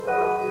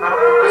Movie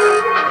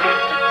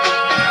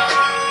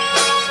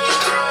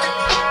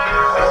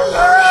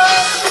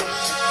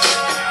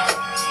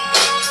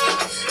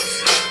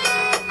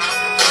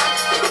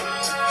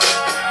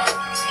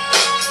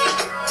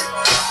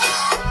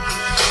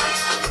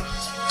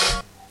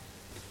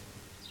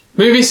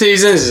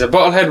Seasons is a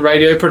Bottlehead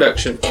radio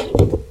production.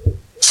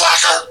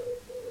 Slacker!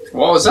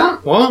 What was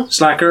that? What?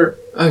 Slacker.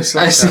 Oh,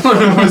 Slacker.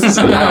 Someone was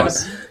something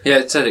else.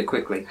 Yeah, said it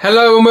quickly.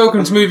 Hello and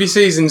welcome to Movie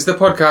Seasons, the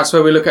podcast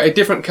where we look at a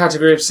different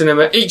category of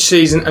cinema each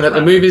season and at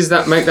the movies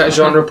that make that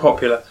genre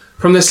popular.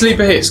 From the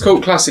sleeper hits,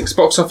 cult classics,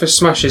 box office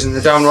smashes and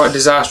the downright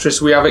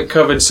disastrous, we have it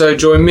covered. So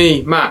join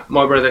me, Matt,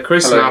 my brother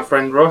Chris Hello. and our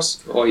friend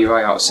Ross. Oh, you're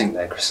right out of sync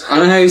there, Chris. I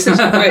don't know, you said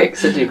too quick.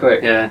 Said too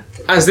quick. Yeah.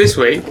 As this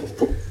week,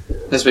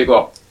 This week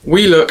what?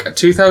 we look at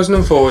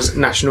 2004's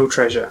National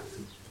Treasure.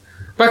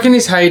 Back in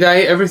his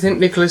heyday, everything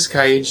Nicolas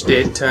Cage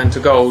did turned to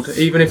gold.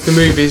 Even if the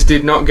movies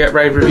did not get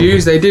rave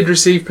reviews, they did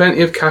receive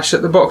plenty of cash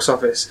at the box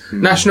office.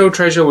 National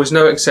Treasure was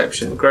no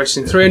exception,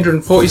 grossing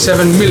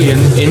 $347 million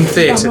in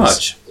theatres. How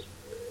much?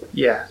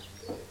 Yeah.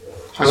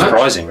 That's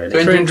surprising,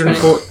 really.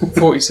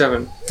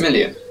 347.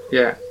 Million.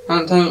 Yeah. I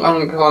don't know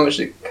how much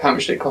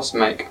it cost to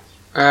make.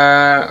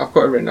 I've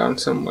got it written down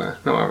somewhere.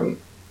 No, I haven't.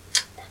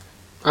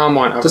 I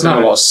might have. Doesn't have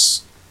a it. lot of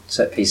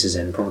set pieces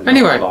in, probably. not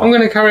Anyway, a lot. I'm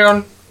going to carry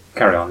on.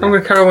 Carry on. I'm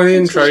going to carry on with the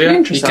intro, yeah?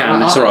 You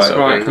can, it's alright.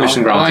 Right,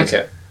 Permission I like granted.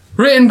 it.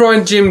 Written by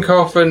Jim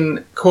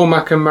Coffin,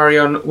 Cormac and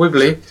Marion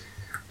Wibley.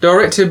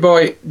 Directed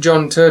by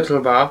John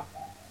Turtelbaugh.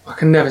 I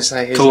can never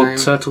say his name.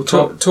 Turtle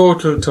Turtle.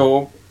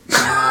 Turtle.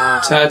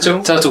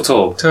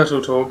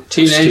 Talk.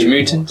 Teenage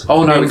Mutant.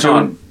 Oh no, we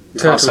John-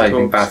 can't say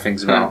Turtle Talk. bad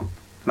things about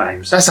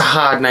names. That's a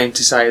hard name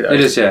to say, though. It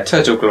is, yeah.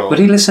 Turtle Claw. Would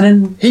he listen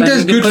in? He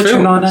does good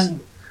films.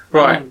 Name?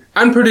 Right.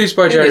 And produced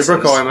by Jerry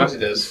Bruckheimer. He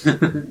does.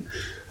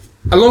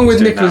 Along with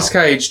Do it Nicolas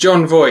now. Cage,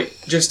 John Voight,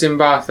 Justin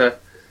Bartha,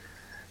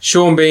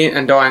 Sean Bean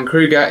and Diane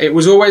Kruger, it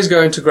was always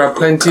going to grab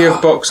plenty of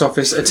box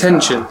office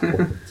attention.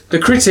 The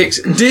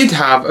critics did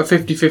have a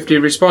 50-50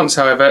 response,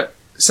 however,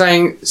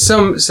 saying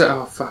some...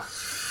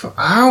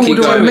 how Keep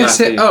do I going, mess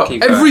Matthew, it up?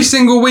 keep Every going.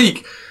 single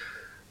week.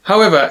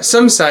 However,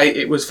 some say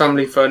it was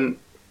family fun.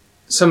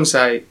 Some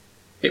say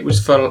it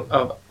was full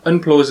of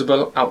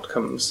unplausible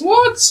outcomes.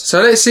 What?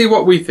 So let's see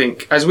what we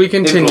think as we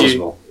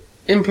continue.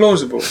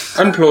 Implausible.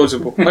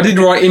 Unplausible. I did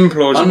write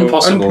implausible.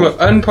 Unpossible.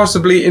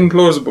 Unpossibly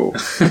implausible.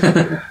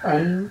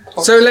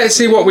 So let's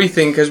see what we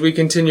think as we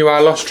continue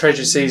our Lost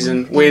Treasure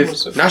season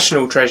with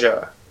National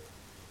Treasure.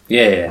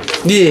 Yeah.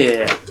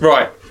 Yeah.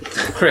 Right.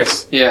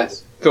 Chris,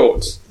 Yes.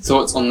 thoughts?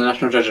 Thoughts on the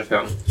National Treasure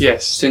film?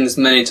 Yes. Seen this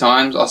many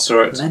times. I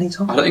saw it. Many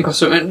times? I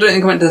don't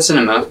think I went to the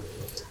cinema.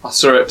 I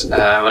saw it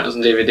when it was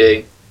on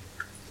DVD,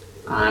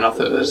 and I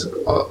thought it was.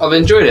 I've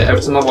enjoyed it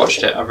every time I've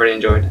watched it. I've really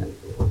enjoyed it.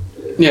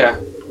 Yeah.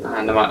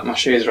 And my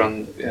shoes are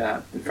on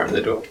in front of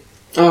the door.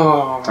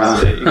 Oh.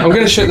 So you I'm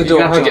going to shut the door.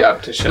 You have to Hang get on.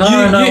 up to shut. No,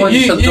 why don't you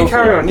shut the you door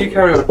carry for on. You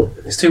carry on.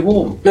 It's too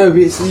warm. No, but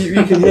you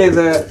can hear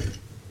the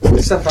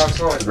stuff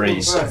outside.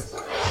 Breeze.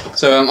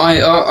 So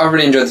I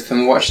really enjoyed the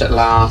film. I watched it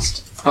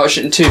last. I watched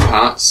it in 2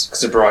 parts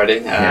because of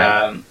Bridie.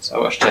 Yeah. So I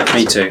watched it.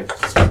 Me too.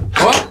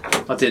 What?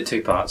 I did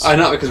 2 parts. Oh,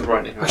 not because of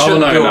Bridie. shut Oh, the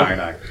no,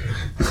 door.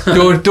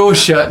 no. Door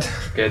shut.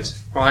 Good.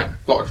 Right.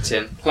 Locked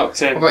in. Locked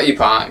What in. about you,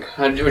 Park?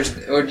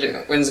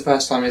 When's the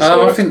first time you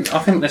saw I it?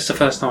 think this is the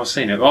first time I've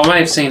seen it. Well, I may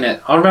have seen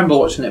it. I remember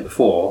watching it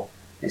before.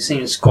 It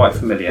seems quite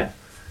familiar.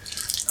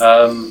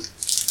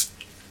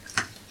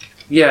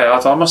 Yeah,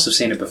 I must have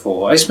seen it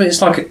before.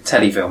 It's like a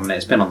telly film, and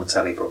it's been on the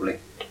telly probably.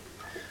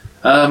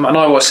 And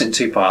I watched it in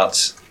 2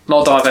 parts.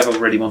 Not that I've ever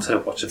really wanted to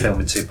watch a film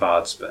in 2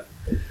 parts, but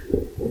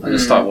I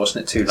just started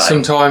watching it too late.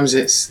 Sometimes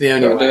it's the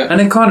only Gotta do way. it. And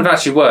it kind of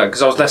actually worked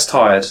because I was less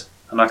tired,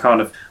 and I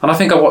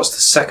think I watched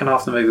the second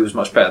half of the movie was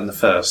much better than the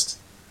first.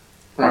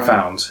 I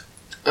found.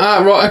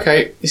 Ah, right,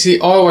 okay. You see,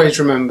 I always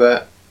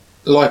remember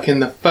liking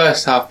the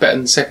first half better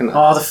than the second half.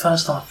 Oh, the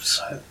first half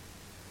was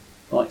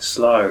so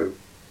slow.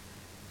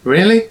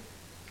 Really?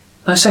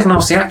 No, second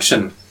half's the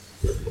action.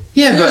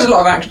 Yeah, There's a but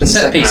lot of action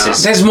Set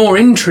pieces. there's more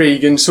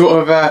intrigue and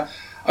sort of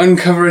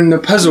uncovering the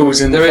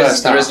puzzles in the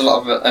first half. There is a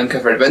lot of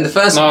uncovering, but in the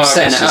first No, one, I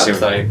setting guess it up it's-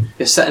 though,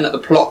 you're setting up the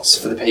plots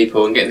for the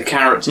people and getting the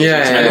characters.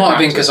 Yeah, to yeah, know It the might have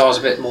been characters. because I was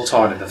a bit more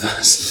tired in the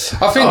first.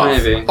 I think Oh,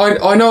 maybe.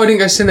 I know I didn't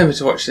go cinema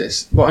to watch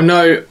this, but I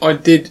know I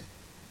did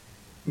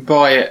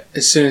buy it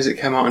as soon as it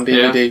came out on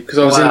DVD because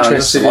I was Wow, you interested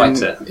just in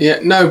liked it. Yeah,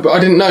 no, but I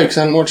didn't know because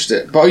I hadn't watched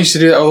it. But I used to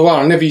do that all the while.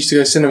 I never used to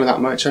go cinema that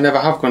much. I never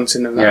have gone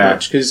cinema that Yeah.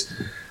 much because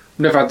I've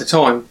never had the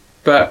time.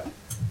 But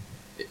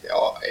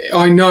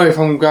I know if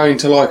I'm going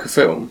to like a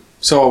film,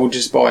 so I will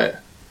just buy it.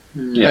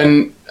 Yeah.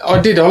 And I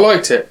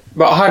liked it,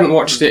 but I hadn't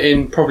watched it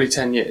in probably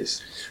 10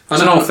 years.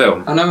 It's an old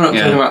film. I know we're not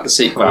Yeah. talking about the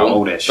sequel, Well,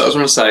 oldish. but I was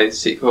going to say the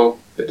sequel.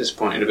 A bit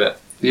disappointed a bit.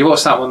 You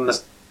watched that one,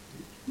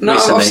 No,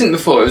 recently? I've seen it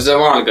before. It was a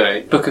while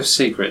ago. Book of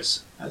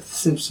Secrets.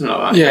 Something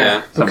like that.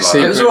 Yeah, Book of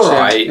Something It was Secrets, yeah.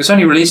 alright. It was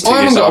only released 2 I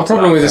years haven't got a after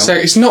problem that with the film.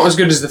 second. It's not as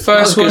good as the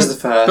first as good one, as the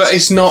first. but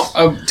it's not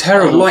a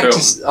terrible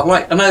film.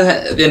 I know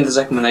that at the end of the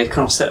second one they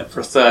kind of set up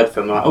for a third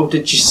film. Like, oh,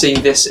 did you see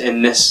this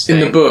in this In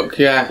thing? the book,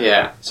 yeah.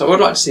 Yeah. So I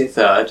would like to see a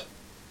third.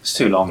 It's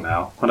too long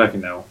now. I don't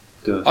think they'll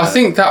do a I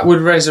think that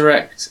would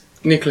resurrect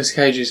Nicolas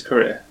Cage's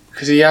career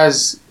because he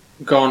has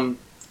gone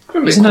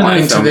Isn't there no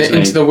into film,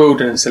 isn't he? the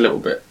wilderness a little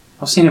bit.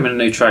 I've seen him in a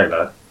new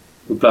trailer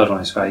with blood on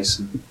his face.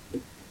 And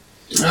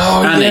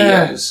Oh Annie,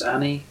 yeah, it was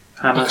Annie,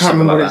 Hannah, I can't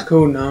remember what like it's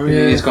called now.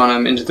 Yeah, He's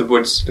gone into the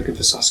woods looking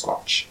for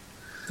Sasquatch.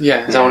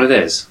 yeah. Is that what it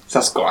is?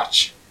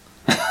 Sasquatch.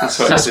 That's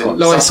what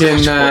Sasquatch. it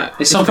is. Like in, It's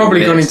he's something probably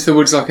gone weird. into the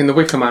woods like in the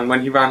Wicker Man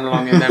when he ran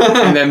along in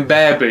them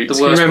bare boots. The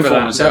Can you worst remember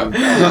performance that?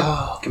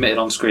 ever committed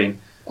on screen.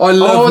 I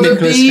love the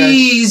Nicolas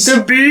bees! Cage.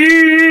 The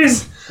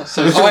bees.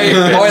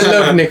 I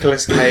love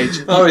Nicolas Cage.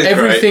 Oh, he's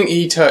Everything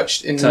he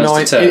touched in the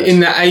Turns to turd. in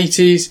the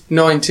 80s,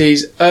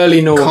 90s,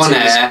 early Con noughties,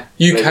 Air.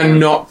 you Brilliant.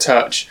 cannot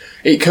touch.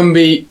 It can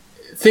be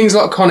things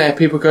like Con Air.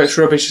 People go, it's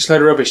rubbish. It's a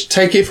load of rubbish.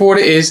 Take it for what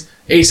it is.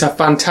 It's a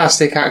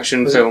fantastic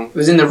action film. It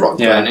was in the rock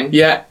Yeah. burning.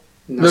 Yeah,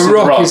 That's The in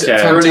Rock, Rock, is yeah.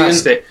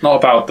 fantastic. Not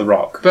about The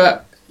Rock.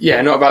 But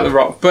yeah, not about The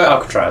Rock, but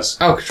Alcatraz.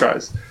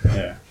 Alcatraz.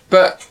 Yeah.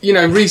 But you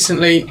know,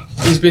 recently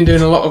he's been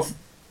doing a lot of,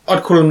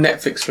 I'd call them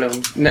Netflix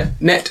films.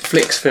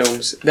 Netflix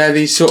films. They're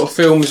these sort of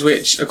films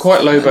which are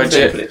quite low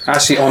budget.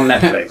 Actually on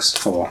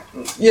Netflix. Or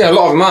Yeah, a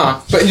lot of them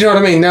are. But you know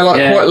what I mean? They're like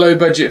Yeah. quite low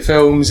budget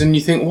films, and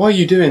you think, why are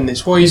you doing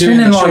this? Why are you he's doing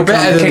been in this? You're like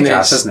better than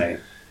Kick-Ass, this. hasn't he?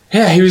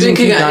 Yeah, he was in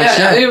Kick-Ass.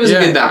 Yeah, it was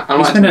good that. I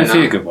He's liked been in him a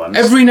few now. good ones.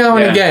 Every now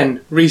and Yeah. again,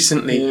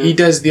 recently, Yeah. he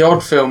does the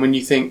odd film, and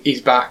you think he's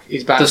back.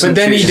 Doesn't But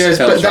then he choose his does.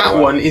 films But that very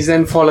well. one is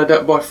then followed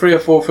up by 3 or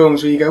 4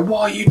 films where you go,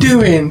 "What are you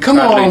doing? Come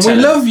Bad on, Lieutenant.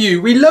 we love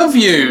you. We love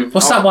you."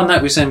 What's that one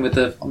that was in with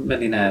the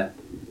millionaire?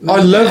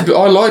 I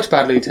liked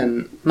Bad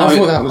Lieutenant. I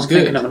thought that was I'm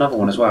thinking good. of another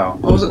one as well.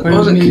 I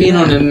wasn't keen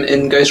on him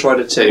in Ghost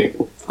Rider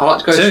 2. I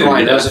liked Ghost Two,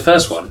 Rider. that was the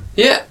first one.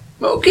 Yeah.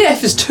 Well, yeah, if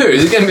there's 2,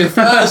 there's going to be a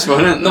first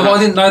one, isn't No, there? I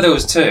didn't know there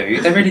was 2.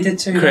 They really did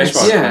 2 Chris,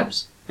 Ghost Rider yeah.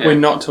 films. Yeah. We're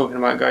not talking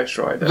about Ghost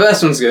Rider. The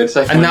first one's good.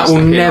 Second And that one's will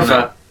not keen on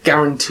never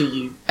guarantee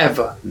you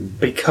ever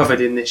be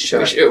covered in this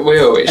show. It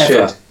will. It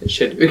Ever. should. It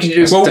should. We can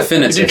do Well, we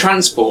definitive. can do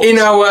transport. In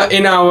our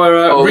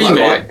Oh, remit,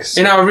 motorbikes.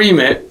 in our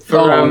remit for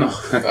Oh, no.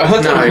 I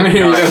don't know how many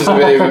no. films we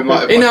do with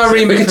motorbikes. In our We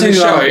remit could for the do,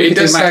 show, we it could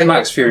do does say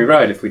Max Fury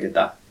Road if we did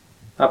that.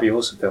 That'd be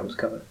awesome film to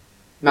cover.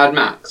 Mad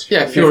Max.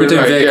 yeah, If Fury we do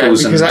Road,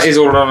 vehicles because and- that is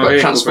all on a But vehicle.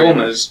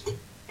 Transformers.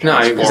 No,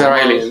 because they're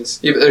Transformers. aliens.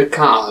 Yeah, but they're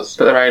cars.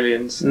 But they're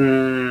aliens.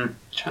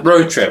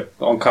 Road trip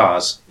on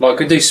cars. Like,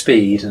 we do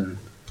speed and...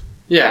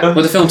 Yeah.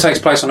 Well, the film takes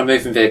place on a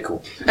moving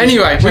vehicle.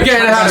 Anyway, we're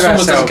getting ahead of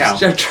Transformers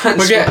doesn't ourselves.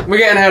 count. We're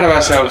getting ahead of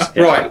ourselves.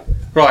 Yeah.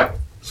 Right.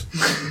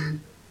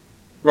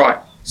 Right.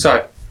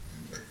 So,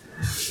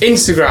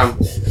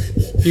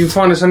 Instagram. You can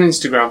find us on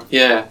Instagram.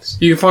 Yes.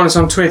 You can find us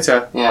on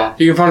Twitter. Yeah.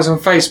 You can find us on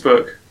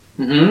Facebook.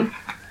 Mm-hmm.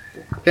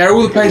 There are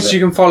all the places you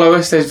can follow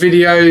us. There's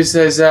videos.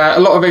 There's a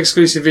lot of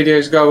exclusive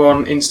videos go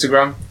on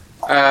Instagram.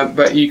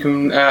 But you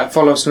can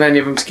follow us on any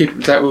of them to keep up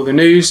to date with all the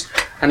news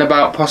and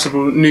about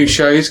possible new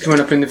shows coming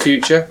up in the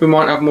future. We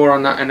might have more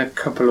on that in a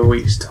couple of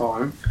weeks'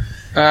 time.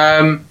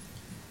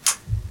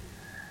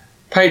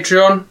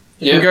 Patreon,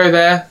 you can go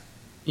there.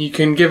 You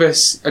can give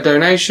us a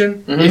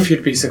donation if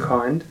you'd be so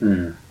kind.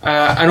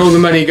 And all the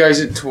money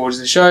goes towards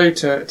the show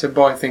to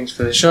buy things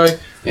for the show.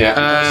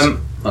 Yeah.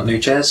 Like new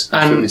chairs. That's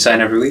and- what we've been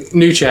saying every week.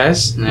 New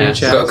chairs. Yeah. New We've got a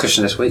chairs.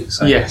 cushion this week,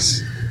 so...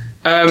 Yes.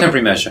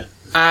 Temporary measure.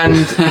 And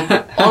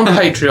on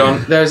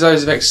Patreon, there's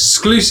loads of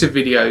exclusive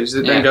videos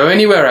that don't go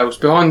anywhere else.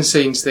 Behind the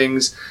scenes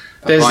things.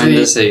 Behind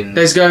the scenes.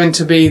 There's going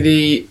to be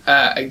the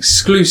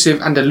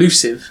exclusive and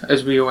elusive,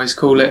 as we always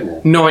call it,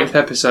 9th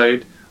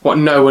episode. What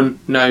no one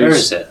knows. Where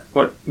is it?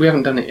 What we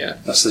haven't done it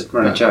yet. That's the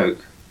running joke.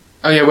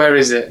 Oh yeah, where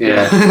is it?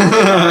 Yeah.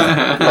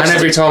 And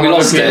every time We I look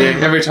lost at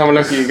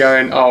it. you,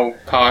 going, "Oh,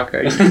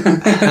 Parker, you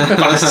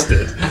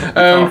bastard."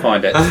 Can't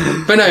find it.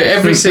 But no,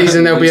 every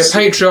season there'll be a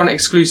Patreon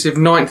exclusive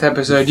 9th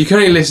episode. You can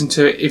only listen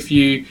to it if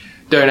you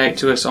donate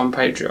to us on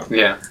Patreon.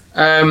 Yeah.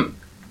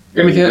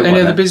 Any good one,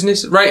 other then.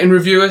 business? Rate and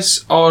review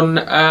us on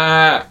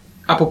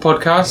Apple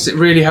Podcasts. It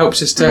really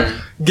helps us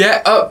to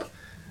get up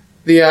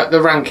the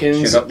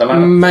rankings. Shimmy up the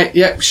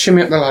ladder.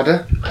 Shimmy up the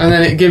ladder, and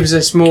then it gives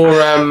us more.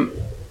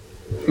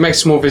 Makes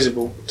us more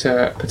visible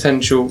to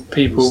potential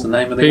people What's the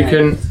name of the who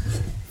game? can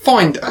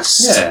find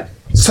us. Yeah.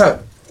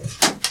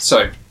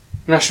 So,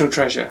 National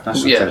Treasure.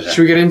 National Yeah. treasure.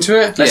 Should we get into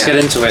it? Let's Yeah.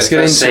 get into it. Let's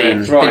get First into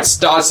scene. it. Right. It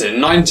starts in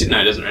 19...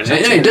 No, it doesn't really.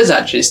 No, it does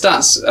actually. It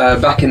starts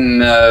back in...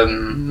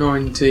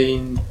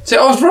 19. So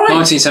I was right.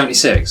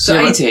 1976. So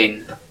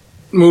 18.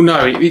 Well,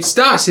 no, it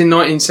starts in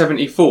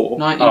 1974.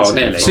 19. Oh,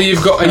 nearly. So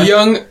you've got a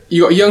young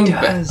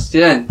Yes,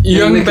 yeah.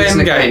 young Nicholas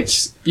Ben Cage.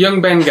 Gates.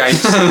 Young Ben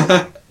Gates.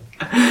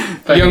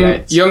 Ben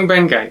Gates. Young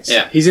Ben Gates.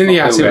 Yeah. He's in the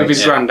Bill attic with Gates, his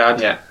yeah.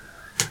 granddad, Yeah.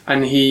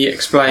 and he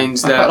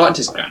explains I quite that. liked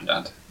his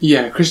granddad.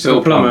 Yeah, Christopher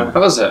Bill Plummer. How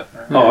was it?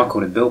 Oh, I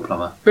called him Bill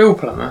Plummer. Bill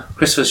Plummer.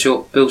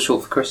 Bill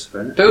short for Christopher,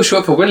 isn't it? Bill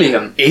short for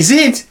William. Is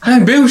it?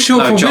 No, Bill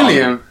short No, for John.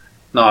 William.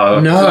 No.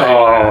 No.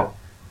 Oh,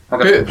 I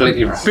got Bill- it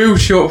completely wrong. Bill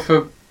short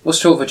for What's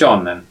short for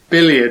John then?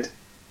 billiard.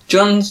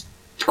 John's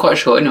quite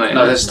short anyway.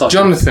 No, there's like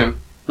Jonathan.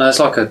 no, it's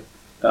like a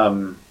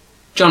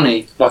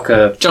Johnny. a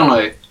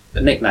Jono.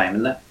 nickname,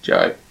 isn't there?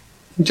 Joe.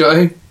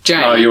 Joe.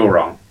 Jane. Oh, you're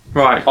wrong.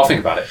 Right. I'll think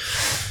about it.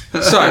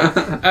 So,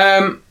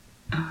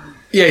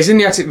 yeah, he's in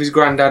the attic with his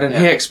granddad, and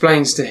he Yeah.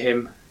 explains to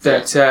him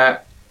that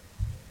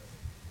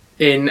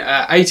in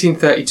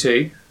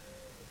 1832,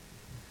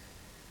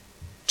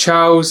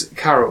 Charles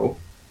Carroll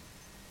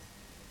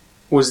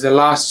was the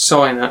last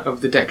signer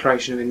of the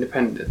Declaration of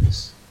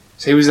Independence.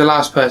 So he was the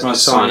last person to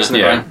sign it.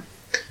 Yeah.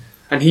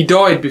 And he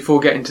died before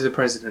getting to the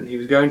president. He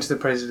was going to the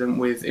president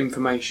with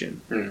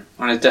information.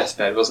 On his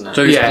deathbed, wasn't it?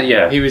 So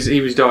He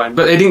was dying,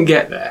 but they didn't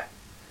get there.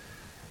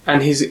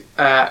 And his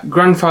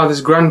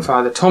grandfather's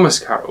grandfather, Thomas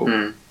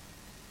Carroll,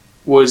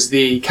 was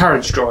the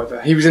carriage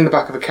driver. He was in the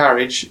back of a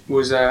carriage.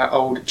 Was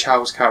old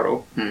Charles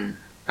Carroll,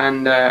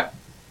 and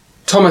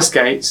Thomas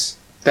Gates.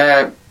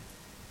 The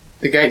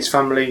Gates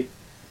family,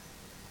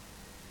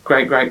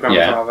 great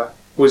grandfather,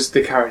 was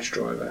the carriage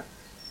driver.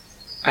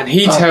 And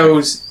he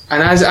tells,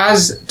 and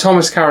as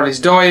Thomas Carroll is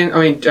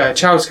dying,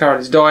 Charles Carroll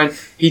is dying,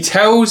 he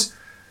tells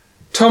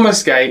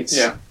Thomas Gates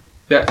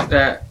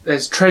that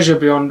there's treasure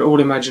beyond all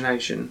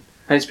imagination,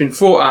 and it's been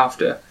fought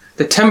after.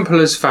 The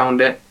Templars found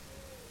it,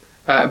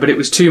 but it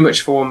was too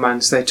much for one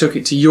man, so they took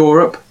it to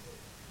Europe,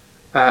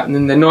 and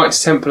then the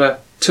Knights Templar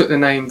took the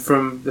name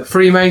from the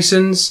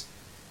Freemasons.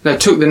 They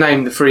took the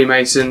name the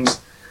Freemasons,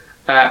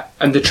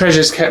 and the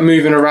treasures kept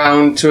moving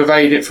around to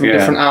evade it from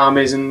different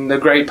armies and the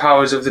great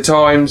powers of the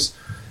times.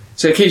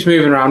 So it keeps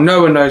moving around.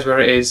 No one knows where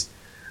it is.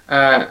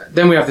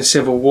 Then we have the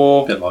Civil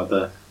War. A bit like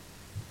the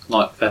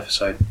 9th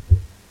episode.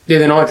 Yeah,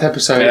 the 9th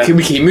episode. Yeah.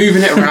 We keep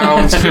moving it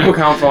around so people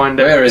can't find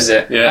it. Where is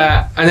it?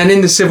 Yeah. And then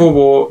in the Civil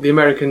War,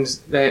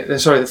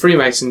 the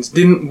Freemasons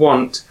didn't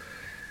want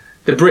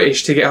the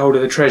British to get hold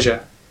of the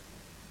treasure.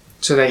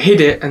 So they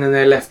hid it and then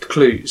they left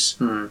clues.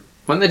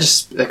 When they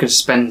could have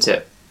spent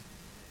it.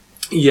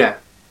 Yeah.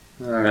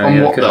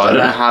 On what though? I don't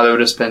know how they would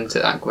have spent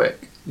it that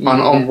quick.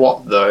 On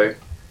what though?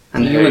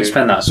 And you wouldn't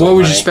spend that sort Why of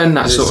would money. you spend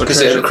that sort of Because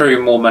treasure? it'd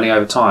accrue more money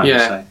over time.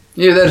 Yeah. So.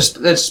 Yeah,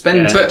 they'd spend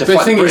Yeah. it But to the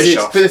fight thing the is, British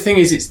off.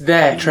 it's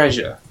their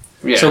treasure.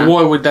 Yeah. So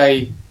why would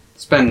they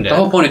spend it? The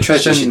whole point of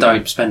treasure is you Spend-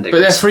 don't spend it. But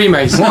they're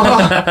Freemasons.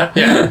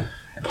 Yeah.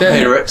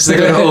 Pirates. They're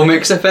going to all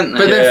mix up, aren't they?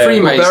 But they're Yeah.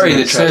 Freemasons, Bury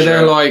the so treasure.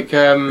 they're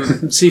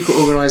like secret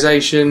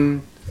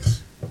organisation.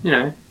 You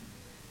know,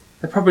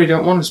 they probably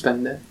don't want to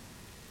spend it.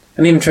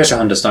 And even treasure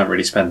hunters don't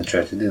really spend the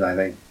treasure, do they?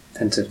 They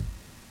tend to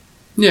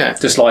Yeah.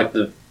 just like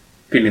the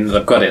feeling that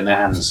they've got it in their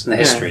hands and the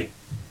history.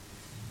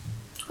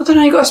 I don't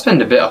know, you got to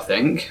spend a bit, I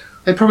think.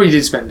 They probably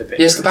did spend a bit.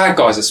 Yes, the bad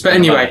guys are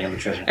spending anyway- money on the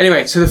treasure.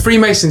 Anyway, so the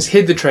Freemasons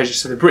hid the treasure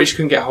so the British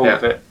couldn't get hold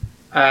of it.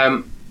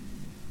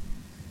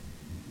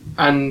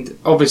 And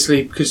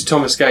obviously, because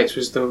Thomas Gates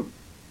was the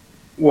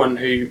one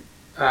who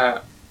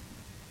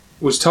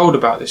was told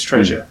about this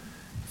treasure,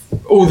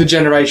 all the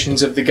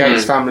generations of the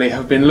Gates family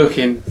have been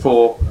looking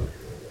for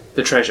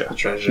the treasure.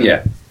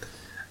 Yeah.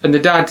 And the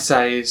dad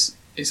says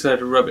it's a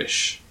load of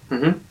rubbish.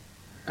 Mhm.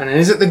 And then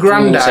is it the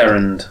granddad? Fool's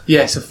errand.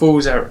 Yes, a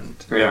fool's errand.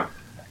 Yeah.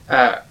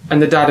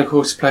 And the dad, of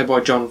course, is played by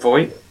John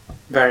Voight.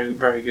 Very,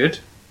 very good.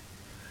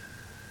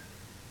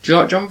 Do you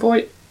like John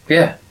Voight?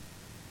 Yeah.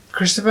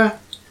 Christopher?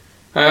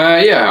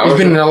 Yeah. He's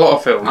been in a lot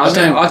of films. I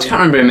can't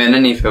remember him in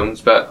any films,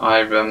 but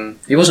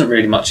He wasn't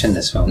really much in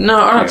this film. No,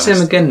 I don't to see be him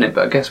honest. again in it,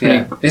 but I guess when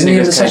Yeah. Isn't he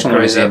in the second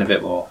one? Is he in a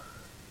bit more?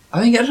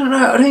 I don't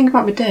know. I think he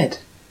might be dead.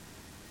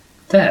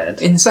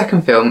 Dead? In the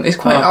second film, it's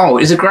quite old.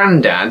 He's a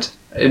granddad.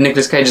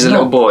 Nicolas Cage is a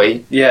little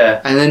boy,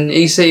 Yeah. and then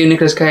you see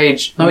Nicolas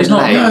Cage. No, he's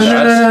not.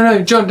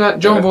 middle-aged. No.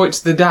 John Voight's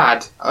the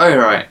dad. Oh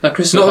right. No,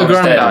 Christopher Not the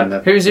was dead granddad. in the-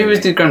 Who was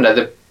the granddad?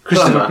 The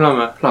Christopher plumber.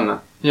 Plummer. Plumber.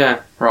 Yeah.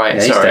 Right.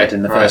 Yeah, he's sorry. dead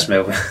in the Right. first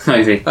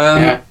movie.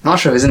 Yeah. Not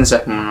sure if he's in the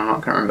second one. I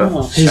can't remember.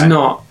 Oh, He's shame.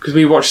 not, because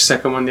we watched the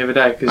second one the other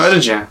day. 'Cause- Oh,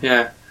 did you?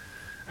 Yeah.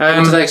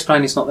 Do they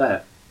explain he's not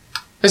there?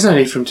 There's no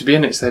need for him to be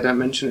in it, so they don't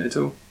mention it at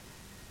all.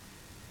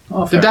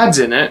 Oh, The fair dad's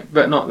in it,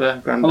 but not the enough.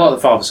 I granddad. like the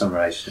father-son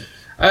relation.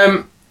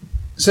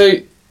 So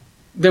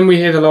then we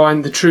hear the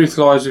line, "The truth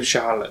lies with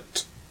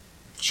Charlotte."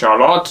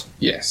 Charlotte.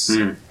 Yes.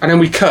 Mm. And then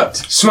we cut,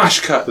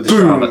 smash cut, With the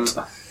boom,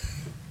 Charlotte.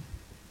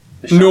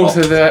 The north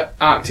Charlotte. of the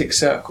Arctic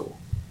Circle,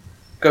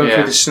 going Yeah.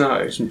 through the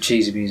snow. Some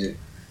cheesy music.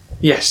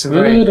 Yes, some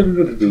very.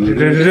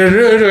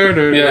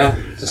 Yeah.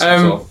 Just sort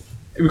of-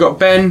 We've got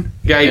Ben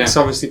Gates,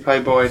 obviously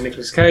played by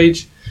Nicolas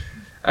Cage.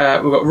 We've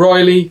got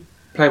Riley,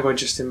 played by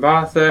Justin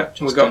Bartha.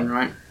 We've got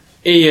right.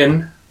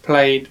 Ian,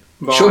 played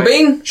by Sean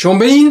Bean. Sean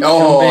Bean.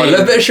 Oh, Sean I Bean.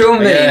 love a bit of Sean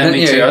Bean. Yeah, don't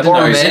me you? too. I didn't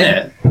know he was in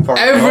Boromir. it.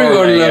 Everyone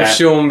Boromir, loves yeah.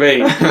 Sean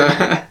Bean.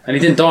 And he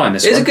didn't die in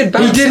this It's one. a good He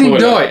band. didn't Spoiler.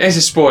 die. It's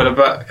a spoiler,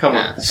 but come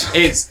on.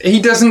 He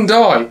doesn't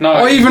die. No,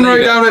 I even wrote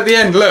leave it. down at the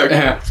end. Look,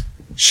 Yeah.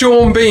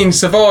 Sean Bean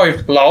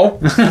survived. Lol.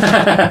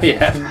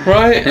 Yeah.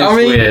 Right? It's I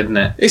mean, weird, isn't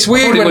it? it's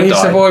weird Probably when would he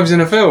die. survives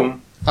in a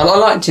film. I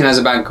liked him as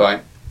a bad guy.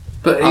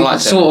 But I he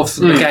liked sort of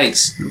Mm. the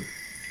Gates.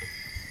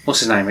 What's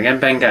his name again?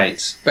 Ben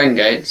Gates. Ben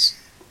Gates.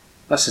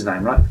 That's his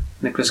name, right?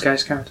 Nicolas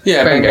Cage's character.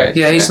 Yeah, Ben Gates.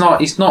 Yeah, he's not.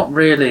 He's not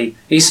really.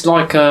 He's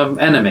like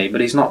enemy, but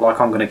he's not like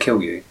I'm going to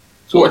kill you.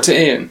 What to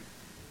Ian?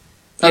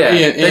 Yeah,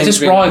 Ian- they're Ian's just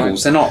been-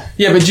 rivals. They're not.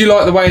 Yeah, but do you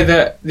like the way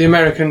that the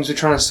Americans were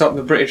trying to stop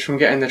the British from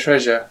getting the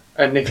treasure,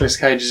 and Nicolas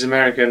Cage is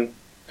American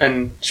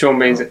and Sean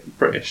Bean's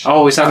British?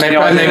 Oh, is that and they, the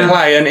and they idea?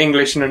 play an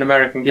English and an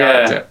American Yeah.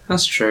 character.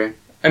 That's true.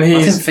 And I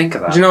he's. didn't think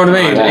of that. Do you know what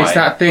I mean? Why? It's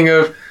that thing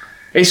of.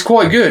 It's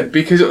quite good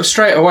because it was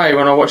straight away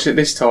when I watched it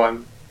this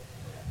time,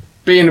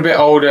 being a bit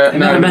older, They never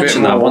knowing a bit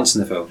mentioned that more. once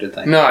in the film, did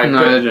they? No, No,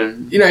 but they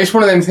didn't. you know, it's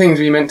one of them things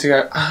where you're meant to go,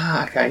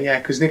 okay, yeah,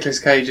 because Nicolas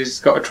Cage has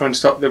got to try and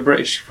stop the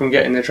British from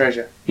getting their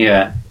treasure.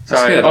 Yeah. So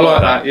That's good. I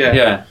like that. Yeah.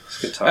 Yeah. It's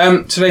a good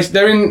touch. So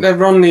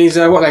they're on these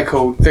what are they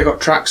called? They've got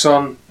tracks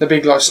on the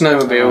big like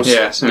snowmobiles.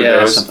 Yeah, some yeah,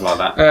 girls. something like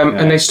that. Yeah. Yeah.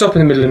 And they stop in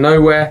the middle of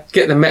nowhere,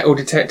 get the metal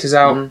detectors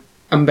out, Mhm.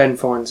 and Ben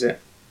finds it.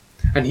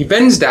 And he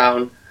bends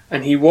down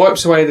and he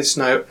wipes away the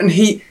snow, and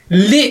he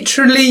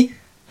literally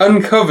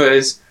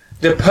uncovers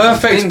the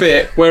perfect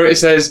bit where it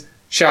says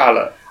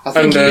Charlotte. I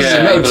think And, he uses yeah, a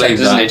I metal believe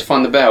detector, doesn't that. he, to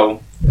find the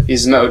bell?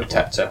 He's a metal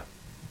detector.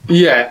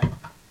 Yeah,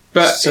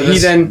 but So he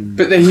this- then,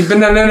 but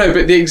no,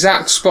 but the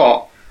exact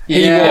spot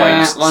he wipes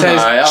I know,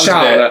 says that was a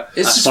Charlotte. bit-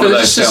 It's That's just one for,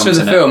 of it's those just for films,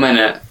 the innit? film,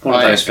 innit? One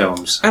of Like, those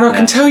films. And I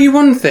can tell you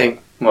one thing.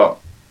 What?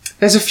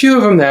 There's a few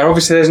of them there.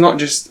 Obviously, there's not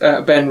just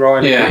Ben,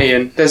 Riley, Yeah. and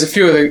Ian. There's a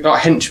few of the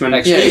like henchmen.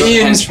 Yeah,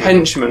 Ian's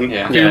henchmen. henchmen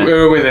Yeah. who Yeah.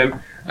 are with him.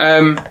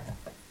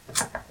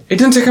 It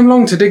doesn't take him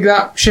long to dig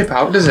that ship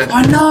out, does it?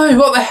 I know,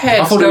 what the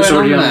heck? I thought it was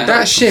already on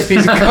That ship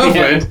is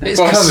covered It's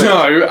by covered.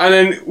 snow, and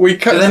then we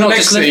cut Do to they the not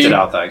next just lift scene. it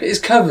out though? It's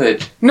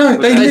covered. No,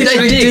 they They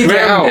literally dig dig it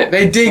round out. it.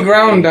 They dig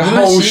round the You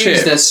whole must use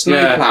ship. their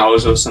snow Yeah.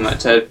 plows or something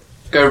to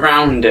go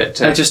round it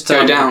to They just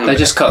go down. They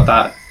just cut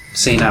that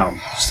scene out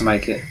just to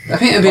make it. I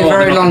think it'd be a Oh,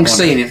 very they're not long the one.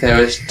 scene if they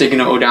were digging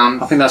it all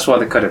down. I think that's why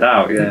they cut it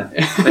out. Yeah,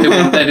 they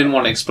didn't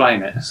want to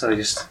explain it, so they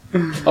just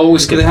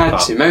always But skip they that had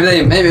part. to.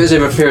 Maybe it was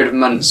over a period of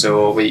months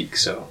or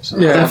weeks or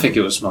something. Yeah. I don't think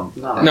it was month.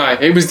 No, No,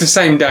 it was the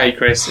same day,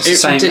 Chris. It's the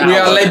same we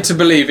are hour. led to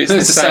believe it's,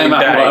 it's the same day.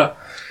 hour.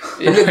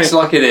 It looks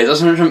like it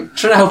is. I'm trying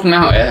to help them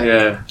out here.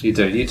 Yeah, you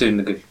do. You're doing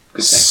the good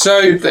thing. So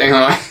Good thing,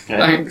 alright.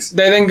 Yeah. Thanks.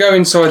 they then go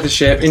inside the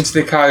ship into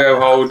the cargo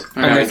hold,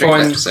 and they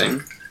find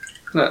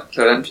Look,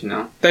 they're empty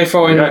now. they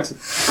find. Yeah.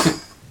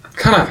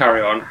 Can I carry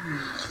on?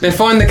 They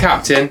find the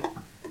captain,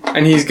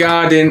 and he's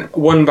guarding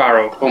one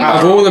barrel One out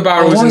of barrel. all the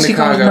barrels why in is the he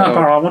going cargo in that hold.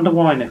 barrel? I wonder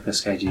why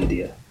Nicolas Cage, you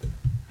idiot.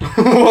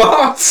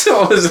 What?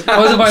 What was that?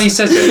 What was the way he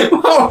said it?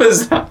 What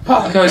was that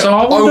part? He goes, oh,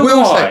 I I wonder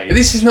will why. say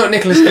this is not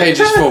Nicolas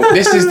Cage's fault.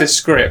 This is the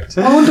script.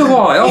 I wonder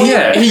why. Oh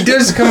yeah. He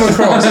does come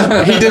across.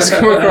 He does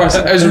come across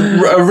as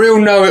a real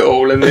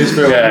know-it-all in this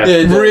film. Yeah. Yeah,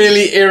 he does.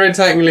 Really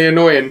irritatingly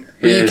annoying,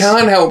 but He you is.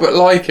 can't help but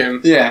like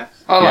him. Yeah,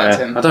 I liked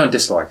Yeah, him. I don't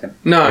dislike him.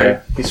 No, Yeah,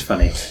 he's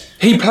funny.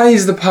 he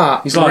plays the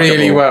part He's likable.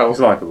 really well. He's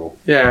likable.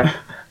 Yeah.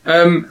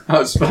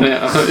 That's funny.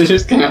 It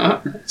just came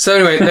out. So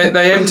anyway,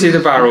 they empty the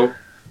barrel.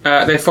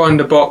 They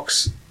find a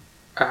box,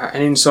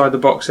 and inside the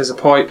box there's a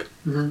pipe,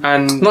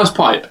 and Nice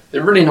pipe. A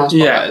really nice pipe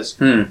Yeah. that is.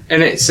 Hmm.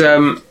 it's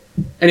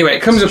anyway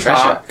it comes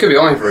apart. Could be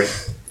ivory.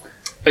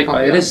 It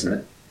is, isn't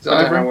it? Is it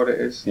I don't know ivory? what it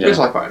is. Yeah. Looks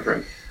like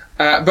ivory.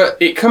 But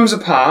it comes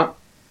apart,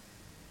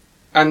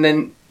 and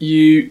then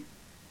you.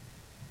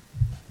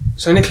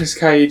 So Nicolas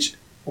Cage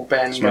or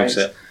Ben Smokes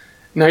goes- it.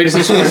 No, he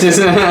doesn't smoke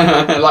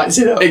it. Lights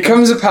it up. It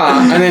comes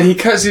apart, and then he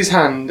cuts his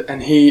hand,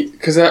 and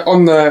because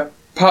on the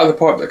part of the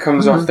pipe that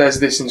comes off, there's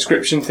this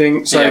inscription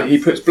thing. So Yeah. he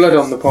puts blood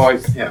on the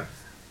pipe, Yeah.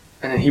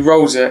 and then he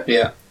rolls it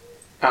Yeah.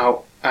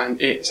 out, and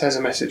it says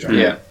a message on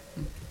Yeah.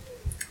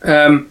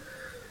 it.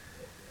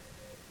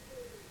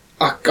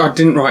 I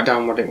didn't write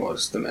down what it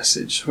was, the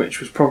message, which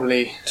was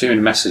probably Too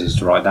many messages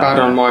to write down. bad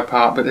on my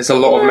part, but there's a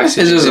lot of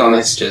messages Messages in on this.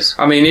 messages.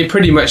 I mean, it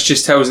pretty much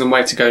just tells them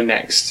where to go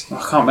next. I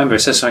can't remember. It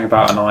says something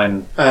about an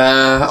iron.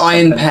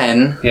 Iron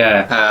pen.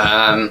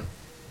 Yeah,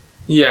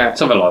 Yeah.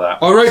 something like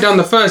that. I wrote down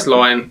the first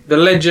line, the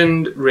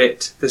legend,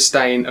 writ, the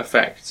stain,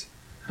 effect.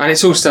 And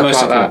it's all stuff Most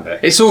like important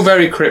that. bit. It's all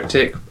very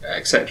cryptic,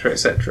 etc.,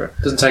 etc.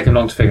 Doesn't take him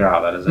long to figure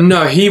out that, does it?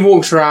 No, he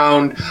walks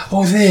around,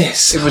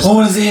 this, It was-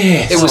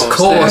 this. It was Oh,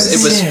 coarse,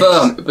 it's it was this.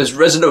 firm, it was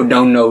resolute.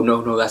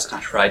 No, that's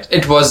not right.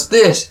 It was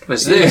this, it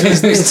was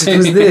this. It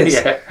was this.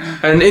 Yeah.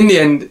 And in the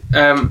end,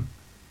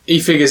 he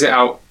figures it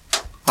out.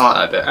 I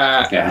like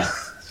that bit. Yeah.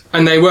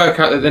 And they work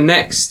out that the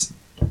next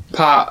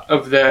part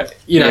of the,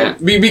 Yeah.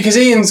 because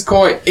Ian,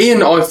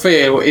 I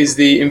feel, is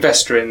the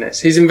investor in this.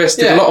 He's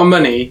invested Yeah. a lot of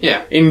money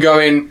Yeah. in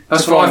going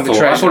That's to what I find the thought. I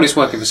treasure. thought he's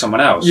working for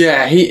someone else.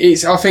 Yeah,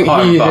 I think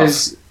Higher he above.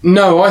 has.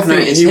 No, I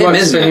think it's he him, works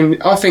for isn't him.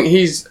 I think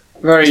he's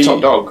very He's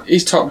top dog.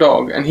 He's top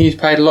dog, and he's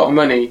paid a lot of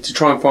money to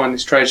try and find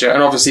this treasure.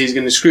 And obviously, he's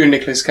going to screw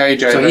Nicolas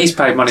Cage over. So he's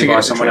paid money to by get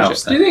the someone treasure.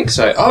 else Do you then? think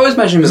so? I always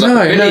imagined him as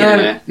like a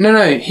billionaire.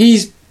 No.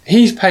 He's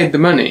paid the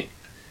money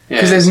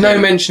because there's no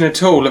mention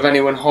at all of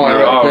anyone higher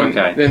No, up oh, than,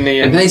 okay. than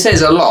the. And he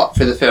says a lot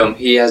for the film.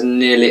 He has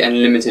nearly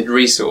unlimited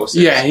resources.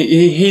 Yeah,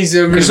 he's a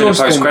Could have been a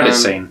resourceful post-credit man.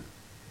 scene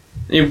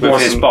It with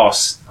his wasn't.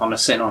 boss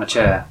sitting on a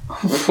chair.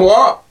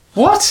 What?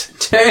 What?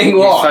 Doing You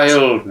what?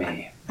 failed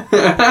me.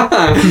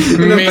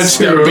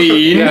 Mr.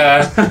 Bean.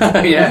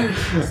 Yeah. yeah.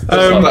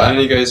 And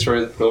he goes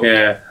through the floor.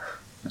 Yeah.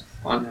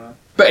 I know.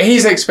 But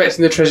he's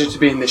expecting the treasure to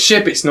be in the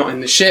ship. It's not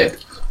in the ship,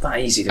 That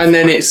easy to and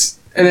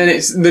then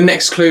it's the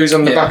next clues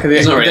on the back of the.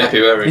 He's not really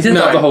happy, were He he? did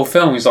No. that the whole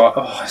film. He's like,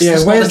 oh, it's Yeah,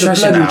 just where's not the the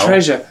treasure bloody now.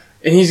 treasure?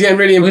 And he's getting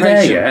really We're there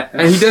impatient, yet.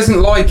 and he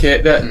doesn't like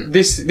it that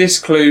this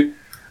clue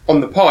on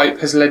the pipe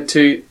has led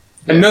to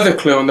another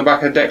clue on the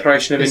back of the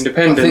Declaration of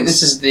Independence. I think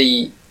this is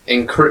the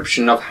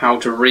encryption of how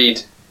to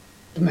read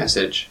the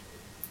message.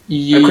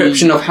 Ye-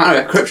 Encryption of how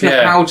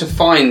Yeah. to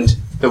find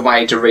the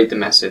way to read the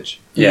message.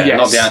 Yeah, Yes.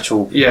 not the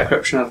actual Yeah.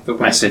 Description of the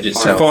way message to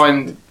itself.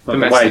 Find but the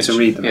the way message. to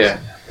read the Yeah.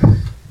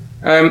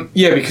 message.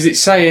 Yeah, because it's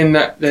saying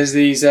that there's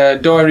these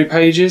diary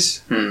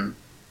pages, Hmm.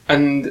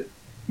 and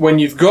when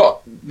you've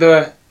got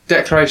the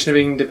Declaration of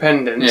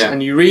Independence Yeah.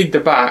 and you read the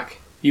back,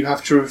 you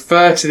have to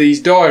refer to these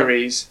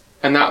diaries,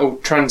 and that will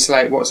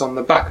translate what's on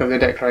the back of the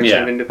Declaration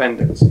Yeah. of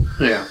Independence.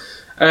 Yeah.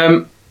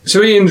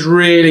 So Ian's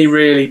really,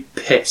 really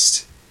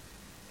pissed.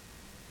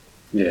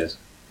 Yes.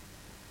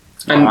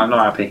 And I'm not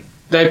happy.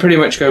 they pretty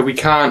much go, you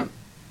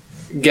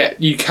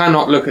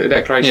cannot look at the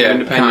Declaration Yeah, of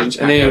Independence.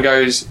 can't And Ian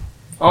go. goes,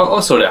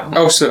 I'll sort it out.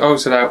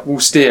 also that, we'll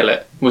steal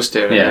it. We'll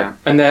steer it. Yeah.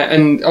 Yeah.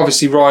 And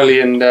obviously Riley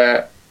and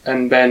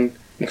Ben,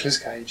 Nicolas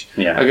Cage,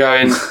 are Yeah.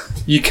 going,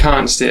 you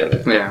can't steal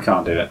it. Yeah.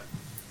 Can't do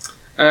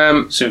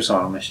it.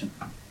 Suicidal mission.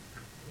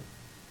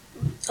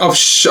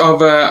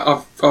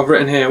 I've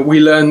written here, we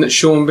learn that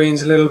Sean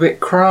Bean's a little bit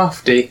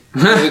crafty. A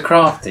bit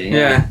crafty.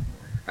 Yeah.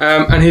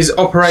 And his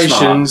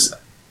operations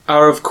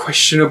are of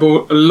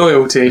questionable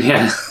loyalty.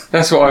 Yeah.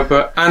 That's what I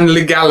put. And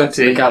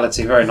legality.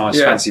 Legality, very nice,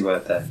 Yeah. fancy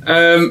word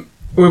there.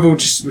 We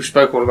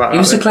spoke all about He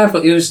was that.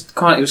 clever. He was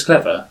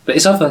clever, but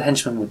his other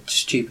henchmen were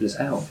stupid as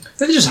hell.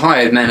 They're just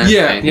hired men. aren't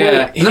Yeah, they?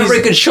 yeah. They're not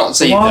very good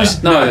shots either.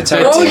 No, they're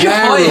terrible. Why would you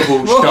hire? Terrible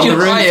Why would shot. you On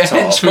the hire rooftop.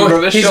 henchmen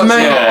for a his shot? main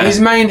yeah. his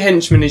main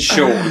henchman is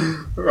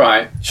Sean.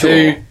 Right.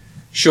 Sure.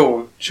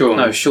 Sean. Sean.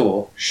 No,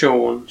 Shaw.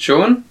 Sean.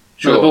 Sean.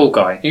 Sure. The Sure. bald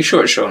guy. You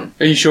sure it's Sean?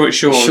 Are you sure it's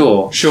Sean?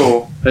 Sure.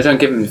 Sure. They don't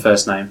give him the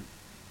first name.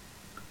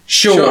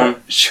 Sean.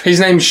 His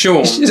name's Sean.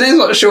 His name's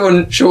not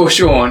Sean. Sean.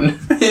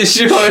 It's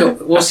Sean. Sure.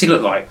 What's he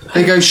look like?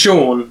 They go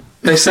Sean.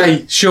 They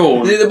say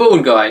Sean. Is it the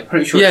bald guy?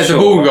 Pretty sure. Yeah, it's the Shaw.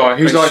 bald guy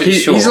who's Pretty like sure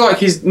it's he's Shaw. like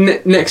his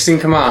next in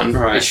command.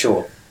 Right. It's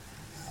Shaw.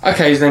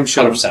 Okay, his name's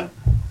Sean. 100%.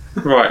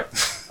 Right.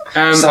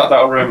 So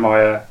that'll ruin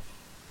my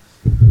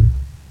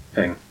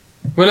thing.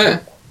 Will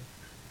it?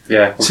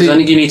 Yeah. Because See- I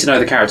think you need to know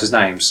the characters'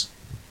 names.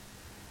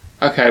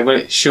 Okay, well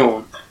it's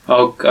Sean.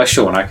 Oh,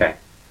 Sean. Okay.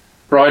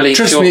 Riley.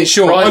 Trust Shaw, me, it's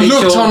Sean. Riley, I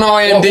looked Shaw. on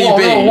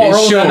IMDb. What It's are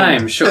all Sean. their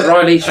names?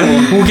 Riley.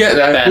 Sean. We'll get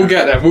there. Ben. We'll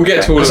get there. We'll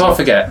get to all of Because I them.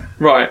 forget.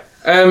 Right.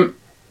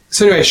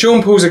 So anyway,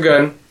 Sean pulls a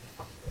gun.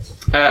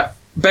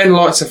 Ben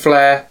lights a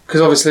flare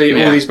because obviously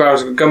Yeah. all these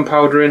barrels have got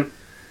gunpowder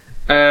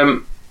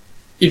in.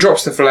 He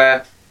drops the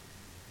flare.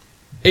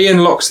 Ian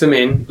locks them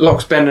in.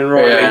 Locks Ben and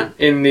Riley Yeah.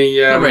 in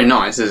the Not very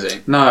nice, is he?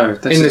 No.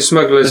 in the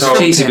smuggler's There's a hole.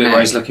 cheesy bit Yeah. where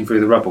he's looking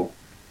through the rubble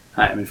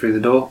at him through the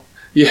door.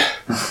 Yeah,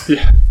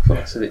 yeah.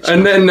 That's a bit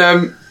And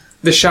then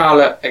the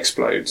Charlotte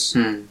explodes.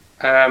 Hmm.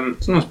 Um,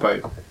 It's a nice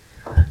boat.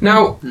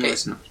 now, No,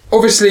 it's not.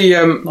 obviously,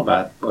 not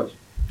bad, but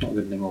not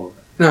good anymore.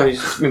 no,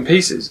 he's in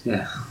pieces.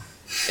 Yeah.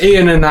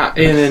 Ian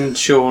and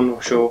Sean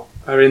or Shaw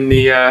are in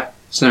the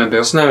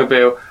Snowmobile.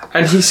 snowmobile,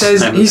 and he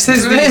says It is a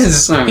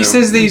snowmobile. he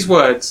says these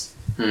words.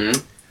 Hmm.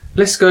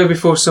 Let's go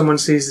before someone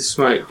sees the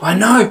smoke. I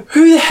know.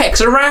 Who the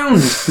heck's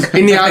around?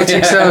 In the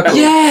Arctic Circle.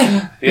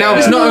 Yeah. Now,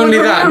 it's Yeah. not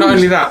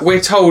only that, we're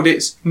told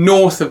it's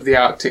north of the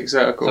Arctic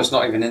Circle. So it's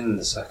not even in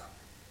the circle.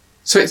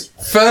 So it's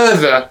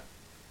further.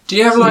 Do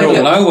you have like?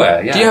 Not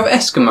nowhere. Yeah. Do you have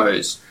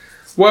Eskimos?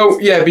 Well,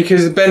 yeah,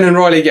 because Ben and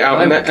Riley get out,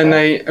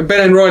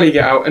 Ben and Riley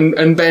get out,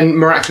 and Ben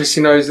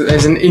miraculously knows that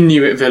there's an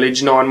Inuit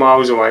village 9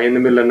 miles away in the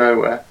middle of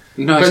nowhere.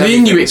 You know But the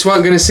everything. Inuits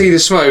weren't going to see the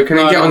smoke and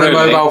then No, get on their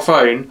really. mobile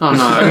phone Oh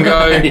no. and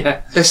go,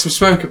 Yeah. there's some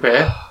smoke up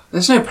here.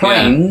 There's no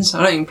planes.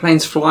 I don't think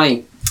planes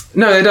fly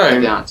No, they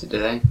don't. the Arctic, do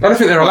they? I don't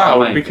think they're Well,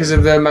 allowed maybe. because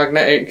of their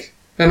magnetic...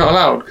 They're not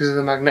allowed because of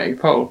the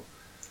magnetic pole.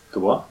 The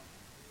what?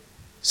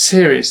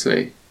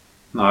 Seriously.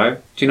 No.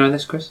 Do you know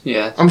this, Chris?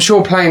 Yeah. I'm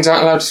sure planes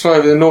aren't allowed to fly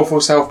over the North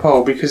or South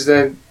Pole because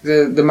the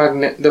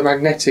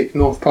magnetic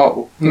North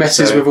Pole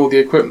messes so. with all the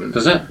equipment.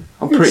 Does it?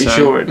 I'm pretty so.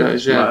 sure it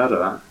does, Yeah. I yeah. heard of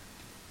that.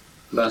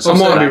 Learn I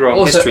something might be like wrong.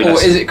 Also, History or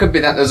lesson. is it could be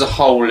that there's a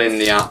hole in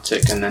the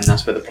Arctic and then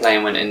that's where the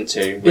plane went into?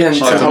 Yeah, which-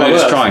 into Like the Hollow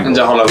Bermuda Earth. Triangle.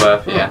 Into Hollow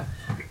Earth,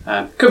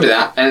 yeah. Could be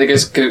that, and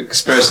there's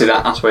conspiracy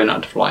that's why you're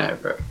not to fly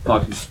over it.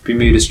 Like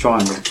Bermuda's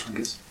Triangle, I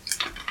guess.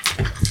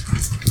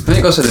 I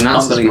think also the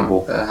Nazis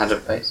Unbelievable. had a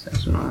base there,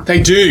 something like that.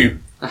 They do,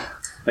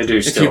 They do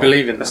if still. you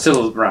believe in They're that.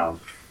 still around.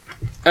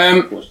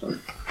 Um, Unfortunately.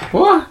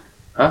 What?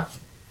 Huh?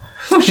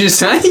 What did you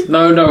say?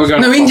 No, we're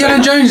going. no, to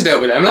Indiana Jones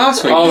dealt with them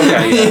last week. Oh,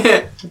 okay.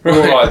 Yeah. We're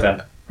all right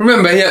then.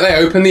 Remember, yeah, they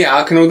opened the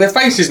ark and all their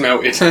faces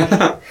melted.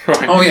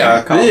 Right. Oh yeah,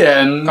 I can't,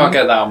 Yeah. can't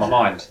get that out of my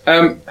mind.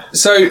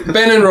 So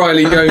Ben and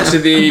Riley go to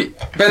the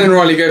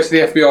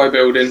FBI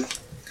building,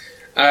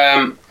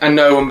 and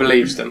no one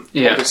believes them.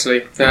 Yeah. Obviously,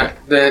 that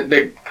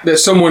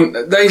someone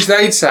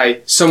they'd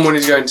say someone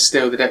is going to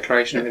steal the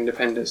Declaration of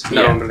Independence.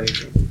 No Yeah. one believes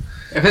them.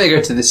 I think they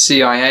go to the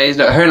CIA.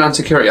 No, Homeland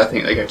Security, I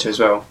think they go to as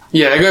well.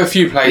 Yeah, they go a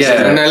few places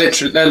Yeah. and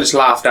they're just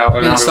laughed out.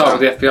 Let's start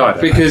with the FBI.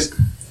 Then. because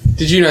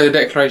did you know the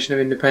Declaration of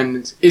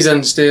Independence is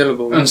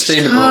unstealable? You just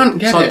Unstealable. can't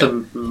it's get like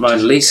it. the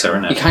Mona Lisa,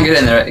 isn't You it? can't get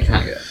in there. You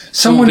can't get it.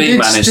 Someone Big did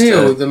managed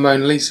steal to- the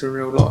Mona Lisa in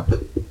real life,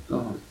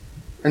 Oh.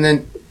 and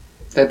then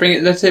They bring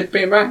it. Let's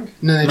bring it back.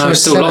 no, they No, tried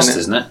it's still selling lost, it.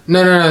 isn't it?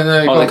 No.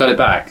 Oh, they got it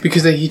back.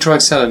 Because he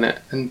tried selling it,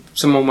 and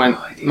someone went,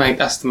 "Mate,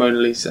 that's the Mona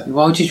Lisa."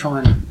 Why would you try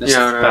and? That's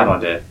Yeah, I a know. bad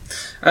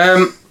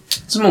idea.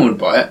 Someone would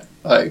buy it.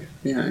 Like,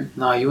 you know.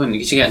 No, you wouldn't,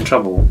 because you get in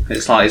trouble.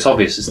 It's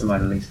obvious it's the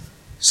Mona Lisa.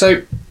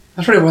 So,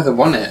 That's probably why they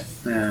want it.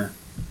 Yeah.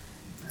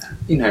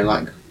 You know,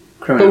 like,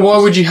 criminals. but why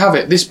would you have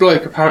it? This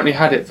bloke apparently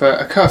had it for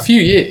a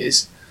few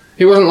years.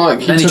 It wasn't like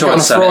he Then he took it tried on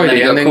a to sell it, and then Friday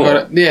he and got then got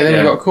caught. it. Yeah, then Yeah.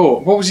 he got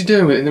caught. What was he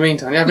doing with it in the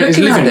meantime? He had it in his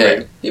Looking living at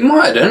room. it. He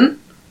might have done.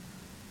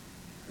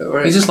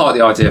 He just liked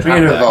the idea of Being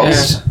having it.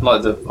 involved.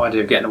 Like the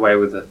idea of getting away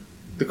with the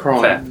The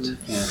crime. theft.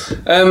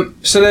 Yeah.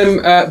 So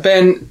then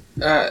Ben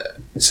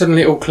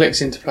suddenly it all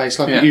clicks into place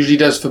like Yeah. it usually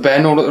does for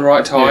Ben, all at the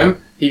right time. Yeah.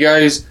 He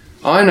goes,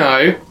 I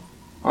know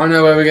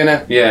where we're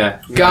gonna Yeah.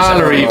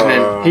 gala Oh.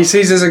 evening. He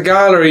sees there's a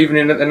gala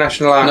evening at the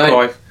National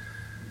Archive.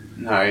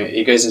 No,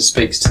 he goes and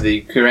speaks to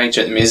the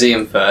curator at the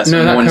museum first. No,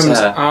 and that warns comes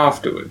her.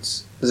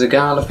 afterwards. There's a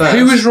gala first.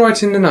 Who was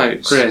writing the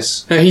notes?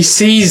 Chris. No, he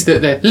sees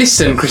that there.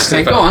 Listen,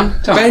 Christopher. Okay, go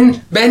on. Tell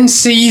me. Ben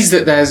sees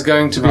that there's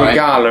going to be a Right.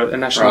 gala at the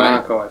National Right.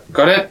 Archive.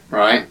 Got it?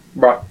 Right.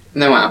 Right.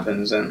 And then what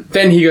happens then?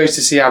 Then he goes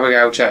to see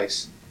Abigail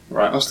Chase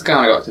Right. What's the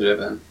gala got to do with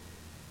it then?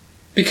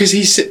 because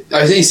he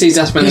Oh, he sees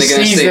that's when he they're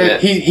going to sees steal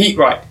that it. he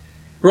right.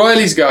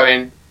 Riley's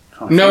going.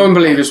 No one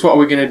believed us. What are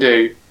we going to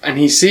do? And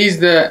he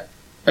sees a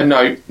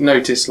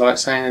notice like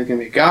saying there's going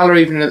to be a gala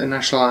evening at the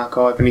National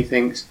Archive, and he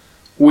thinks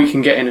we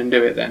can get in and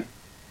do it. Then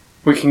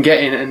we can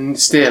get in and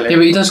steal it. Yeah,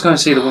 but he does go and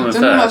see the woman I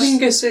don't know, I first. think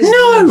he goes to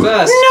No,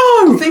 first.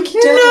 no, I think he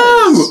no.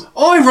 does.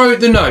 I wrote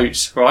the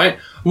notes, right?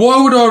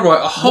 Why would I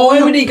write a whole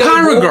Why would he go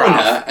warn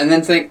paragraph? her and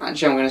then think,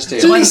 actually, I'm going to steal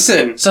it?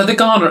 Listen, So the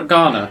Garner.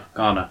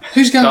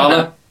 who's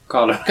Gala.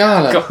 Gala.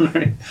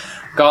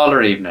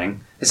 Gala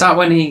evening. Is that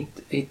when he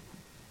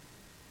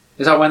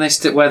is that when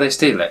where they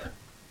steal it?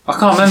 I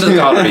can't remember the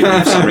gala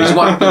evening for some reason.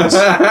 What happens?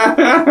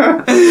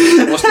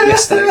 What's it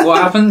yesterday?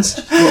 What happens?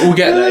 We'll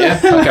get there, yeah.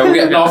 Okay, we'll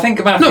get. No, I think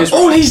about No, his.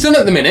 all he's done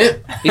at the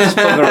minute, He's just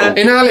bugger all.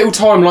 in our little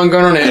timeline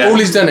going on here, Yeah. all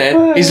he's done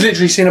here, he's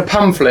literally seen a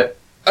pamphlet,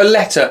 a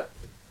letter,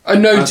 a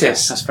notice Okay,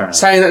 that's fair enough.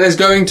 saying that there's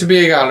going to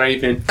be a gala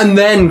evening, and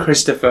then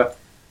Christopher.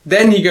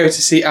 Then he goes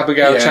to see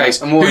Abigail Yeah,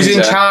 Chase, and warns who's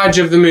in her. charge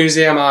of the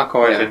museum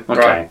archiving, Okay,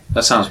 right?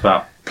 that sounds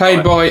about.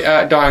 Played by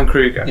Diane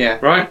Kruger, Yeah.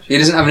 right? He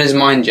doesn't have in his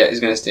mind yet he's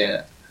going to steal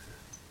it.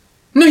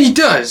 No, he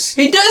does.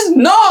 He does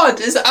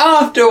not! It's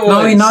afterwards!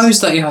 No, he knows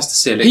that he has to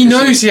steal it. He 'cause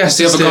knows he has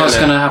to The other steal guy's it.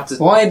 going to have to.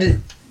 Why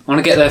did... I want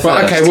to get there first.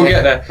 Right, okay, we'll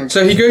get there.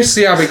 So he goes to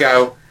see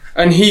Abigail,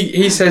 and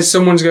he says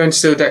someone's going to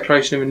steal the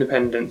Declaration of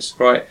Independence,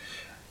 right?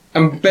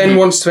 And Ben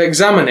wants to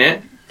examine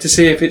it to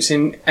see if it's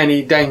in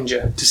any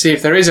danger, to see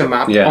if there is a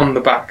map Yeah. on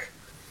the back.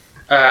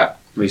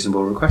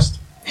 Reasonable request.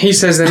 He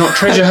says they're not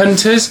treasure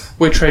hunters,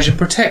 we're treasure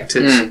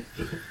protectors. Mm.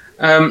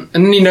 And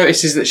then he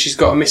notices that she's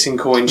got a missing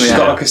coin. She's Yeah.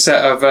 got like a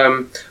set of...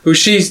 well,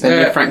 she's...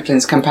 Benjamin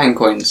Franklin's campaign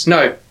coins.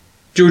 no,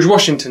 George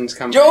Washington's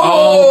campaign.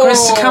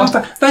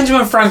 Oh!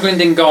 Benjamin Franklin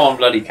didn't go on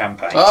bloody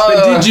campaign.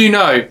 But did you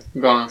know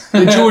Go on.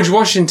 that George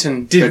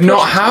Washington did George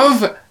not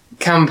have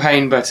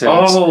campaign buttons?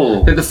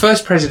 Oh, That the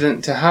first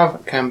president to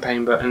have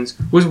campaign buttons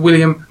was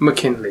William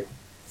McKinley.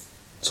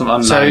 some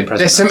unknown So president.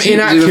 there's some Was it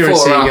before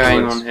inaccuracy or going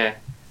afterwards? on here.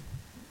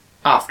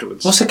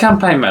 Afterwards. What's a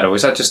campaign medal?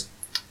 Is that just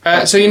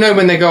So you know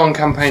when they go on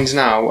campaigns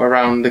now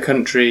around the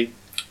country.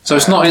 so?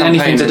 It's not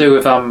anything to campaign. do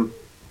with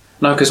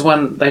No, because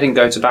when they didn't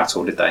go to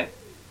battle, did they?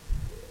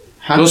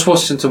 Huh? George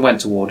Washington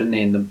went to war, didn't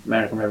he, in the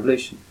American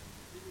Revolution?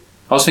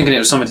 I was thinking it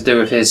was something to do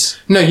with his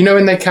No, you know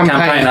when they campaign,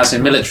 campaign. as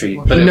in military.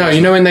 But it No, was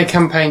you know when they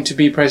campaign to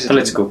be president.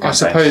 Political I campaign.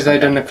 suppose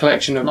they've done a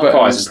collection of Not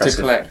quite as buttons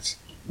to impressive. collect.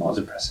 not as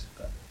impressive,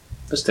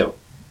 but still,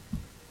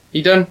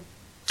 You done?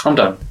 I'm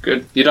done.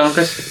 Good. You done,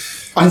 Chris?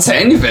 I didn't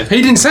say anything.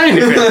 He didn't say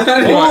anything.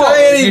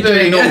 Right. You do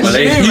it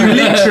normally. You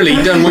literally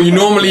done what you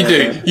normally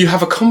do. You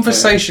have a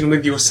conversation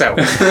with yourself.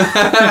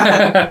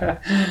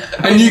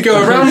 And you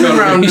go around and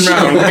round and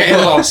round, getting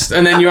lost,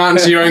 and then you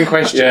answer your own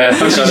question, Yeah,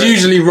 which got is it.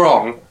 usually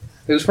wrong.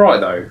 It was right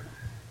though. You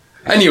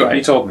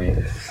Anyway, told me.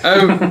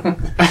 um,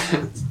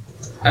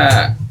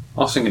 I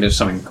was thinking of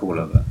something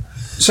cooler. But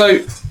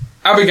so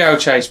Abigail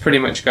Chase pretty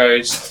much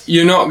goes,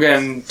 you're not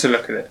going to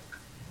look at it.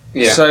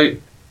 Yeah. So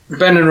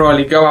Ben and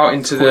Riley go out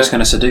into I was the... going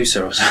to seduce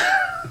her or something.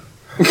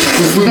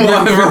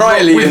 with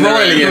Riley with in there.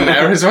 Riley in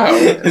there as well.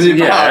 Is he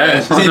part of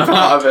it? Is he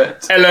part of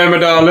it? Hello, my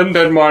darling,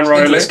 don't mind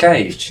Riley. Nicolas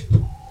Cage.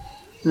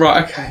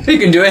 Right, okay. He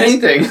can do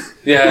anything.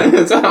 Yeah.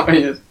 That's how he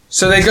is.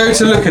 So they go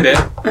to look at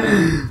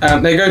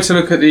it. They go to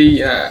look at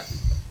the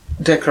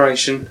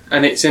Declaration,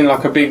 and it's in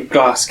like a big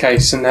glass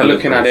case, and they're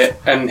looking at it,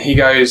 and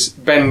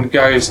Ben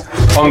goes,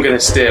 I'm going to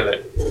steal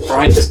it.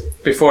 Right.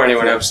 Before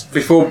anyone else.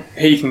 Before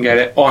he can get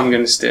it, I'm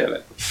going to steal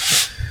it.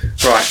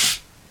 Right.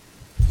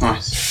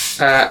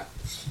 Nice.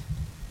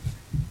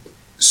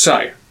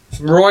 So,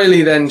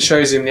 Riley then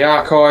shows him the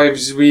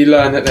archives. We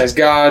learn that there's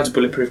guards,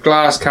 bulletproof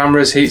glass,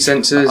 cameras, heat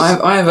sensors.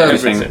 I have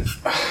everything.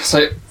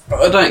 So,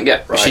 I don't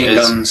get Machine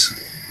is- guns.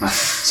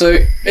 So,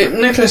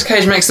 Nicolas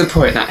Cage makes the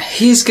point that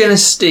he's going to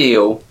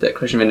steal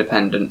Declaration of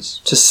Independence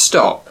to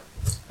stop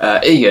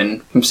Ian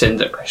from stealing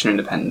Declaration of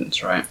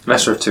Independence, right?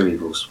 Lesser of two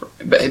evils.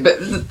 But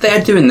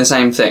they're doing the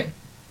same thing,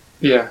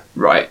 Yeah.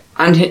 right?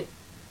 And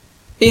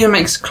Ian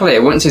makes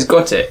clear once he's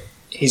got it,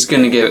 he's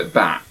going to give it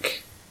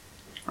back.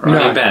 Right.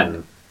 No.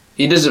 Ben.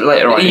 He does it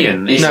later on.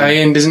 Ian, No,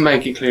 Ian doesn't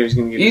make it clear he's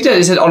going to give He it. did.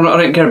 He said, "I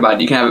don't care about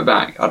it. You can have it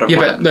back. I don't Yeah,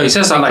 want but it." no, He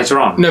says that later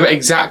on. No, but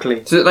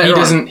exactly. Does it later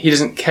on? He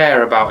doesn't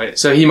care about it,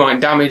 so he might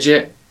damage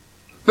it.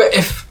 But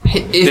if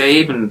Yeah,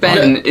 even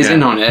Ben is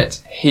in on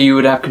it, he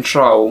would have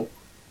control.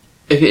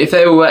 If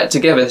they all worked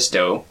together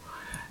still,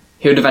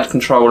 he would have had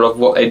control of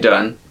what they'd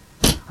done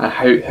and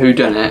who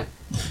done it.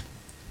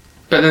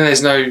 But then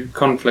there's no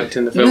conflict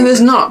in the film. No, there's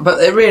not. But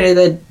they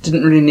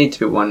didn't really need to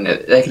be one.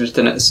 They could have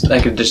done it. They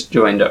could have just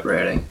joined up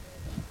really.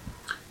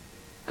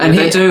 And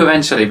they do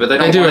eventually, but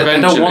they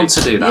don't want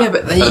to do that. Yeah,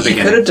 but at the he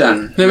beginning. could have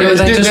done. No, but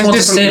they there's just want to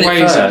different steal it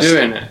ways of first.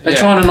 doing it. They're yeah.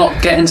 trying to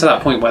not get into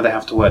that point where they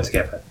have to work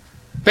together.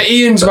 But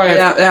Ian's But way they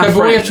of... are No, but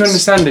what we have to friends.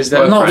 understand is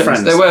They're that... not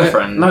friends. They were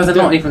friends. No, they're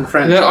not even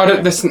friends.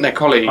 I think they're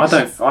colleagues.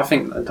 I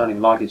think they don't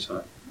even like each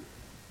other.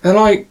 They're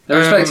like... They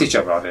respect each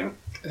other, I think.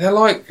 They're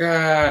like...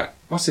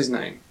 what's his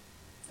name?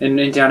 In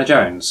Indiana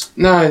Jones.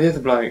 No, the other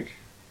bloke.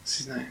 What's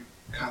his name?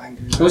 Can't think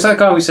of his What was that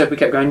guy we said we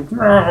kept going...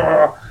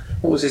 What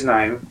was his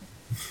name?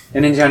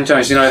 In Indiana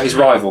Jones, you know, his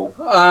rival.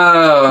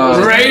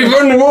 Oh,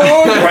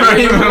 Ravenwood!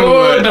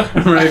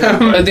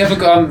 Ravenwood. The other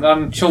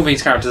guy, Sean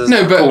Bean's character doesn't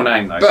have a cool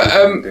name, though. But,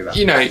 so we can do that.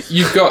 you know,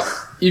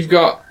 you've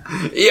got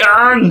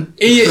Ian.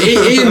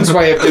 Ian's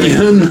way of doing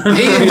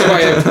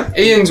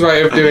Ian's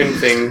way of doing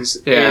things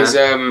Yeah.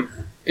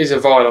 is a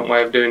violent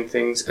way of doing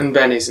things, and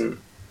Ben isn't.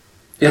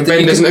 Yeah, And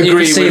Ben you doesn't can- you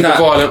agree can with see the that-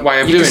 violent way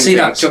of You doing can see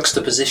that things.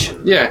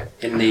 juxtaposition Yeah,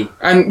 in the...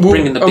 and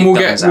Bringing the big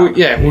guns out. we'll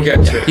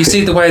get to it. You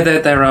see the way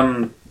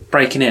they're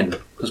breaking in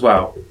as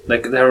well.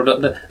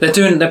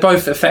 They're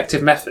both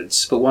effective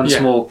methods, but one's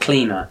Yeah. more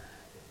cleaner.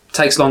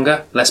 Takes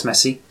longer, less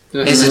messy.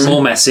 Less His is messy.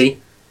 more messy.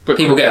 But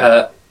People get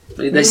hurt.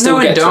 But they still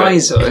no get one to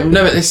dies it. though.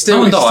 No, but it's No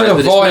one still dies, a but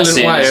it's violent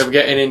messy and way it's- of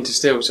getting in to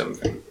steal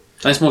something. And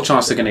there's more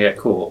chance they're going to get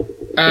caught.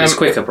 But it's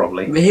quicker,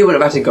 probably. But he would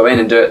have had to go in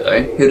and do it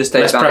though. He would have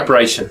stayed Less back.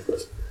 preparation.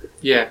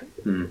 Yeah.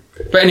 Hmm.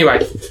 But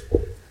anyway,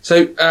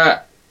 so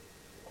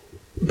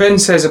Ben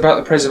says about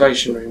the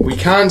preservation room, we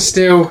can't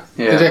steal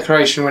Yeah. the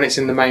decoration when it's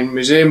in the main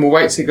museum. We'll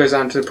wait till it goes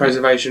down to the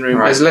preservation room.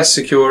 Right. There's less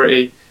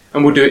security,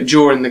 and we'll do it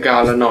during the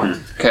gala night.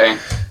 Okay.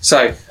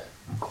 So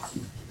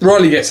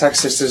Riley gets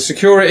access to the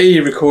security. He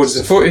records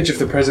the footage of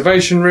the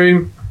preservation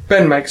room.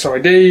 Ben makes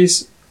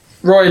IDs.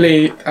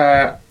 Riley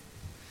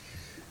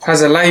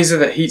has a laser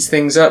that heats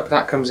things up.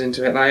 That comes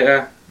into it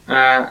later.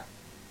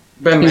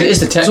 Ben It's makes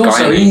the tech It was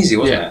also guy. easy,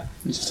 wasn't Yeah. it?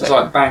 It's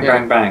like bang, Yeah.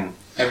 bang, bang.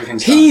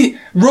 Everything's done.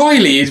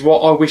 Riley is what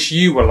I wish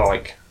you were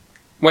like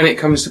when it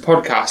comes to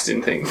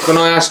podcasting things. When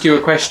I ask you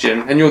a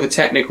question and you're the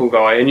technical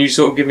guy and you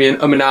sort of give me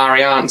an and ahhry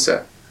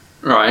answer.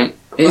 Right.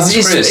 That's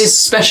It's Chris.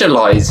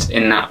 specialised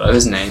in that though,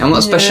 isn't he? I'm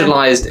not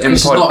specialised in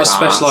He's podcasts. not a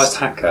specialised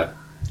hacker.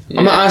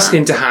 I'm not Yeah.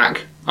 asking to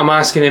hack. I'm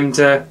asking him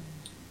to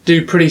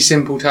do pretty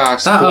simple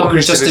tasks. That for what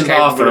Christopher's Justin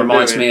capable Bartha of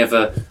reminds doing. me of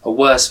a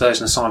worse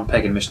version of Simon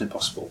Pegg in Mission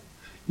Impossible.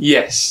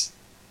 Yes.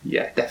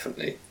 Yeah,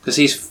 definitely.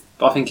 Because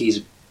I think he's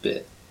a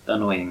bit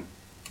annoying.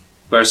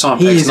 Whereas Simon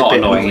Pegg's He's a not bit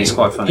annoying, he's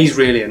quite funny. He's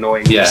really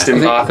annoying. Yeah. Justin I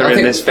think- Bartha I in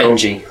think this film.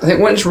 Benji. I think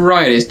once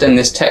Riley's done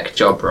this tech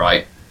job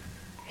right,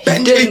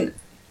 Benji!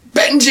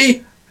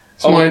 Benji!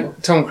 It's Oh. my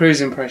Tom Cruise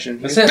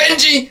impression. Is it?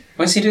 Benji!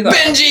 When does he do that?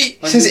 Benji! He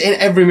When says does- it in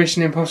every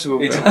Mission Impossible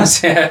He film.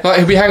 does, yeah. Like,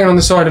 he'll be hanging on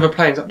the side of a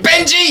plane. He's like,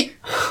 Benji!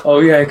 Oh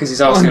yeah, because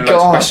he's asking him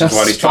lots of questions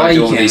while he's trying to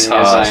do all these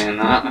hard.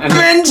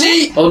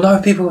 Benji! Oh no,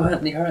 people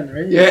hurt there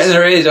is. Yeah,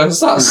 there is. I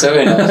start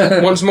suing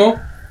it. Once more?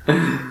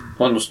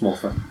 One was more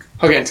fun.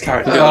 I'll get into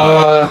character.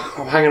 Uh,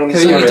 I'm hanging on the you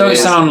side You of don't it.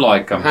 sound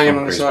like Hanging Tom on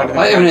the Cruise, side by of the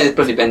I way. don't know it's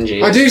bloody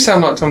Benji. I do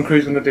sound like Tom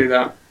Cruise when I do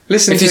that.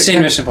 Listen If to you've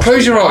seen Mission Impossible,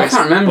 Close your I eyes.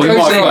 can't remember. Well, you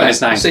Close might have your forgotten eyes.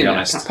 his name, I've to seen be it.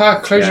 honest.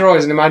 Park, close Yeah. your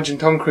eyes and imagine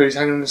Tom Cruise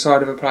hanging on the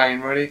side of a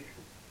plane. Ready?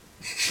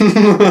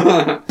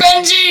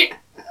 Benji!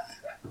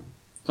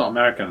 It's not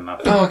American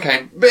enough. Oh,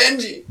 okay.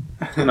 Benji!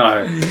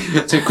 No,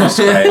 too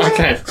constipated.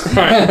 Okay.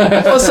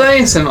 Right. I was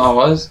saying something I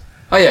was.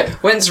 Oh yeah,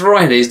 once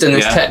Riley's done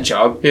this Yeah. tech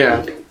job,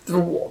 Yeah.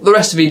 the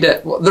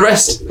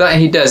rest that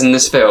he does in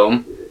this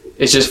film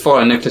is just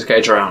following Nicolas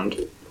Cage around.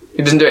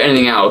 He doesn't do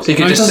anything else. He No,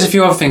 can he just does a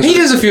few other things. He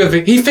does a few of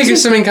it. He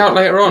figures something out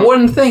later on.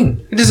 one thing.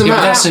 It doesn't Yeah, but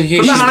matter. that's a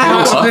huge He's part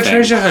part of of the it.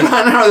 treasure hunt. An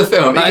hour of the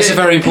film. That is a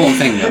very important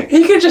thing, though.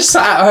 He could just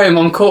sat at home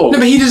on call. No,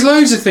 but he does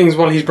loads of things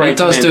while he's He breaking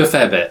does in. do a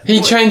fair bit.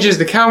 He changes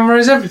the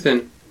cameras,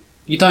 everything.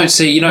 You don't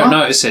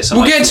notice it. So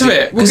We'll much get to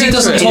it. We'll Because he get to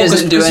doesn't it. He talk doesn't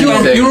as do because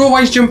anything. You're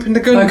always jumping the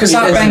gun. because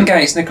that He Ben doesn't.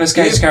 Gates, Nicolas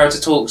Cage's character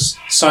talks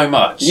so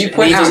much. You and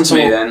point he out doesn't to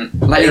me talk.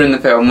 then later in the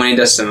film when he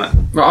does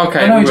something. Right,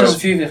 okay. I know we he does will. a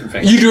few different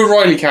things. You do a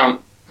Riley count,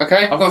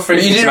 okay? I've got three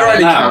You things did about Riley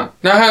it now. count.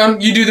 Now hang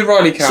on, you do the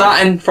Riley count.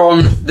 Starting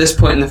from this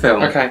point in the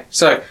film. Okay,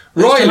 so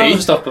We've done Riley.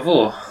 other stuff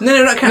before.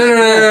 No, not count.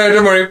 No,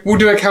 don't worry. We'll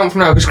do a count from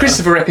now because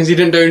Christopher reckons he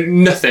didn't do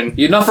nothing.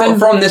 You nothing.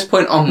 From this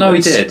point onwards. No,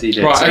 he did. He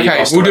did. Right, so you okay.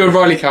 passed We'll do a already.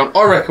 Riley count.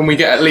 I reckon we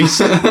get at least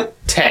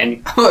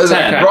 10. What was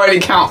Ten. that? Riley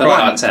count Don't know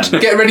one. about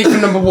 10. Get ready for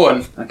number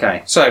 1.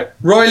 Okay. So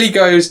Riley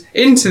goes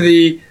into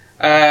the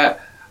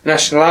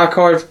National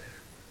Archive.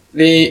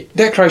 The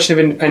Declaration of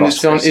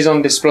Independence Lost this. is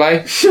on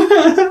display.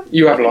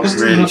 You have lost.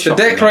 Really The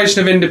shocking.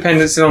 Declaration of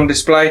Independence is on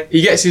display.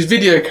 He gets his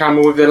video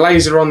camera with the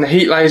laser on, the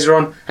heat laser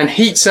on, and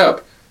heats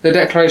up the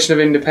Declaration of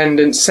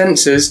Independence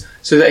sensors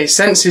so that it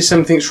senses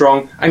something's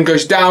wrong and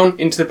goes down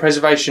into the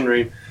preservation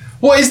room.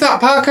 What is that,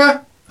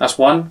 Parker? That's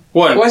one.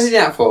 One. What is it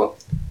that for?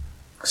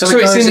 So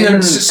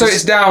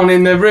it's down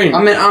in the room. I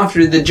mean,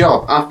 after the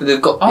job, after they've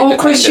got. Oh,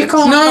 Chris, you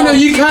can't. No,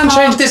 you can't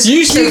change this.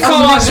 You said from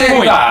can't this do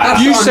point. that.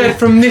 You said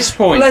from this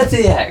point.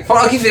 Bloody heck! Well,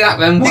 I'll give you that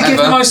then. You Whatever.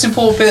 give the most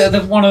important bit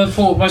of one of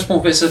the most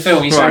important bits of the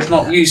film. You say Right. it's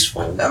not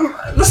useful.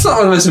 That's not one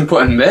of the most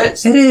important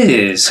bits. It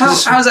is.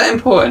 How's that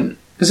important?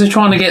 Because they're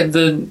trying to get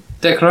the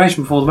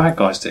Declaration before the bad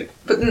guys do.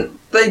 But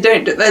they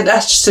don't. They're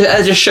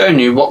just showing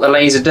you what the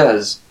laser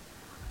does.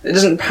 It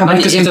doesn't have No,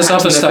 any because it does impact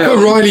other on the stuff. But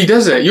film. Riley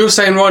does it. You're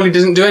saying Riley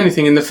doesn't do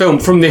anything in the film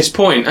from this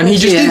point, and he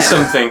just Yeah. did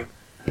something.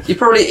 He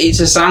probably eats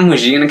a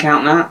sandwich. Are you going to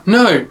count that?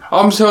 No,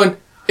 I'm saying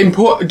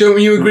important.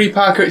 Don't you agree,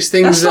 Parker? It's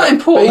things That's not that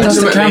important. He does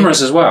the ultimately-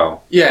 cameras as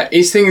well. Yeah,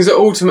 it's things that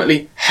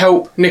ultimately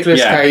help Nicolas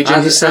Yeah, Cage and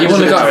and the the sound You of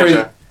want to the go through.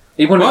 treasure.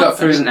 You want to What? go That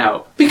through. doesn't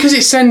help. Because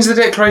it sends the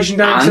Declaration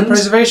down to the And?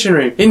 preservation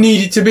room. It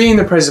needed to be in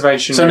the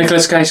preservation So room.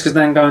 Nicolas Cage could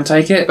then go and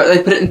take it. But they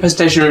put it in the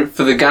presentation room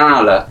for the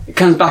gala. It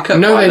comes back up.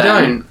 No, by they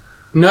then. don't.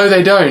 No,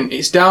 they don't.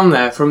 It's down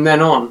there from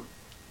then on.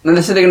 And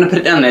they said they're going to put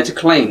it down there to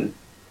clean.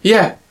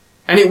 Yeah,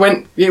 and it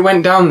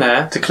went down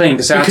there to clean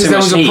because because there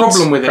was a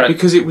problem with it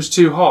because it was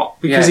too hot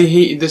because Yeah. he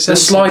heated the the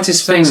sensor.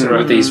 slightest thing sensor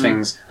with up. these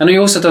things, and he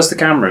also does the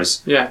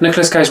cameras. Yeah.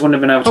 Nicolas Cage wouldn't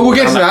have been able to. Oh, we'll walk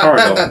get to down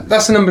that. corridor.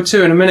 That's a number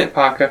 2 in a minute,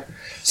 Parker.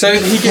 So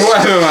he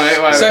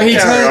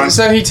gets,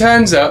 so he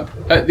turns up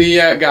at the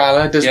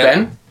gala, does Yeah.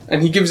 Ben,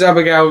 and he gives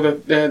Abigail in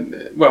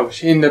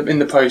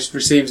the post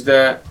receives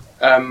the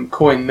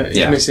coin that is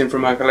Yeah. missing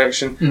from her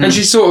collection, and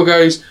she sort of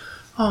goes,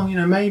 "Oh,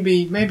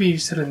 maybe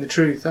he's telling the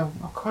truth. Oh,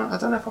 I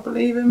don't know if I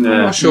believe him. Yeah.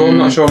 I'm not sure.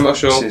 I'm not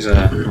sure. This is,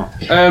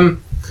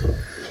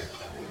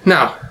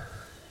 Now,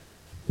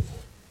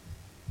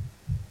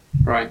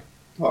 right,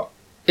 what?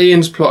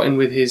 Ian's plotting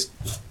with his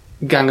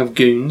gang of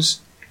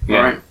goons, yeah.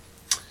 right?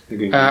 The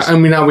Goonies.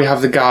 And now we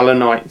have the gala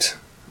night.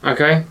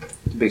 Okay,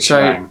 The big so-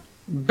 shebang.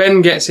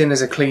 Ben gets in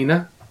as a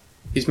cleaner.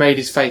 He's made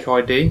his fake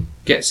ID.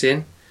 Gets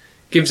in,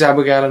 gives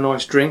Abigail a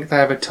nice drink. They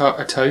have a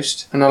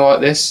toast, and I like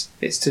this.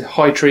 It's to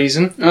high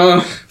treason.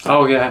 Oh,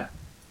 Oh yeah.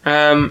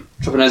 Um,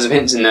 dropping loads of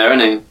hints in there,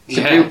 isn't he?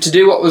 Yeah. To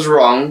do what was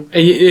wrong.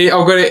 I've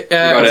got it.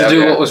 got it, to okay.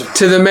 do what was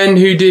to the men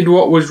who did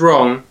what was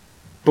wrong,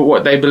 but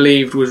what they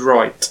believed was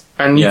right.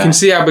 And you Yeah. can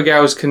see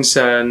Abigail's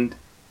concerned.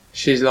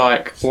 She's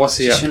like, "What's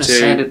he up Shouldn't have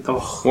said to? it.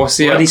 Oh, What's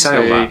he why up did he say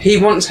all to?" that? He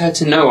wants her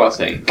to know, I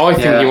think. I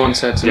think Yeah. he wants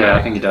her to Yeah, know.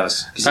 I think he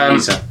does. 'Cause he Um,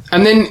 needs her.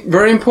 And then,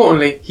 very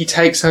importantly, he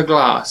takes her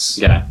glass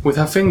Yeah. with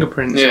her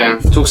fingerprints. Yeah.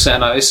 It's all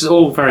set up. This is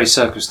all very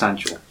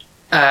circumstantial.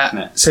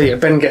 On. So yeah,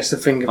 Ben gets the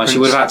Like fingerprints. she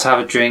would have had to have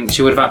a drink.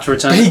 She would have had to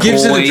return. He the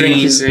gives her the coin. drink.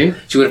 You see.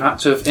 She would have had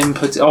to have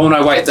input. Oh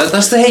no, wait.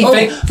 That's the Oh.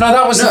 thing. No,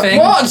 that was the thing.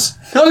 What?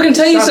 No one can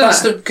tell you That,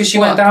 that's that. because she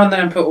What? went down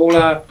there and put all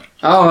her.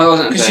 Oh, I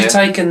wasn't. Because she'd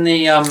taken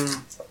the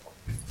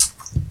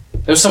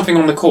there was something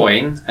on the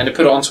coin and it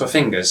put it onto her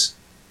fingers,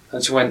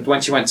 and she went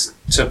when she went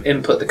to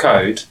input the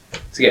code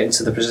to get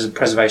into the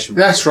preservation.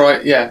 That's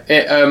right. Yeah.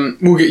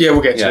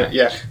 We'll get to Yeah. it.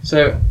 Yeah.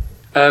 So,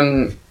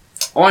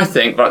 I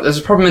think there's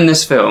a problem in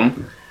this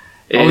film.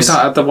 Oh, is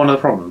that one of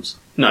the problems?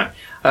 No.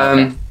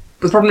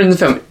 The problem in the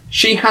film,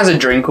 she has a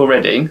drink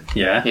already.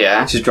 Yeah.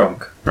 Yeah. She's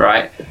drunk.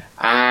 Right.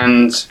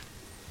 And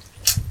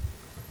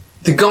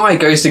the guy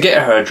goes to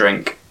get her a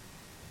drink.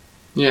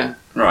 Yeah.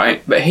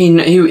 Right. But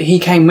he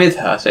came with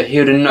her, so he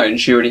would have known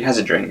she already has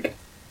a drink.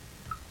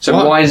 So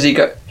What? why does he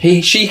go?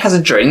 She has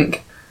a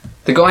drink.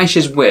 The guy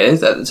she's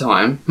with at the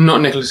time,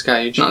 Not Nicolas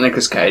Cage. not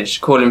Nicolas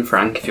Cage, call him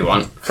Frank if you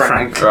want.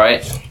 Frank.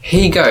 Right.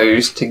 He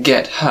goes to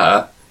get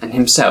her and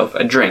himself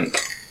a drink.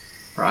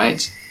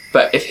 Right.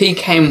 But if he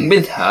came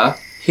with her,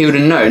 he would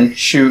have known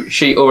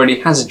she already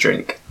has a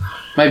drink.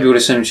 Maybe we'd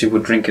assume she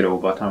would drink it all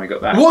by the time we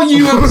got back. What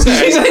you have He's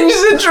said.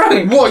 just a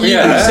drink. What you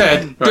Yeah. have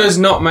said does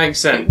not make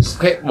sense.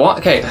 Okay, what?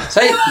 Okay,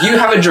 say you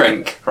have a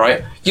drink,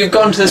 right? You've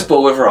gone to this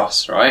ball with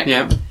Ross, right?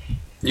 Yeah.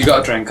 You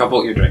got a drink. I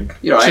bought you a drink.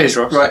 You're right. Cheers,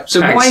 Ross. Right.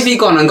 So Thanks. why have you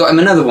gone and got him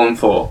another one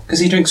for? Because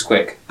he drinks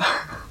quick.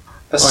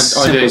 That's as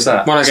I simple do. as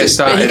that. When I get But he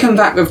started. come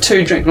back with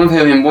 2 drinks, one for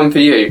him, one for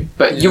you.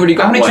 But you already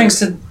got How many one. drinks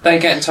did they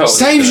get in total?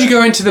 Saves you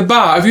going to the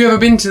bar. Have you ever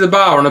been to the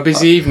bar on a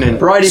busy evening?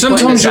 Bridie pointed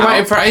Sometimes this you're out.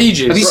 waiting for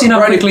ages. Have you seen how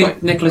Bridie quickly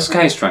point- Nicolas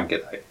Cage drank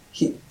it though?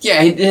 He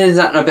did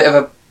that in a bit of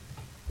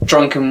a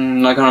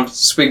drunken, kind of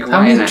swig How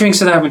way. many innit? drinks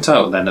did they have in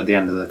total then at the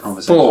end of the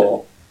conversation?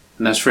 4.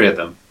 And there's 3 of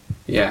them.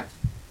 Yeah.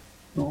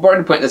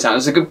 Bridie pointed this out.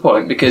 It's a good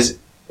point because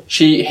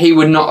he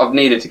would not have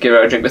needed to give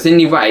her a drink. But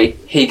anyway,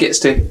 he gets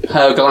to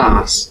her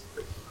glass.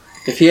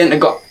 If he hadn't have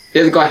got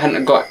the other guy hadn't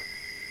have got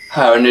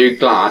her a new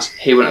glass,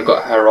 he wouldn't have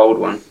got her old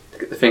one to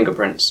get the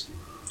fingerprints.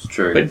 It's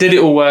true. But did it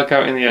all work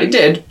out in the It end?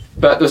 did,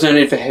 but there was no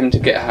need for him to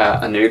get her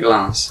a new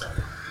glass.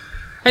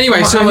 Anyway,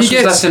 how so much he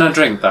was gets. left in her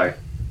drink though?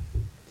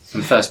 In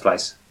the first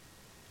place.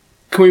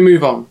 Can we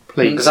move on,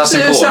 please? Because that's It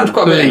important. sounds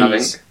quite a bit, I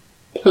Please.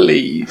 think.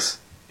 Please.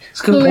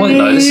 It's a good point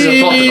though. This is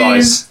a plot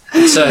device.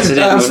 Inserted in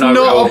That's with no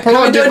not real... a plot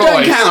Can we do a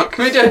don't device. count?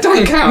 Can we do a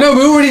don't count? No,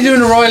 we're already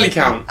doing a Riley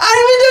count.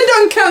 I didn't do a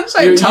don't count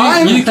same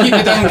time. You keep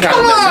the don't count.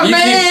 Come on, then.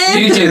 man.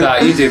 You do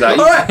that. You do that.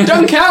 Alright,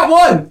 don't count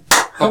 1.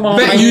 Come on,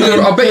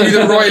 I bet you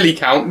the Riley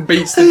count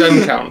beats the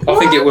Dunn count. I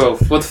think it will.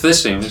 Well, for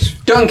this film, it's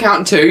Don't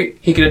count 2.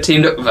 He could have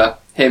teamed up with her.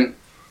 Him.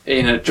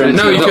 Ian had joined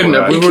No, he teamed up couldn't with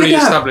have. her. We've He already could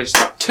have. established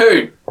that.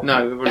 2.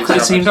 No, we've already could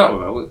have teamed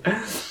established up with her.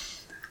 that.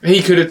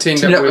 He could have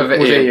teamed Teamed up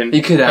with Ian.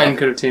 He could have. Ben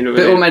could have teamed up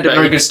with But it Ian. all made a But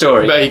very he- good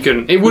story. But he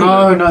couldn't. It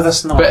wouldn't. No,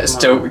 that's not. But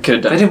still, we could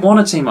have They done. didn't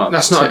want to team up.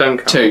 That's not a Dunn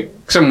count. 2.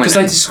 Someone Because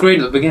they disagreed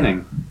at the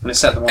beginning when it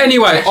set them up.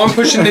 Anyway, I'm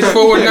pushing this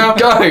forward now.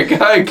 Go.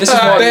 This is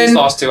why Ben- these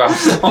last 2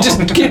 hours.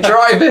 Just keep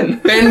driving.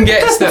 Ben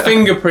gets the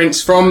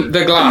fingerprints from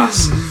the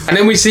glass, and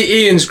then we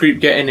see Ian's group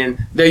getting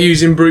in. They're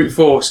using brute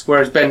force,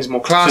 whereas Ben's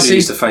more Should classy.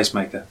 use the face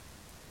maker.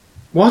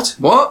 What?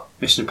 What?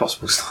 Mission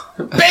Impossible style.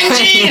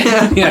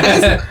 Benji!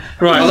 Yeah.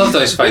 Right. I love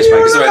those face You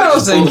makers. know The way what I they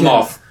was just pull them thinking?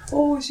 off.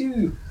 Oh, it's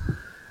you.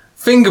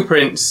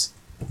 Fingerprints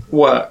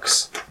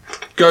works.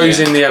 Goes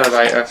Yeah. in the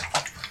elevator.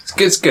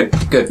 It's good.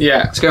 Good.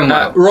 Yeah. It's going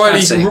well.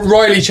 Fancy.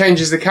 Riley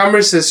changes the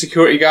cameras so the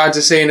security guards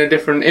are seeing a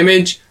different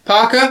image.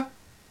 Parker?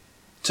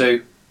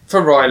 2.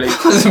 For Riley.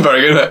 That's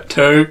very good.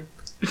 2.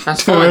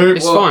 That's fine.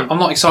 It's Well, fine. I'm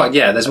not excited.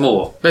 Yeah, there's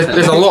more.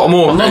 There's a lot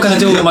more. I'm not going to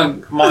do all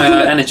my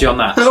energy on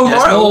that. Oh, There's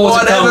right, more to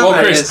whatever, come. Well,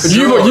 mate. Chris, It's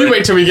you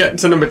wait till we get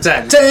to number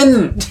 10.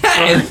 10!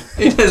 10.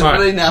 It is Right.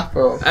 really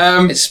natural.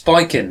 It's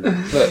spiking.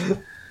 Look.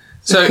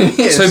 So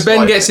It's Ben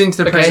like gets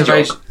into the a hedgehog.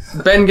 preservation.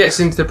 Ben gets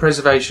into the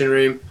preservation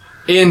room.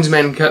 Ian's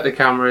men cut the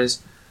cameras.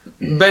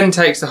 Ben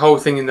takes the whole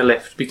thing in the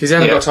lift because he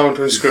hasn't Yeah. got time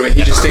to unscrew it.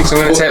 He just thinks, "I'm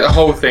going to take the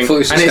whole thing," I thought it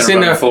was and just it's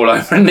going in to a fall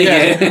over in the yeah.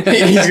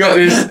 air. He's got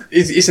this.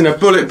 It's in a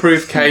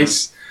bulletproof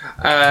case.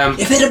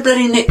 If they'd have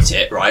bloody nicked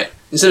it, right,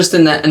 instead of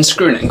standing there and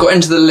screwing it and got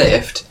into the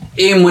lift,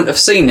 Ian wouldn't have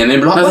seen him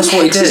and be like, No, "What that's the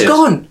what he heck's did.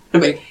 gone?" No,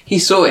 but he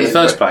saw it. In the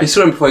first He place.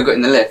 saw him before he got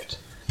in the lift.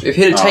 But if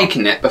he'd have Oh.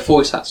 taken it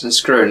before he started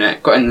unscrewing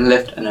it, got in the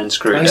lift and then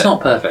screwed And it's it,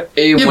 not perfect.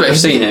 Ian Yeah, would but have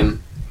seen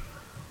him.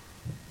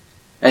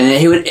 And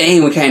then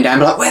Ian would came down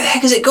and be like, "Where the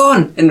heck has it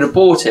gone?" And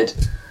reported.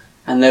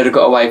 And they'd have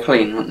got away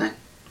clean, wouldn't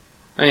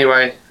they?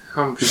 Anyway,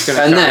 I'm just going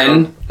to. And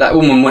then that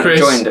woman wouldn't have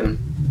Chris. joined him.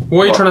 why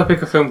are you What? trying to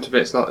pick a film to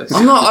bits like this?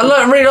 I'm not.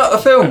 really like the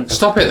film.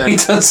 Stop it then. He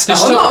does Just I'm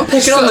stop. not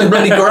picking on the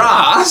bloody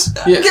grass.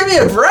 Yeah. Give me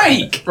a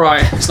break.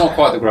 Right. It's not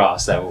quite the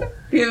grass level.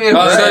 Give me a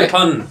Oh, break. no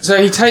pun. So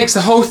he takes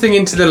the whole thing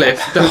into the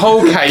lift, the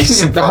whole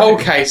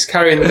case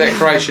carrying the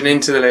decoration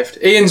into the lift.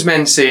 Ian's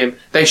men see him,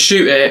 they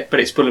shoot it, but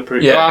it's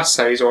bulletproof Yeah. glass,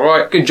 so he's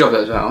alright. Good job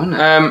as well, isn't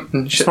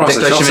it? surprised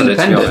they Declaration shot of it,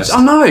 to be Independence. honest.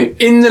 Oh no!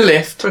 In the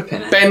lift,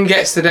 Flipping it. Ben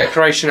gets the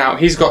decoration out,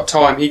 he's got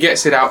time, he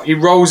gets it out, he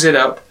rolls it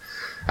up,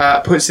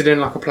 puts it in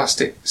like a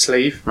plastic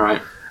sleeve,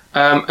 Right.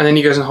 and then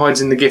he goes and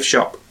hides in the gift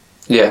shop.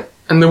 Yeah.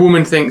 And the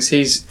woman thinks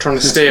he's trying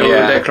to steal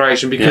Yeah. the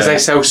decoration because Yeah. they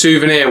sell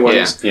souvenir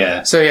ones.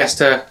 Yeah. So he has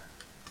to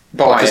He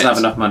buy doesn't it. have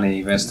enough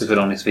money, he has to put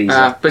on his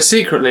visa. But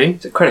secretly,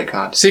 It's a credit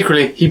card.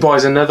 he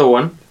buys another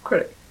one.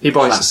 Credit. He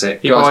buys Classic.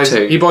 he Buys buys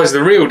two. he buys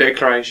the real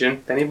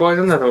decoration, then he buys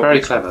another one. Very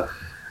clever.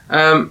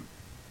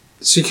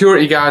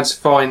 Security guards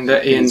find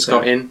that Ian's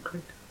got in.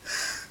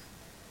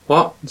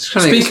 What?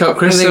 Speak up,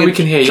 Chris, so we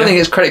can hear I don't think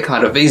you. it's credit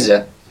card or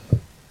Visa.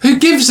 Who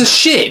gives a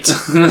shit?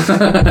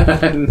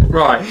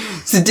 Right.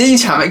 It's the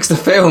detail makes the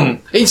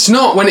film. It's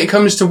not when it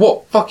comes to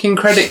what fucking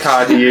credit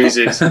card he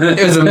uses.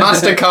 It was a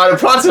MasterCard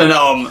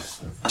Platinum.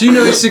 Do you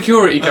know his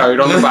security code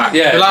on the back?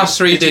 Yeah. The last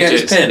 3 Did you get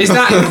his digits. pin? Is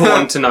that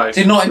important to know?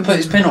 Did not input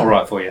his pin all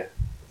right for you?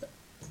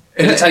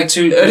 Did it take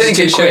too? I was didn't it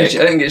get too showed quick? you.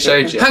 I didn't get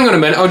showed you. Hang on a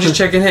minute, I'll just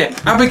check in here.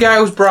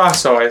 Abigail's bra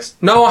size.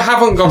 No, I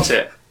haven't got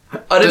it.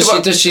 I didn't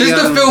watch. Does she?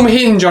 Does the film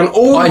hinge on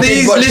all I did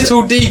these watch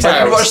little I did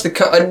details? watch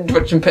I did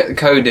watch him put the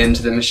code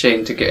into the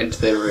machine to get into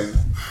their room.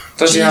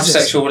 Does he have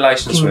Jesus. sexual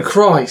relations Fucking with?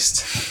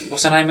 Christ.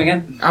 What's her name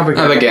again?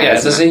 Abigail. Abigail. Yeah,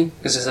 isn't does he?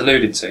 Because it's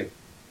alluded to.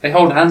 They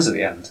hold hands at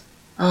the end.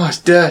 Oh, it's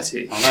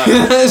dirty. I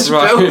know. It's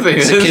Right. filthy.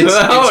 It's a kid's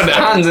Hold film.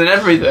 hands and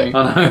everything.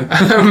 I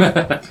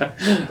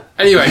know.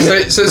 Anyway,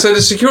 so the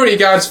security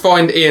guards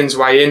find Ian's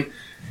way in.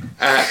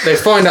 They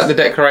find out the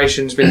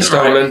decoration's been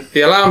stolen.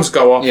 The alarms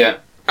go off. Yeah.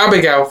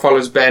 Abigail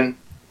follows Ben,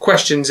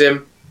 questions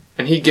him,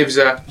 and he gives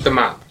her the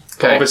map.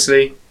 Okay.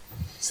 Obviously,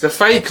 it's the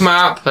fake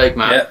map. Fake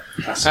man.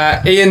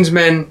 Yeah. Ian's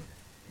men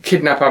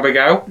kidnap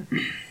Abigail.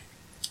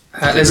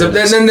 Then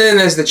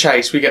there's the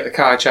chase. We get the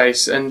car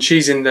chase, and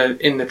she's in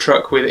the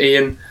truck with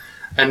Ian,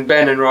 and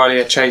Ben and Riley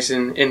are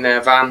chasing in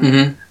their van.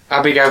 Mhm.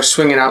 Abigail's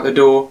swinging out the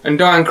door, and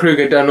Diane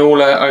Kruger done all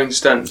her own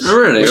stunts.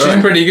 Really? Which Right.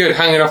 is pretty good,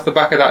 hanging off the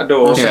back of that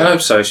door. I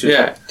hope so. She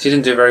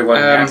didn't do very well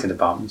in the Um, acting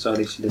department, so at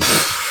least she did.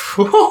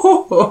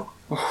 Oh,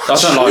 I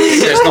don't like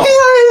it. It's not.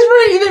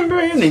 he didn't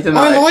bring anything.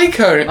 I like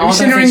her. Have you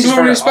seen her in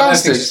Glorious I don't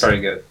think she's Bastards? very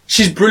good.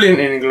 She's brilliant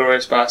in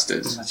Glorious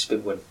Bastards. That's a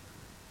bit weird.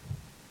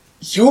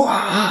 You're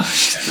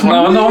harsh.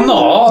 No, I'm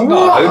not.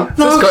 No.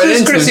 That's got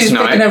an Chris is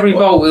intern picking every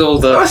bolt with all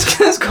the.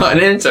 It's got an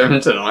intern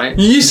tonight.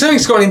 You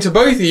something's got into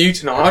both of you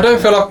tonight. I don't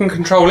feel I can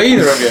control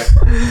either of you.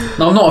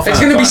 No, I'm not a fan. There's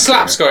going to of be that.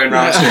 slaps going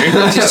round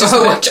soon. She's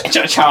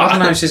just I don't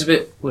know. She's a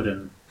bit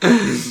wooden.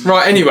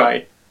 Right.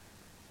 Anyway.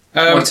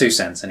 My 2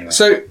 cents, anyway.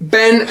 So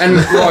Ben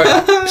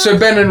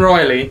and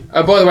Riley.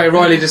 By the way,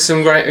 Riley does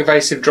some great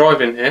evasive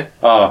driving here.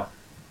 Oh,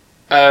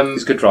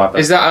 he's a good driver.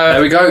 Is that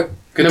There we go.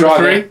 Good Number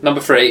driver. three? Number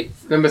 3.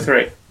 number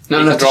 3? Not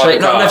He enough can to drive shake.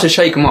 a Not car. enough to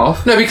shake them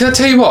off. No, because I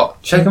tell you what.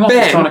 Shake him off.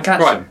 He's trying to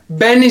catch right, him.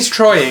 Ben is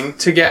trying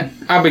to get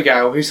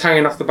Abigail, who's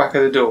hanging off the back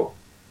of the door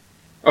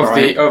of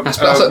Right. the of, That's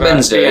of, what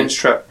Ben's doing. Ian's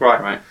truck. Right.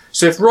 Right.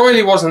 So if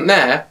Riley wasn't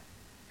there,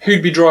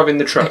 who'd be driving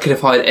the They truck? could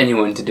have hired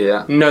anyone to do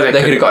that. No,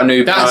 They could have got a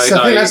new. That's, No,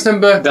 I think no. that's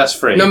number That's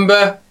 3.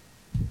 number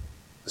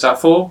Is that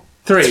 4?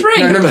 3. Three.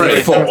 No, number Number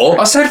 3. four.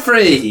 I said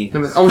 3. I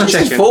was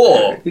checking.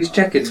 4. He's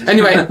checking.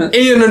 Anyway,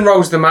 Ian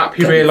unrolls the map.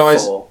 He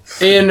realises.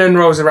 Ian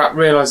unrolls the map.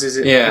 Realizes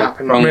it. Yeah, map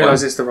and wrong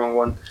realizes it's the wrong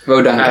one.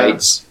 Well done, Um,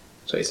 Gates.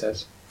 That's what he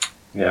says.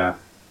 Yeah.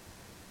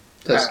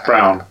 That's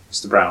Brown.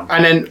 Mr. Brown.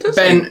 And then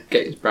Ben.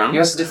 Gates Brown. He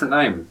has a different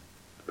name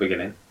at the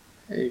beginning.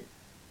 Who?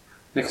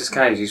 Nicolas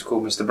Cage, he's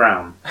called Mr.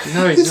 Brown.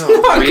 No, he's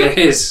not. He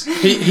is.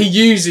 He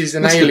uses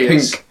an Mr.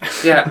 alias. Pink.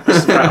 Yeah,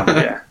 Mr. Brown.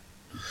 Yeah.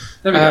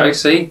 There we go,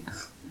 see?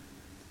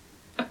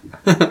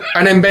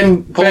 And then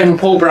Ben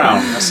Paul Brown,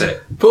 that's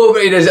it. Paul,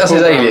 but he does, that's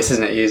his Paul Brown. alias,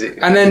 isn't it? Use it.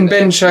 And then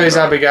Ben shows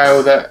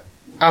Abigail that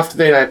after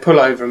they pull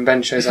over, and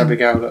Ben shows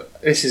Abigail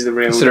that this is the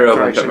real It's the real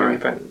one, Declaration of don't worry.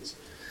 Independence.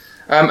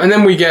 And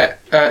then we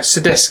get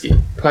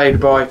Sadesky, played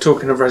by,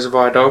 talking of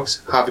Reservoir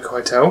Dogs, Harvey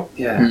Keitel,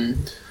 Yeah.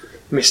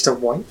 Mr.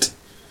 White.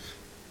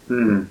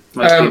 Hmm.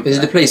 Is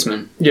it the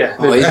policeman? Yeah,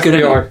 Oh, he's good,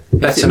 isn't he?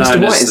 Better Mr.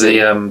 known White, as is he?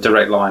 the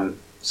direct line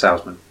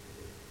salesman.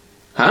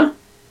 Huh?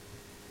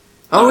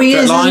 Oh, he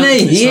Direct is, line? isn't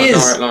he? It's He not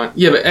is. Direct Line.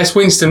 Yeah, but that's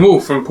Winston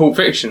Wolfe from Pulp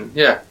Fiction.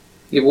 Yeah,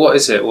 Yeah, what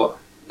is it? What?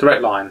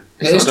 Direct line.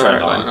 it's It is not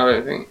direct line. I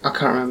don't think. I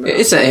can't remember.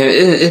 It's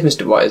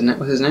Mr. White, isn't it?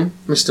 What's his name?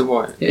 Mr.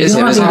 White. It is He's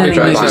him. not It's in Harvey any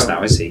Keitel. movies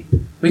now, is he?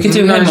 We can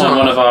do No, him he's on not.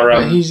 one of our...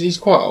 But he's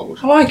quite old.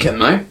 I like him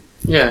though.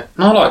 Yeah.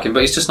 I like him,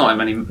 but he's just not in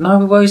many...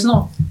 No, well, he's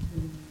not.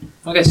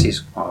 I guess he's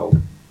quite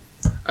old.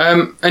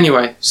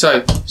 Anyway,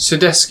 so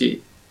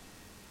Sadesky.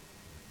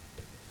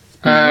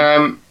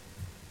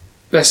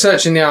 They're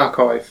searching the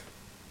archive.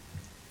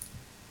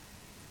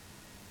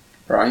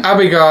 Right.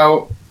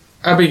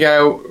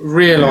 Abigail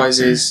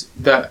realizes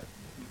that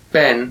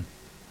Ben,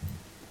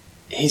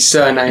 his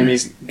surname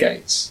is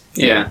Gates,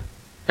 Yeah.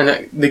 and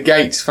that the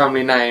Gates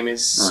family name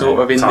is sort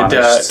of in the tarnished.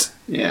 dirt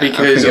Yeah.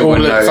 because all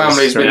the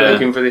family's been yeah.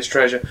 looking for this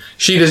treasure.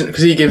 She doesn't,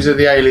 because he gives her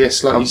the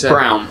alias, like you said.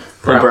 Brown.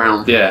 Brown.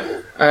 Brown. Yeah.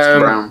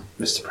 Brown.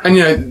 Mr. Brown. And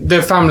you know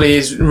the family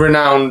is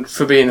renowned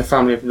for being a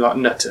family of like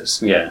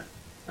nutters. Yeah.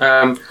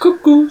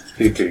 Cuckoo.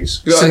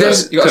 Cuckoos. You got, So you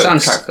there's got, you got a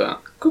cooks. soundtrack for that.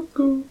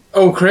 Cuckoo.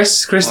 Oh,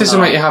 Chris, this will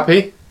no. make you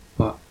happy.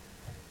 What?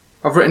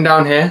 I've written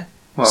down here.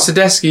 What?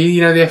 Sadesky,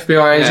 you know the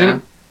FBI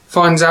agent, Yeah.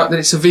 finds out that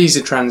it's a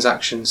visa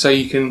transaction, so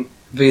you can.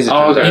 Visa.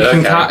 Oh, transaction.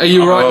 You can are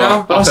you right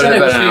now? I said feel it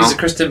was better now. Visa,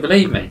 Chris didn't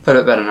believe me. Feel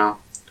it better now.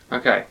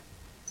 Okay,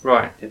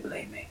 right. Didn't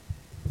believe me.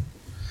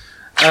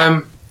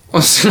 What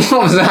was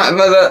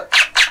that?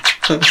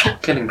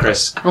 Killing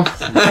Chris. Chris,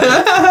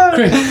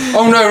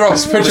 oh no,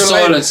 Ross, put The your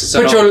silence is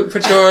on.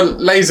 put your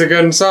laser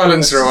gun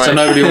silencer away. So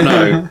nobody will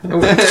know.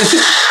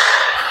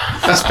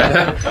 That's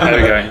better. There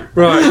we go.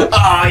 Right.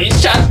 Ah, you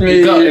shot me.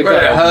 You got it,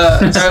 Where it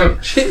hurts.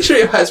 Um, Sure,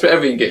 it hurts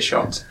wherever you get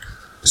shot.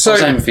 I was So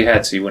aiming for your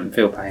head so you wouldn't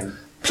feel pain.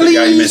 please,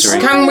 Your misery.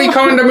 can we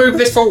kind of move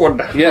this forward?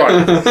 Yeah.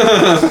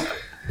 Right.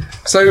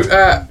 So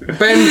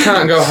Ben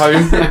can't go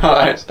home.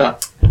 Alright,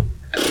 stop.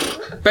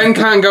 Ben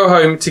can't go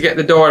home to get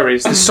the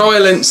diaries, the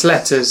silence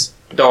letters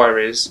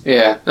diaries.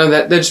 Yeah. No,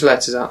 they're just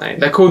letters, aren't they?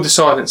 They're called the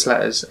silence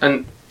letters.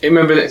 And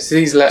remember, it's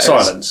these letters.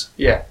 Silence.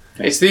 Yeah.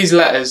 It's these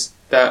letters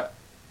that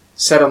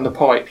said on the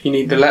pipe. You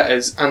need the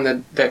letters and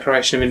the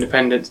Declaration of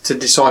Independence to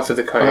decipher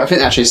the I code.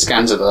 think actually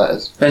scans of the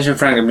letters. Benjamin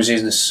Franklin was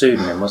using a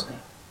pseudonym, wasn't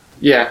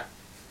he? Yeah.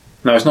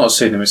 No, it's not a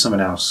pseudonym, it's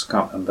something else.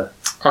 Can't remember.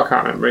 I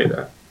can't remember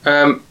either.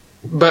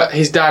 But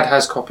his dad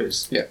has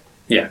copies. Yeah.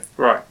 Yeah.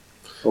 Right.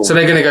 Oh, So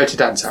they're going to go to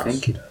Dad's I house.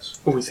 think he does.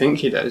 Oh, we think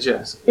he does,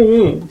 yes.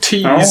 Ooh,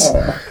 tease.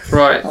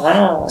 Right.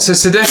 So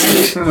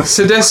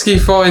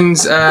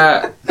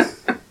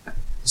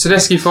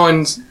Sadesky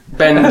finds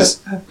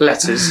Ben's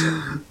letters,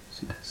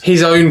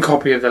 his own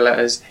copy of the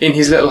letters, in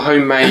his little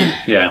homemade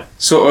Yeah.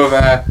 sort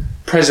of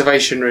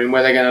preservation room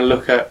where they're going to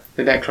look at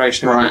the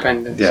Declaration of Right.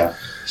 Independence. Yeah.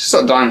 It's just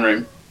like a dining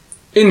room.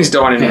 In his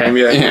dining room,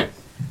 yeah.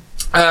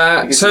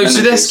 Yeah. So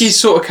Sadesky's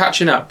sort of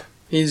catching up.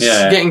 He's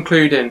Yeah. getting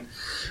clued in.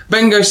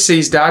 Ben goes to see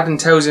his dad and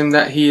tells him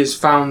that he has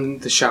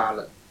found the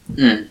Charlotte.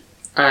 Mm.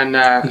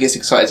 And He gets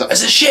excited. It's like,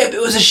 it's a ship!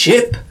 It was a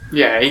ship!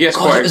 yeah, he gets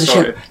God, quite it was a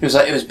excited. ship. He was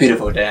like, it was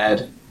beautiful,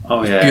 Dad.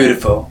 Oh, yeah.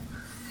 Beautiful.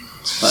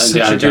 Like Such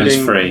Indiana a Jones good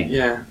in- 3.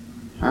 Yeah.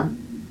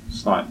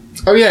 It's like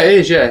Oh yeah, it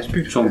is. Yeah, it's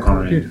beautiful. Sean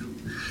Connery. Beautiful.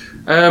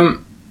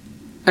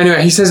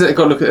 Anyway, he says that they've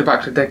got to look at the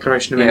back of the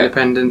Declaration of Yeah.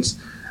 Independence.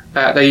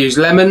 They use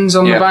lemons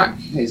on Yeah. the back,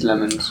 These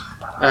lemons.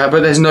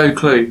 but there's no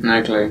clue.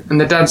 No clue. And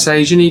the dad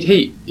says, "You need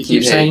heat." He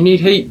keeps saying, "You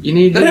need heat. You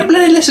need They heat." don't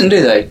bloody listen,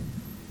 do they?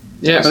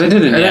 Yeah, Well, they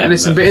did in the end,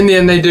 listen, but- but in the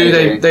end they do.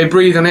 They do. They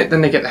breathe on it,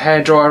 then they get the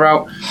hairdryer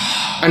out,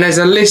 and there's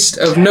a list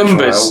of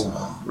numbers.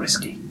 Oh,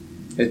 risky.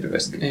 It's a bit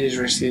risky. It is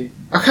risky.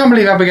 I can't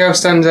believe Abigail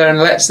stands there and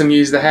lets them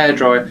use the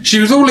hairdryer. She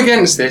was all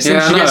against this, Yeah,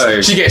 and I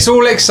know. she gets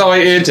all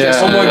excited. She does.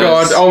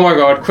 Oh my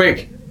god,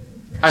 quick!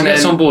 And She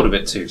gets then on board a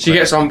bit too. she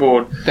gets on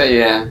board. But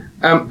yeah.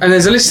 And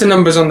there's a list of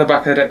numbers on the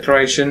back of the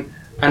Declaration,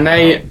 and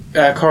they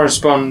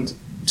correspond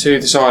to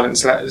the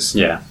silence letters.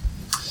 Yeah.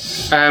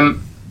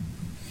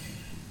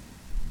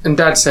 and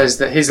Dad says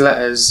that his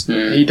letters,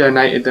 he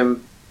donated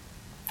them,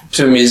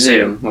 To a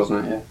museum,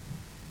 wasn't it? Yeah.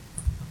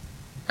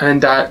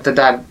 and then the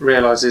dad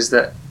realises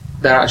that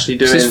they're actually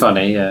doing. This is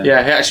funny, yeah.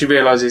 Yeah, he actually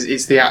realises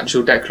it's the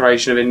actual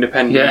Declaration of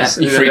Independence.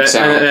 Yeah, he freaks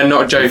out. And they're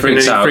not joking, and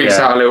freaks he out, freaks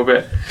yeah. out a little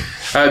bit.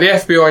 The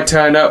FBI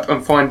turn up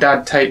and find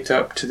Dad taped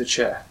up to the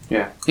chair.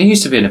 He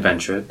used to be an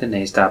adventurer, didn't he,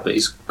 his dad? But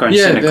he's grown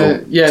Yeah,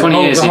 cynical. 20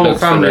 years the he whole looked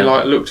for family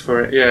the- looked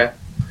for it. Yeah.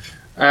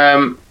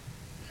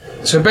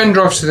 So Ben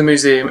drives to the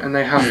museum, and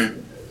they have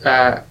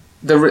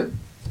the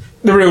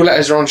real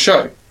letters are on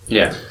show.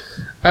 Yeah.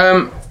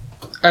 And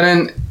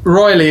then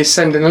Riley is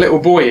sending a little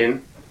boy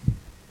in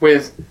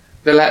with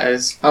the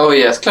letters. Oh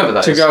yeah, it's clever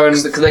that To is. go and-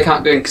 because they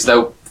can't do it because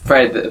they're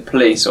afraid that the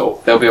police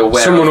or they'll be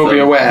aware. Someone of will be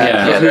them. aware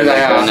Yeah. of who they're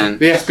they gone are. in.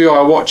 The FBI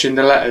are watching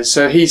the letters,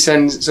 so he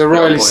sends. So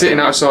Riley's boy, sitting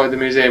yeah. outside the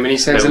museum, and he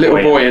sends Little a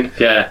little boy in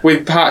Yeah.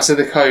 with parts of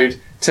the code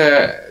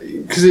to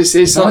because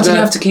it's Why like did he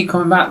the- have to keep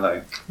coming back,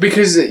 though?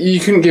 because you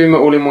couldn't give him it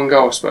all in one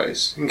go, I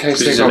suppose, in case Because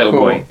they he's a got little caught.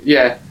 boy.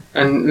 Yeah,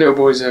 and little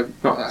boys are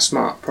not that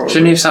smart, probably.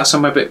 Shouldn't he have sat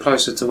somewhere a bit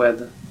closer to where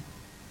the...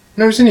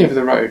 No, he was in the end of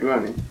the road,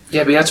 weren't he?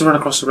 Yeah, but he had to run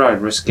across the road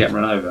and risk getting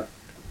run over.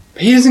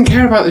 He doesn't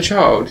care about the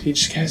child. He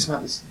just cares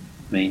about this.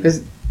 Mean.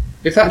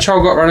 If that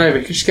child got run over,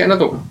 he could just get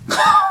another one.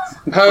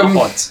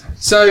 What?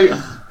 So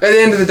at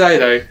the end of the day,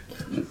 though,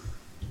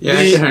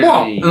 Yeah. The-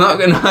 What? I'm not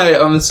going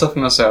to. I'm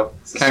stopping myself.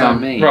 Carry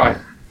on. Me. right?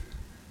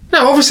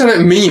 No, obviously I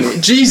don't mean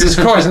it. Jesus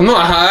Christ, I'm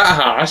not that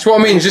harsh.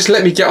 What I mean is just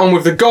let me get on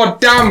with the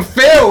goddamn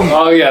film.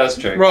 Oh, yeah, that's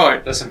true.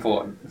 Right. That's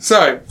important.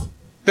 So,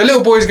 the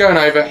little boy's going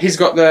over. He's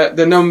got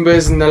the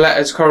numbers and the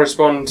letters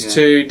correspond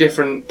to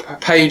different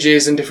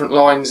pages and different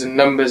lines and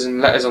numbers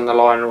and letters on the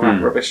line and all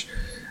that rubbish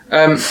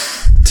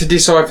to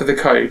decipher the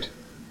code.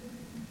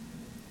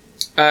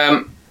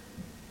 And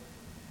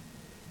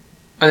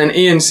then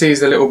Ian sees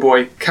the little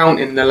boy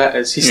counting the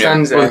letters. He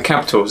stands Well, there. the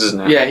capitals,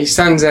 isn't it? Yeah, he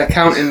stands there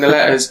counting the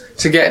letters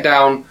to get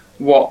down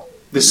what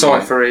the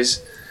cipher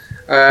is.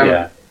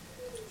 Yeah.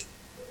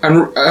 And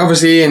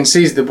obviously Ian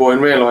sees the boy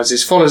and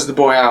realises, follows the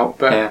boy out,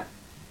 but Yeah.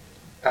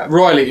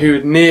 Riley, who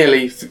had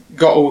nearly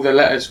got all the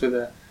letters for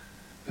the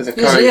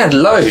code. He had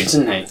loads,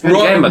 didn't he?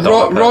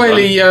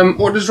 Riley,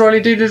 what does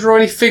Riley do? Does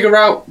Riley figure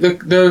out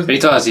the He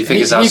does. He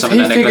figures out he something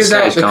that Nicolas figures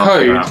out Cage the can't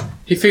figure code. out.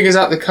 He figures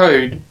out the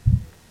code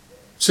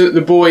so that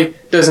the boy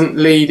doesn't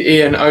lead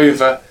Ian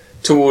over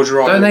towards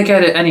Riley. Don't they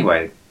get it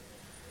anyway?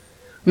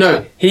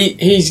 No,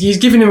 he's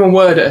giving him a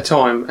word at a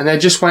time, and they're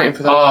just waiting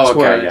for the last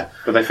word. yeah.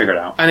 But they figure it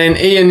out. And then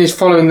Ian is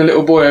following the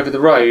little boy over the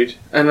road,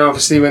 and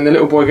obviously when the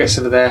little boy gets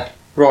over there,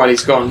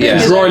 Riley's gone. Yeah.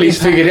 Because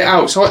Riley's figured it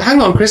out. So hang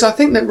on, Chris, I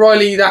think that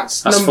Riley,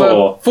 that's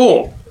number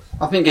 4.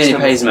 I think he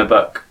pays him a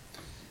buck.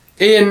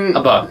 Ian...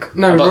 A buck.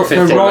 No, a buck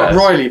 50 letters.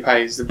 Riley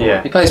pays the boy.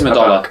 Yeah. He pays him a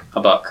dollar.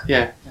 A buck.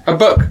 Yeah. A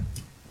buck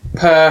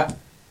per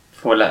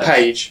 4 letters.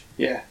 page.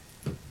 Yeah.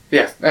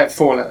 Yeah,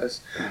 4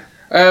 letters.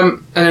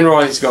 And then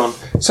Riley's gone.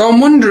 So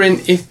I'm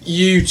wondering if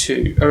you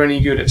two are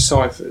any good at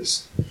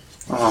ciphers.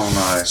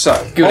 Oh, no. So,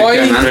 Good at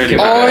going, man. Really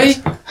I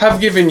bad.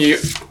 have given you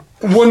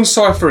one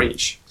cipher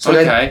each. So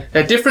Okay.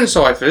 they're different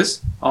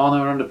ciphers. Oh,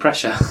 no, we're under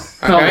pressure.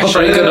 Okay. I'm not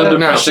very good under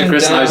No. pressure,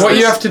 Chris knows What this.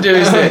 you have to do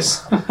is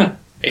this.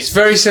 It's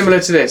very similar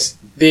to this.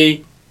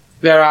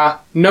 There are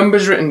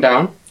numbers written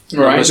down.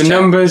 Right. The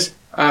numbers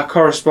are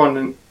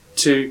correspondent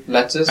to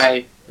Letters.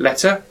 a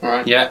letter.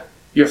 Right. Yeah.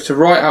 You have to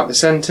write out the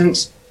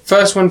sentence.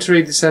 First one to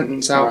read the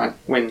sentence out Right.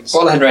 wins.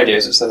 Bottlehead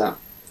radios that said that.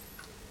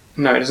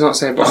 No, it does not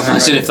say about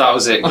Imagine if that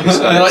was it. Like,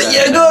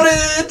 yeah, got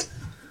it!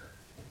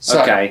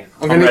 So, Okay.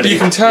 I'm gonna, ready. you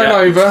can turn Yeah.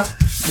 over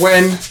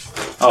when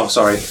Oh,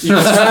 sorry. you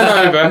can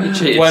turn over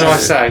cheated, when I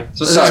sorry. say.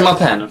 So this is my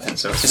pen or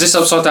pencil. Is this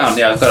upside down?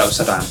 Yeah, I've got it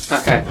upside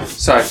down. Okay,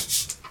 so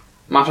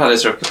Might have had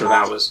this for a couple of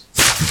hours.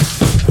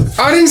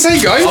 I didn't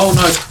say go. Oh,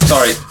 no.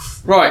 Sorry.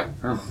 Right,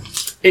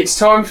 it's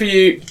time for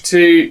you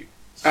to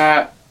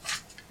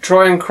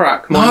try and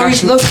crack my No,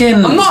 he's national.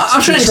 looking. I'm not.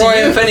 I'm trying to Try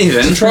you it. if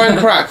anything. Try and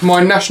crack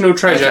my national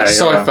treasure Okay,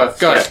 cipher.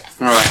 Go. yeah.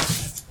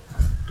 Right.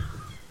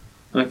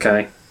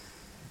 Okay.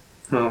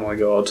 Oh, my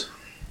God.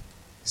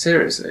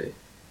 Seriously,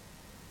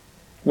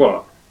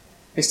 What?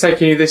 it's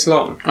taking you this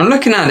long. I'm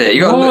looking at it.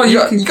 You got. Oh,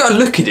 you got to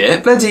look at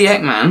it. Bloody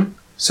heck, man.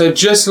 So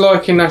just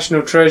like in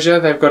National Treasure,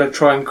 they've got to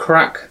try and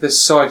crack the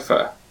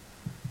cipher.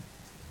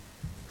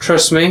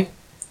 Trust me,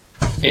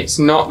 it's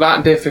not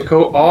that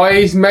difficult.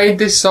 I made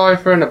this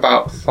cipher in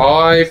about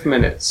 5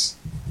 minutes.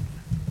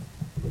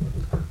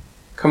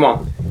 Come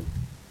on.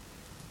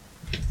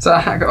 Is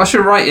that I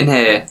should write in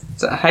here.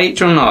 Is that a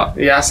H or not?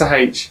 Yeah, that's a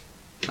H.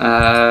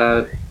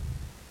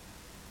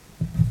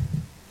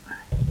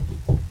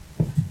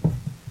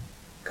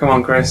 Come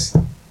on, Chris.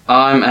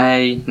 I'm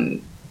a.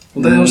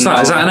 What the hell's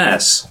that? Is that an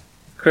S?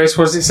 Chris,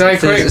 what does it say, It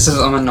quick? says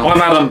I'm a knob.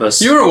 I'm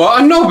Adambus. You're a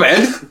what? A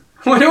knobhead?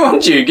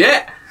 What do you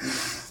get?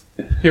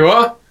 You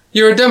what?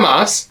 You're a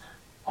dumbass?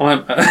 I'm...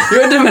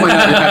 You're a different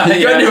one. You're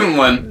Yeah. a different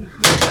one.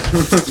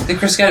 Did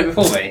Chris get it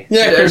before me?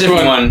 Yeah, Yeah, Chris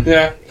different won. one.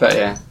 Yeah. But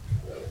yeah,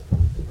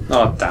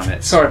 Oh, damn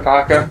it. Sorry,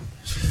 Parker.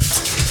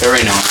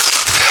 very nice.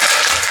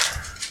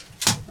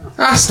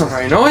 That's not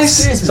very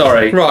nice.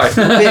 Sorry. Right.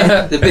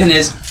 The bin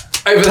is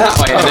Over that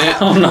way, isn't it?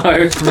 Oh no!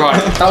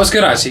 Right. That was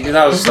good actually.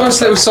 That was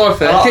Nice little cipher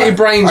there. Get your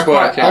brains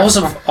working. I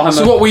wasn't.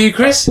 So what were you,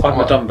 Chris? I'm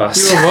a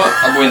dumbass. You were what?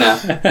 A winner.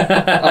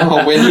 I'm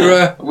a winner. You're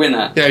a-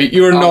 winner. Yeah,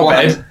 you were a I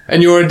knobhead won.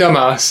 and you were a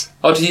dumbass.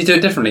 Oh, did you do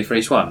it differently for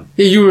each one?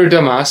 Yeah, you were a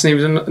dumbass and he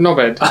was a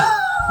knobhead.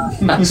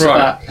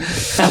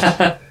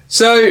 Right.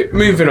 So,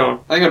 moving on.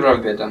 I think I'd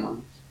rather be a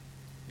dumbass.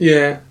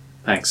 Yeah.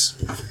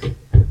 Thanks.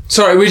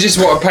 Sorry, we just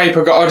want a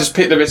paper. I just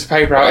picked the bits of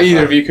paper out.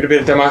 Either of you could have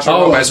been a dumbass or a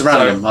Oh, knobhead, it's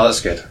random. Oh,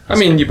 that's good. so- I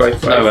mean, you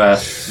both. No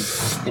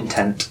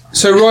intent.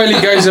 So Riley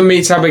goes and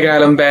meets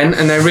Abigail and Ben,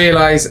 and they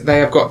realise they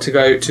have got to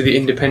go to the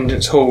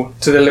Independence Hall,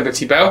 to the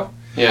Liberty Bell,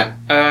 Yeah.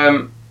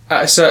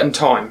 at a certain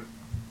time.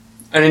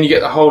 And then you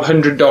get the whole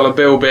 $100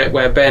 bill bit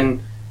where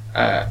Ben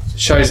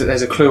shows that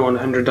there's a clue on a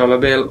 $100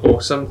 bill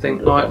or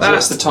something like So that.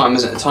 that's the time,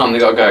 isn't it? The time they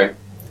got to go.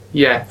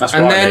 Yeah. That's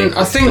and Riley. then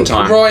I think The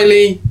time.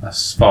 Riley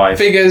That's 5.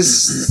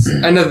 figures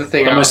another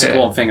thing The out most here.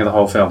 important thing of the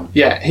whole film.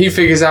 Yeah, he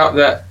figures out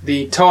that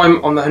the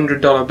time on the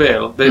 $100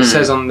 bill that it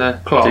says on the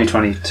clock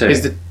 2:22.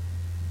 is the...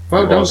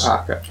 Well It done, was.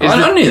 Parker.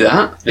 I knew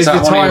that. Is is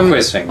that the one of your time-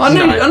 quiz things? I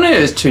knew. No. I knew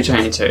it was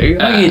 2:22.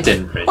 No, you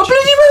didn't, Rich. I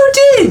bloody well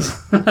did.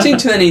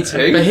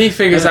 2:22. But he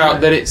figures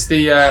out that it's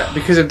the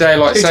because of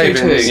daylight 222,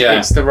 savings, yeah.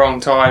 it's the wrong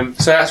time.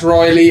 So that's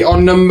Riley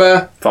on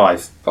number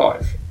 5.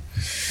 5.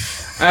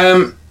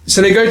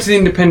 So they go to the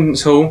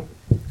Independence Hall,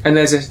 and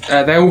there's a.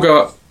 They all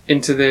go up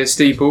into the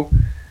steeple.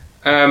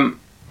 Sorry,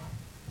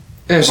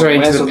 Where's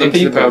into all the, the into the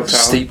people? bell tower.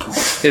 Steeple.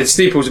 Yeah, the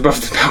steeple's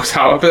above the bell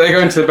tower, but they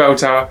go into the bell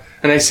tower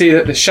and they see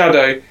that the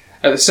shadow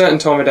at a certain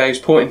time of day is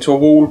pointing to a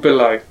wall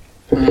below.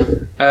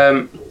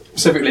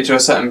 Specifically to a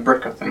certain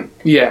brick, I think.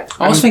 Yeah,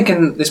 I was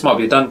thinking this might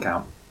be a dun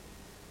count.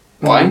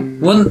 Why?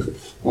 Wouldn't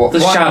What? the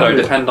why shadow would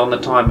it- depend on the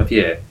time of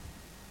year?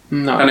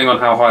 No, Depending on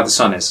how high the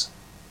sun is?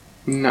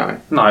 no.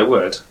 No, it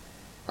would.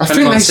 I Depending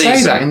think on they say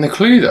season. that in the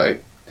clue though.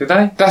 Did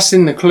they? That's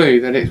in the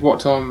clue that it's what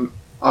time.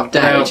 Of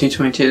day, Well-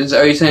 2:22.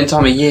 Oh, you're saying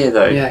time of year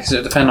though? Yeah, because it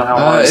would depend on how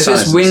high the If sun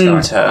it's is. in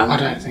the sky. I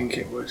winter, don't think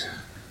it would.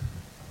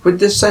 would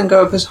the sun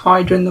go up as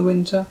high during the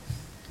winter?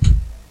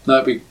 No,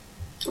 it'd be,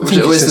 Or is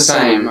it always the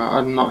same?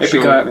 I'm not it'd be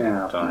sure. going,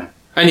 yeah, I don't know.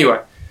 Anyway,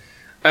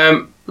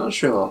 Not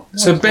sure.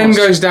 so Ben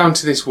goes down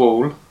to this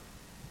wall.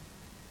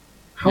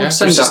 How Yeah, would I'm just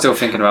sundial? still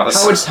thinking about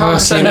this. How would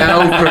Fucking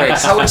hell,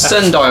 Chris. how would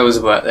sundials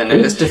work then?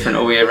 If it's different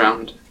all year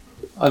round.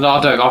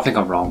 I think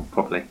I'm wrong,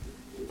 probably.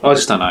 I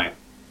just don't know.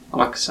 I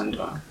like a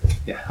sundial.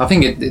 Yeah, I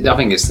think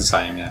it's the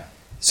same. Yeah.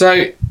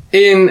 So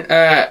in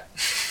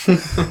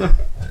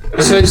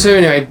so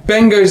anyway,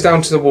 Ben goes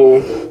down to the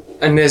wall,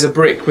 and there's a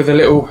brick with a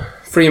little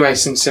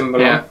Freemason symbol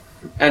Yeah.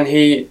 on, and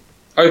he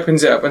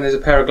opens it up, and there's a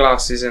pair of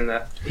glasses in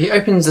there. He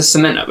opens the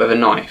cement up with a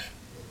knife.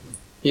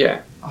 Yeah,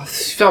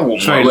 That won't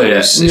It's very work, would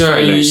loose. it? It's no,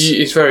 very loose.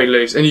 it's very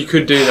loose, and you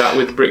could do that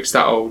with bricks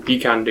that old. You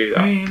can do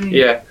that. Really?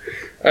 Yeah.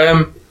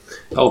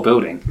 Whole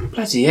building.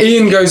 Bloody hell.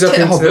 Ian goes up Take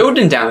the whole into the-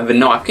 building down with a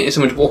knife. Get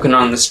someone walking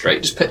around the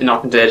street, just put the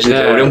knife into the edge of the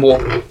Yeah. building,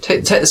 walk,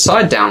 take the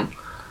side down.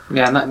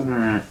 Yeah, and that,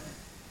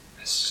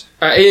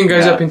 Ian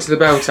goes Yeah. up into the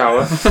bell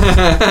tower.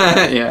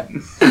 Yeah.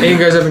 Ian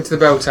goes up into the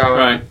bell tower,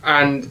 Right.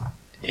 and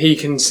he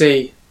can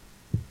see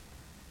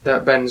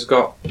that Ben's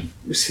got. Yeah.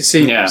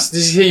 Does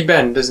he see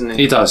Ben? Doesn't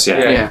he does.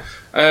 Yeah.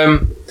 Yeah.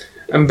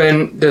 And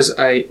Ben does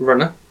a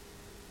runner,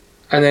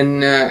 and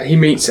then he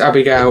meets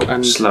Abigail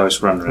and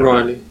Slowest runner. ever.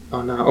 Riley.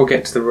 Oh no, I'll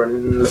get to the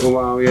running in a little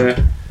while. Yeah,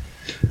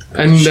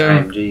 and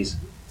Shame, jeez.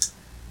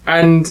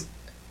 and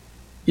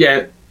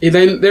yeah,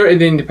 they're at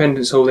the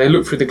Independence Hall. They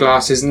look through the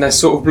glasses, and they're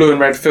sort of blue and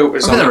red I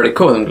filters think on. they're really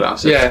cool, them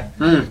glasses. Yeah.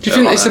 Mm. Do you I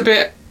think like it's a them.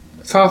 bit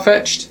far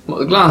fetched? What,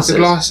 the glasses? The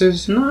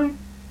glasses. No.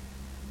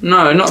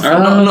 No, not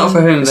for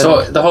whom.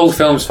 So the whole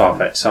film's far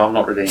fetched, so I'm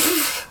not really.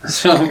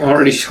 I'm not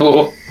really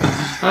sure.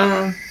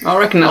 I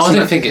reckon that's I don't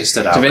something think it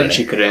stood out. Da Vinci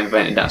really. could have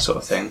invented that sort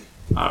of thing.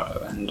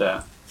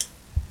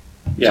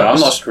 Yeah, I'm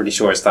not really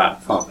sure it's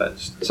that far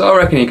fetched. So I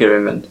reckon he could have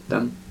invented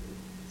them.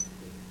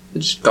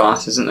 They're just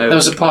glasses, isn't there? There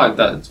was a pipe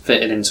that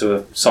fitted into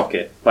a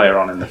socket later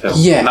on in the film.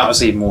 Yeah. And that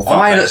was even more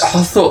far I fetched.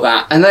 thought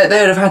that, and they would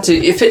have had to.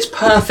 It fits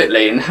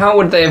perfectly, and how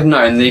would they have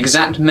known the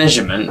exact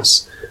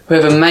measurements?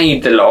 Whoever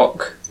made the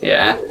lock,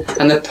 yeah,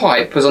 and the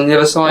pipe was on the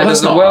other side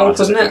of the world,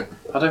 wasn't it?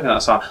 I don't think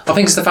that's hard. I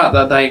think it's the fact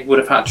that they would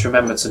have had to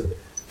remember to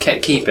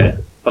keep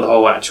it for the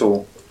whole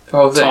actual The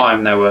whole thing.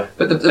 time they were.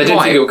 But the They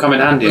didn't think it would come in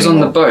handy. was on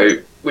the anymore.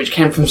 boat, which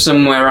came from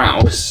somewhere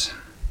else.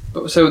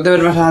 So they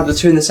would have had the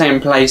two in the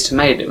same place to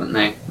make it, wouldn't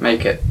they?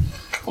 Make it.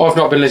 I've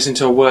not been listening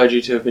to a word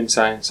you two have been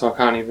saying, so I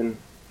can't even.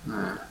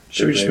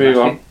 Should we just move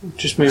on?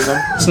 Just move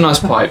on. It's a nice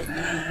pipe.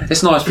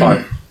 It's a nice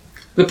pipe.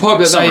 The pipe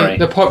that Summary.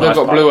 the pipe that Nice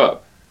got pipe. blew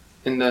up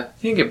in the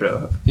You can get blew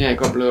up. it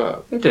got blew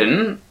up. It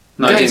didn't.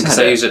 No, Yeah, it didn't it's because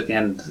had they it. use it at the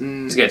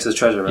end to get to the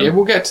treasure room. Yeah,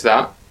 we'll get to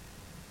that.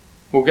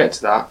 We'll get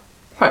to that.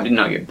 Pipe did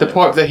not get The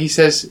blew up. pipe that he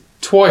says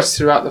twice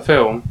throughout the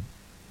film,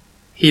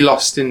 he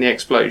lost in the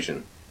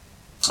explosion,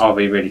 Oh,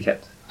 we really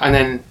kept. and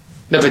then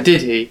never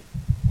did he,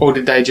 or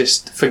did they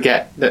just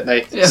forget that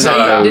they? Yeah, say so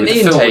that? didn't the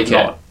Ian film take was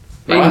it?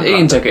 not.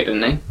 Ian took it,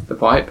 didn't he? The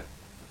pipe.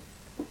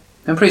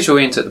 I'm pretty sure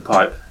Ian took the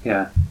pipe.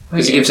 Yeah,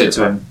 because he gives it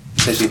to him.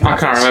 I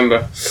can't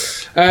remember.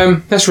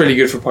 That's really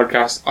good for a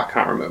podcast. I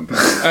can't remember.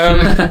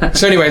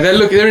 So anyway,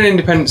 they're in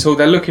Independence Hall.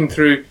 They're looking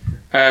through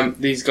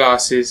these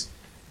glasses.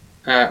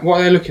 What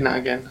are they looking at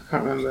again? I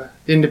can't remember.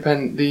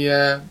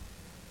 The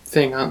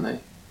thing, aren't they?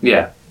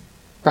 Yeah.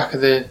 Back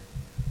of the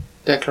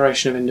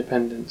Declaration of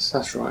Independence.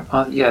 That's right.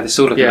 Yeah, they're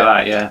still looking at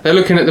that, yeah. They're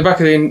looking at the back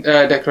of the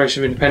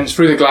Declaration of Independence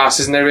through the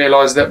glasses, and they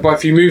realise that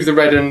if you move the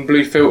red and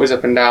blue filters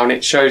up and down,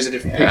 it shows a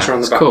different picture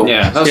on the back. Cool.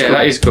 Yeah, that's cool.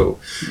 That is cool.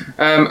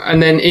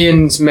 And then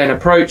Ian's men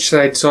approach, so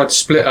they decide to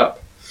split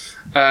up.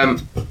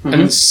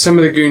 And some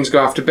of the goons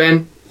go after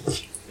Ben,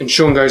 and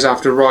Sean goes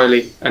after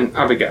Riley and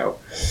Abigail.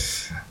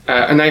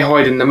 And they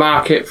hide in the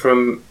market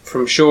from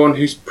Sean,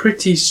 who's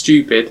pretty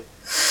stupid.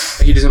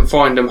 He doesn't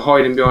find them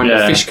hiding behind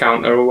a fish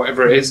counter or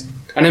whatever it is.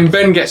 And then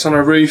Ben gets on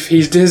a roof.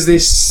 He does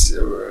this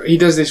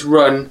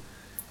run.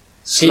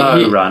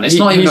 Slow run. It's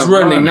not even he's a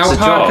running run, now, it's a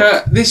Parker.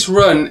 jog. This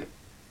run,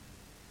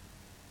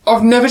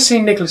 I've never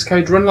seen Nicolas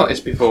Cage run like this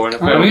before in a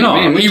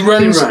film. He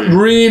runs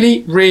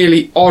really,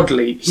 really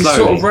oddly. He Slowly.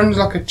 sort of runs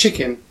like a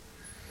chicken.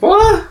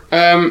 What?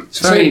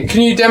 So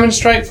can you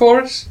demonstrate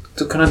for us?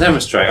 Can I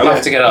demonstrate? I'll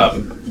have to get up.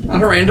 I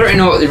don't really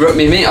know what they wrote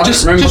me.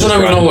 Just I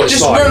don't know what it's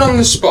just like. run on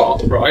the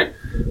spot, right?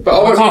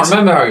 But I can't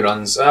remember how he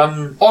runs. I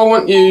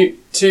want you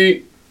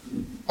to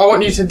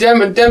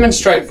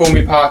demonstrate for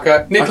me,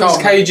 Parker, Nicolas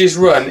Cage's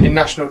run in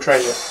National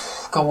Treasure.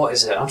 God, what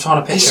is it? I'm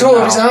trying to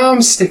picture His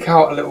arms stick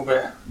out a little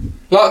bit.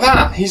 Like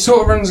that. He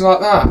sort of runs like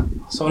that.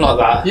 Something like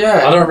that.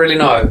 Yeah. I don't really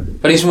know.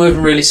 But he's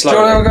moving really Do you slowly.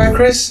 want to go,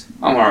 Chris?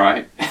 I'm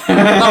alright.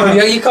 No,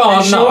 you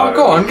can't. Sure, No.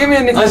 go on, give me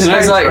a Nicolas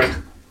Cage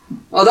run.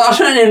 I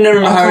don't even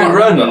remember how he can't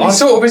runs. remember.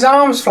 Sort of his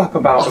arms flap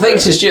about. I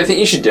think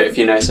you should do it if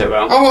you know so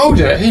well. Oh, I'll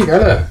do it. Here you go,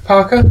 look.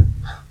 Parker.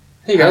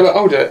 Here you go, look,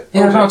 I'll do it.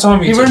 Yeah, about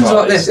time He you runs took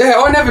like this.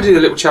 Yeah, I never do the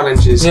little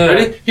challenges. Yeah.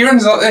 Ready? He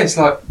runs like this,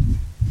 like...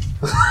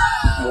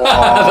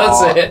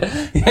 That's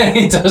it. Yeah,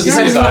 he does. He do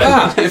runs like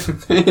that.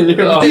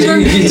 that.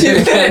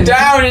 He's running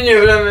down in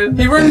your lemon.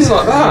 He runs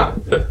like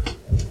that.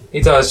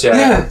 He does, yeah.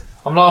 Yeah.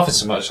 I'm laughing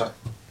so much, I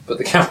put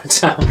the camera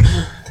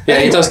down. Yeah,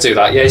 he does do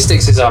that. Yeah, he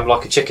sticks his arm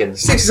like a chicken.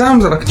 Sticks his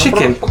arms out like a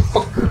chicken.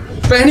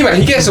 But anyway,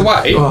 he gets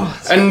away,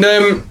 and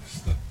It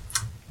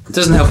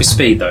doesn't help his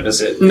speed, though,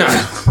 does it? no,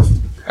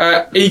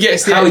 he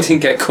gets the. How he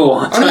didn't get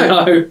caught, I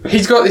don't know.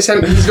 He's got this.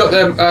 He's got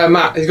the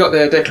map. He's got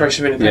the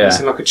Declaration of Independence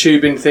Yeah. in like a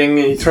tubing thing,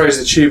 and he throws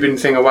the tubing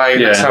thing away,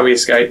 and that's Yeah. how he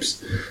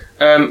escapes.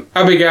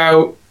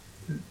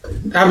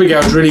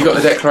 Abigail's really got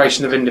the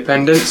Declaration of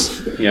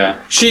Independence. Yeah.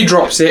 She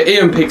drops it.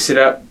 Ian picks it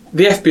up.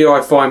 The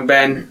FBI find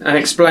Ben and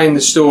explain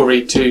the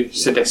story to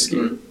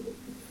Sadesky.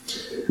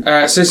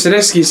 So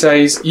Sadesky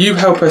says, "You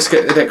help us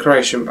get the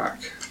Declaration back."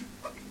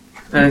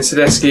 And then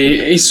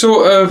Sadesky, he's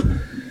sort of,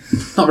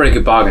 Not a very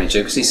good bargaining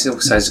chip because he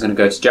still says he's going to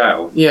go to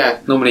jail. yeah.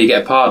 Normally you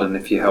get a pardon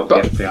if you help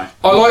But- the FBI.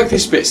 I like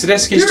this bit.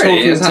 Sadesky's Really?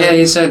 talking. Is that- Yeah,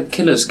 he said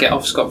killers get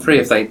off scot-free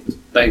if they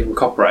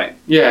cooperate.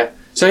 Yeah.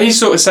 So he's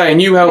sort of saying,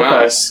 "You help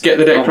Wow. us get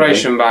the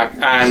Declaration back,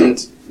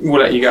 and we'll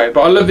let you go."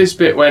 But I love this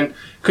bit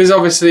because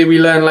obviously we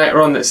learn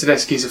later on that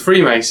Sadesky's a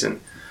Freemason.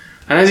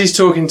 And as he's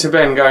talking to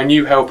Ben, going,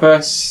 "You help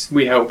us,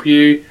 we help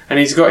you," and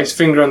he's got his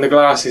finger on the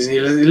glasses, and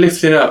he's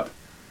lifting up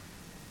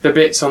the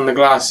bits on the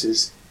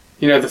glasses,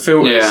 you know, the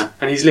filters, Yeah.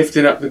 and he's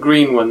lifting up the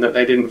green one that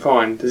they didn't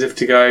find, as if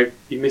to go,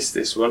 "You missed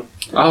this one."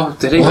 Oh,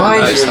 did he? Why?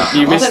 Notice that?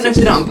 You I missed don't know it. if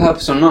he did it on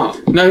purpose or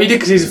not. No, he did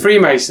because he's a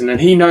Freemason, and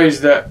he knows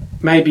that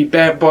maybe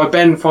by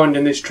Ben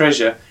finding this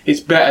treasure, it's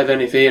better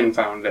than if Ian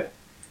found it.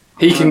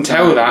 He can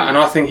tell that, and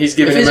I think he's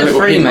giving If him he's a a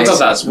little hint.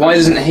 Freemason, why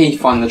doesn't he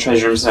find the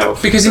treasure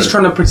himself? Because he's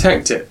trying to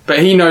protect it, but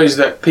he knows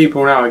that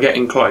people now are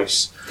getting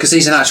close. Because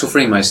he's an actual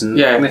Freemason.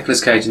 Yeah.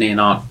 Nicolas Cage and Ian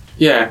aren't.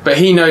 Yeah, but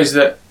he knows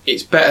that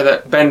it's better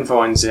that Ben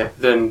finds it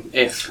than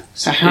if.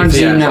 So how if does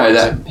he Ian know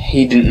finds that it.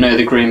 he didn't know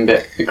the green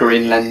bit, the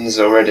green lens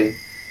already?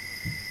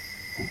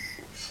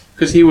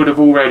 Because he would have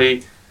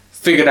already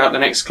figured out the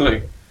next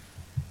clue.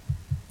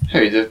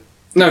 Who the?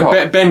 No,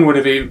 What? Ben would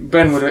have.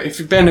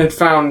 If Ben had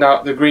found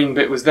out the green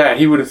bit was there,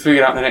 he would have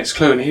figured out the next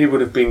clue, and he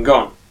would have been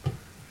gone.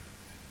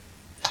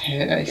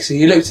 Yeah, so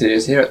you looked at it. It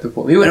was here at the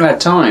ball. He wouldn't have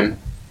had time.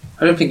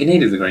 I don't think he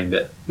needed the green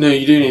bit. No,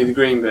 you do need the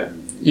green bit.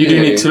 You You do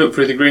do. need to look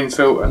through the green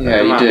filter. of Yeah,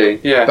 the you map. do.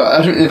 Yeah. But I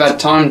don't think they've had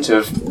time to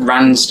have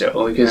ran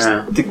still because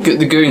Yeah.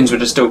 the goons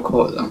would have still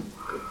caught them.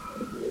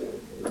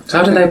 So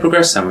how did they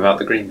progress then without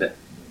the green bit?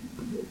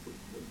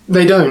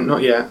 They don't,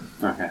 not yet.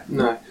 Okay.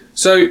 No.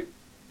 So,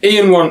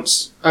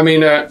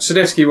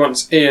 Sadesky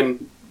wants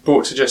Ian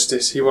brought to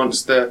justice. He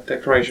wants the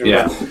Declaration.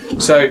 Yeah.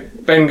 So,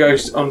 Ben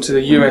goes onto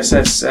the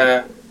USS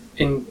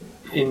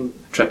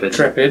Intrepid.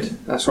 Intrepid.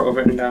 That's what I've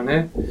written down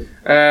here.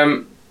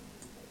 And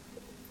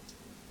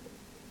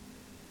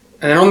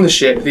then on the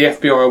ship, the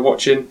FBI are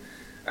watching,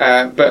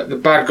 but the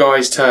bad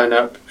guys turn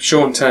up.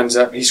 Sean turns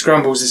up. He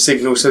scrambles the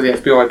signal so the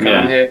FBI come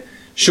in here.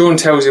 Sean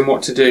tells him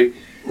what to do,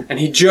 and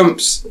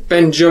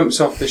Ben jumps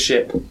off the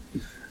ship.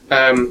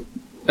 And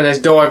there's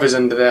divers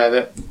under there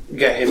that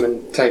get him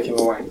and take him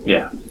away.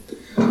 Yeah.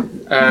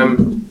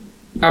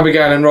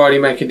 Abigail and Riley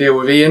make a deal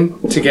with Ian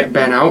to get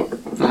Ben out,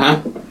 Uh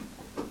huh.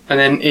 and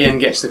then Ian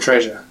gets the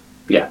treasure.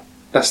 Yeah.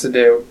 That's the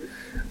deal.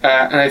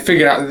 and they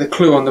figured out that the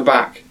clue on the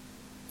back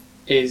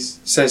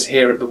says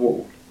here at the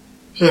wall.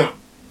 Yeah.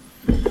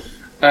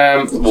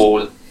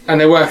 Wall. And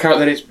they work out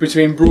that it's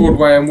between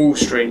Broadway and Wall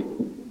Street.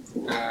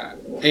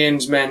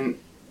 Ian's men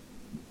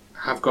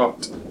have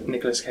got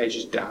Nicolas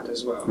Cage's dad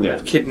as well. Yeah.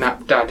 They've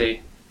kidnapped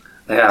Daddy.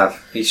 They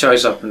have. He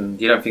shows up and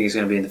you don't think he's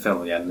going to be in the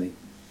film again, and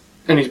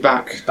And he's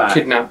back, he's back.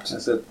 kidnapped.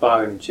 That's a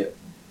bargaining chip.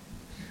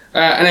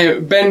 And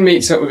anyway, Ben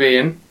meets up with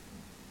Ian.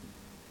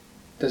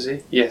 Does he?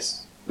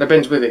 Yes. No,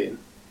 Ben's with Ian.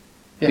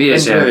 Yeah, He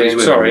is, Ben's yeah, with he's Ian.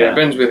 with Sorry, him, yeah,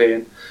 Ben's with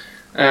Ian.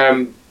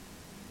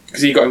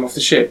 Because he got him off the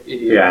ship,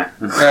 idiot. Yeah.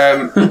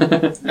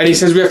 And he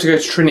says we have to go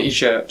to Trinity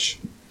Church.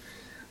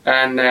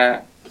 And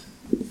then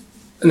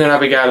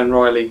Abigail and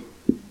Riley,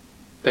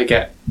 they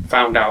get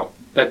found out.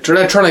 They're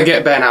trying to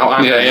get Ben out,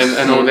 aren't they?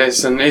 And all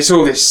this, and it's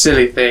all this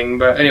silly thing.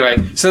 But anyway,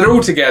 so they're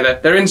all together.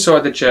 They're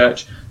inside the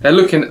church. They're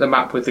looking at the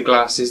map with the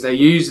glasses. They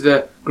use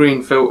the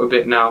green filter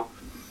bit now,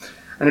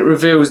 and it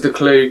reveals the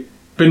clue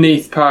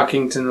beneath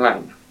Parkington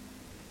Lane.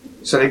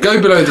 So they go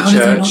below the How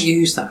did they not church.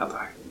 use that, though?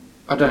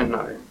 I don't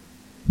know.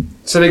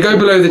 So they go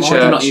below the Why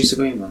did they not church. use the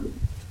green one?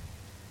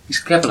 He's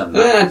clever than At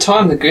that. that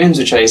time, the goons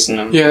were chasing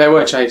them. Yeah, they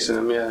were chasing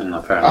them. Yeah,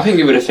 No, fair I enough. think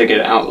he would have figured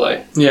it out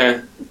though.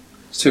 yeah.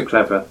 It's too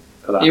clever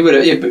for that. He would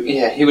have.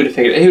 He would have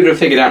figured. He would have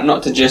figured out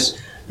not to just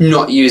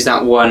not use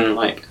that one.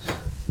 Like,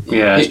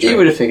 Yeah, that's he true.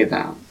 would have figured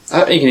that out. I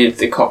don't think he needed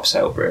the cops'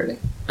 help really.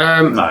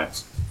 No.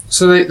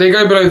 So they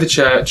go below the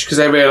church because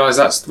they realise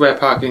that's where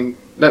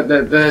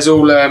there's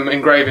all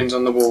engravings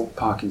on the wall.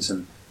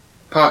 Parkinson.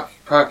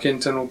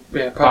 Parkington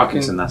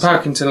Parkinson, that's it.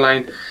 Parkington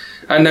Lane,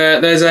 and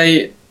there's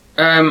a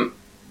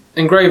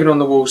engraving on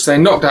the wall. So they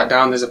knock that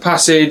down. There's a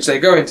passage. They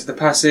go into the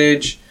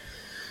passage.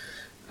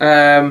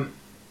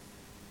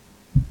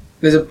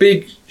 There's a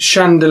big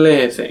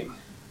chandelier thing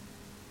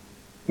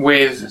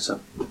with That's a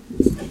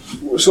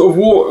sort of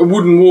a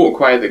wooden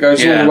walkway that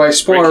goes all Yeah, the way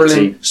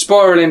spiraling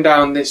rickety.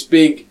 down this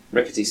big,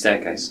 rickety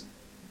staircase.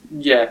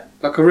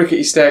 like a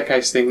rickety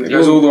staircase thing that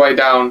goes all the way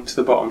down to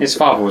the bottom. His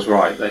father was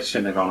right. They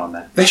shouldn't have gone on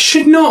there. They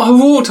should not have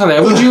walked on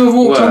there. Would you have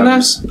walked on there?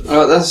 Worms.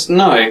 That's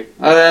no.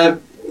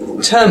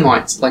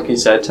 Termites, like you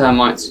said,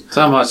 termites.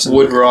 Termites and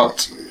Wood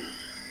rot.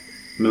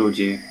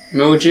 mildew.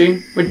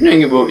 Mildew. Would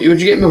you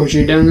get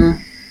mildew down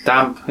there?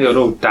 Damp. It would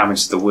all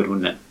damage the wood,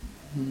 wouldn't it?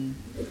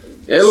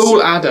 It'll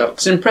all add up.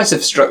 It's an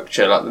impressive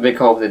structure, like the big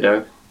hole they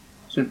do.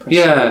 It's impressive.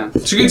 Yeah.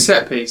 It's a good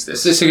set piece.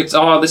 This. This is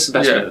the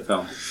best Yeah. bit of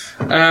the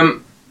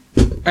film.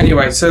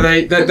 Anyway, so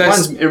it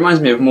It reminds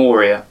me of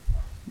Moria.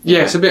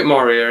 it's a bit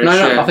Moria-ish. No,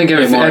 yeah. I think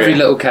every Moria.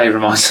 little cave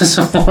reminds us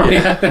of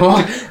Moria.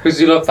 Because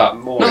you love that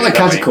more. Not the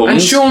catacomb.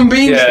 And Sean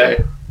Bean's Yeah.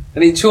 there.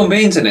 And Sean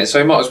Bean's in it, so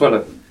he might as well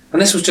have.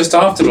 And this was just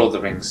after Lord of the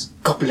Rings.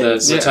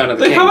 Goblins. The Return of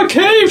the They King. have a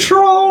cave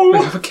troll! They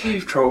have a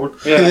cave troll.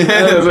 Yeah.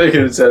 That's what you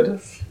could have said.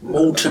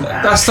 Molten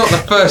That's not the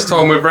first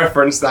time we've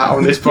referenced that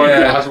on this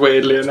podcast,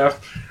 weirdly enough.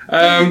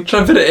 Try and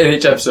fit it in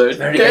each episode.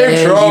 Very Cave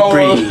air troll!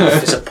 you breathe.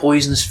 It's a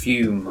poisonous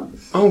fume.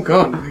 Oh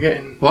god, we're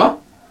getting What?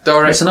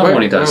 direct. That's another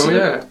one he does. Oh,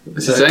 yeah.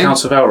 What's The he saying?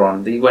 Council of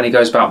Elrond, when he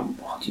goes about,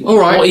 All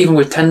right. not even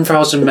with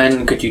 10,000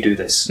 men could you do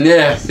this.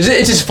 Yeah.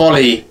 It is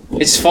folly.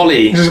 It's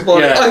folly.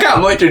 Yeah. I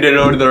can't wait to do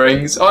Lord of the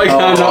Rings. I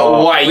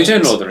cannot wait. We're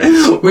doing Lord of the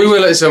Rings. We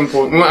will at some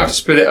point. We might have to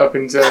split it up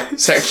into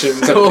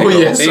sections. Oh,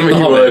 yes. Even we The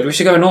Hobbit. would. We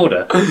should go in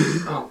order.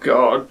 Oh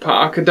god,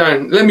 Parker,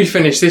 don't. Let me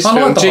finish this I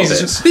film. like The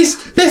Jesus.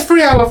 Hobbit. They're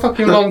 3 hour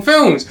fucking long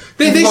films.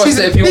 This watch is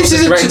it if you watch the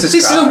director's this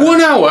is a cut.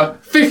 1 hour,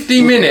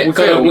 50 minute We've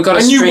got- film. we've got to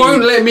and you stream-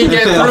 won't let me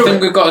get I through think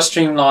it. we've got to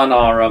streamline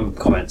our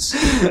comments.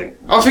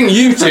 I think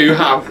you two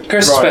have.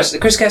 Chris, Right. especially.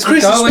 Chris gets me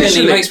Chris going and he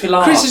especially. makes me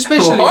laugh. Chris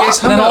especially What?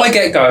 gets and then hung I up.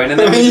 get going and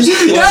then we You just,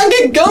 can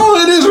get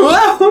going as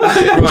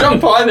well.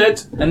 Jump on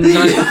it. and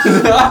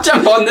then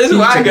Jump on this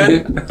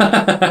wagon.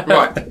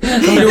 Right.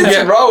 Can we all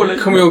get rolling.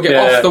 Can we all get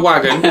Yeah. off the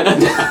wagon?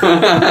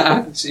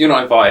 So you're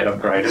not invited, I'm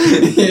afraid.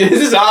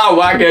 This is our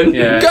wagon.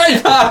 Yeah.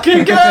 Go,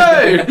 Parker,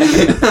 go!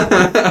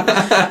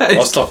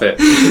 I'll stop it.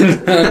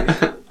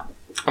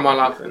 Am I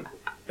laughing?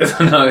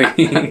 No,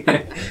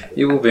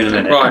 you will be in a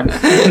minute. Right.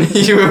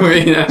 You will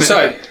be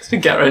So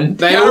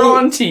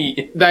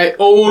guarantee. they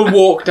all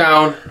walk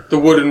down the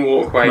wooden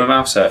walkway. My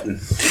mouth's hurting.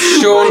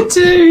 Sean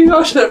too.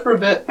 I'll shut up for a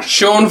bit.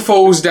 Sean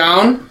falls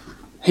down.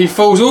 He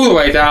falls all the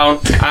way down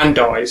and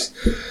dies.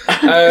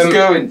 It's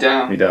going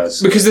down. He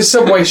does. Because the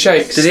subway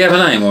shakes. Does he have a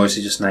name or is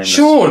he just nameless?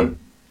 Sean!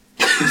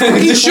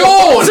 Fucking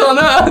Sean! What on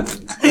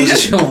earth? Is it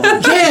Sean?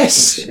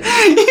 Yes! You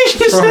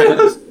just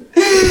Right.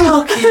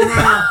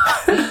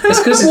 It's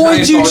because Why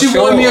did you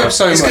two wind me up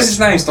so It's much? because his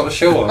name's not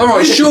Sean.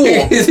 Alright, Sean.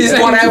 His name's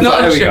Whatever.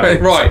 not There we go.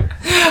 Sean. Right.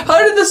 How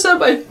did the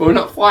survey people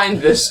not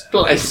find this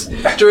place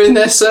during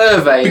their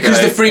survey? Because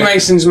though? the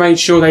Freemasons made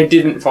sure they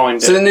didn't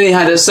find So it. then they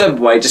had a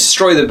subway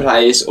destroy the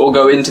place or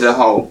go into the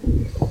hole.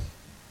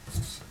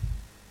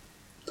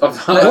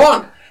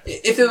 What?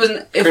 If it was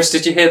an, if Chris,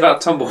 did you hear that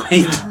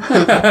tumbleweed?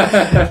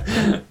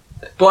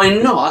 Why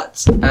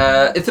not?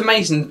 If the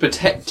Masons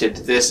protected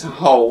this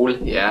hole,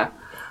 yeah,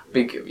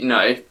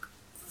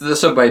 the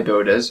subway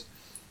builders,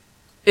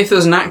 if there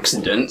was an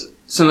accident,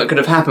 something could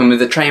have happened with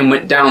the train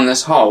went down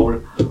this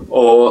hole,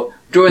 or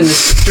during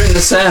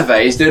the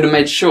surveys, they would have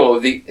made sure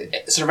the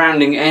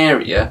surrounding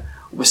area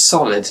was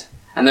solid,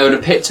 and they would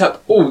have picked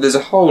up, oh, there's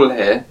a hole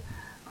here,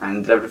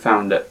 and they would have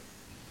found it.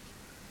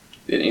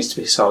 It needs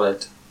to be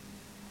solid.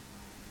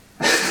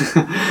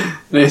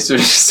 It needs to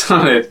be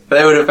solid.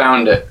 They would have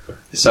found it.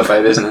 The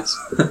subway business.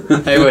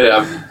 They would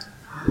have.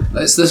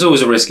 There's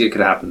always a risk it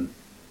could happen.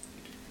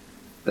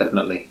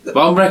 Definitely. But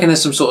I'm reckoning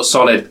there's some sort of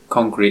solid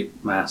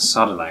concrete mass.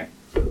 I don't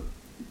know.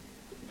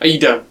 Are you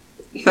done?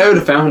 They would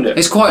have found it.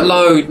 It's quite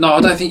low. No,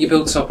 I don't think you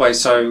built subways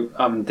so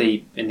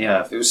deep in the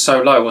earth. It was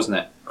so low, wasn't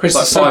it? Chris,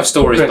 Like 5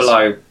 stories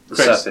below the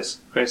Chris. surface.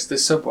 Chris, the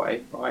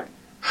subway, right,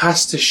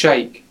 has to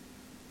shake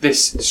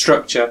this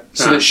structure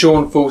so Right. that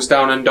Sean falls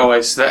down and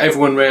dies, so that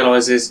everyone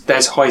realises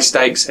there's high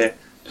stakes here.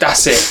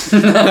 That's it.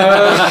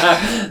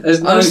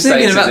 There's I was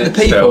thinking stakes about in the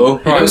this people. film.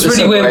 who It was built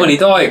the really weird subway. when he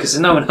died because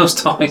no one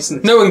else dies.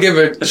 No one gave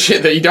a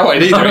shit that he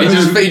died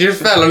either. He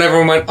just fell and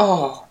everyone went,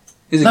 oh.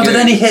 Is it No, but good?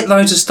 then he hit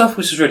loads of stuff,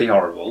 which was really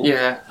horrible.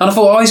 Yeah. And I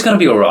thought, oh, he's going to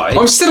be alright.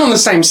 I'm still on the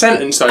same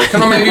sentence though.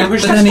 Can I maybe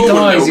push But this then he forward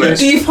a dies. little bit?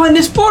 Do you find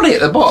his body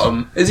at the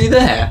bottom? Is he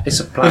there? It's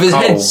a black With his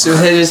hole. head, with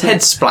his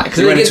head splat.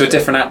 He went into a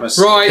different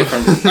atmosphere. Right.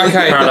 Different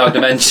Okay. parallel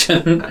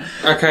dimension.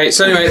 Okay,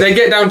 so anyway, they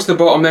get down to the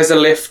bottom, there's a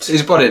lift. Is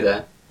his body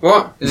there?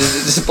 What?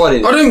 Is his body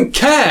I there? don't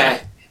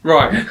care!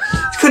 Right.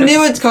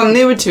 It's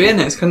continuity, isn't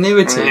it? It's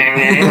continuity.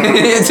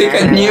 It's a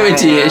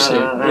continuity issue.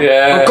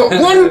 Yeah. I've got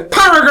one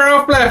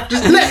paragraph left,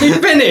 just let me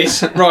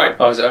finish! Right.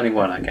 Oh, was it only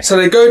one? Okay. So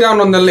they go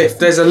down on the lift.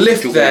 There's a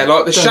lift there,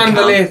 like the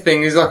chandelier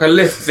thing is like a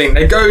lift thing.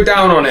 They go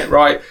down on it,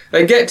 right?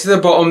 They get to the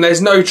bottom.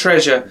 There's no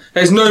treasure.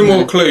 There's no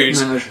more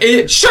clues. No.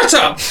 Shut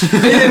up!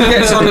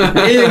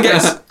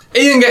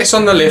 Ian gets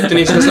on the lift and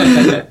he says,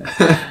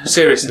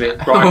 seriously,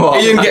 right?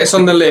 What? Ian gets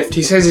on the lift.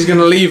 He says he's going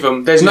to leave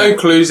them. There's no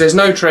clues. There's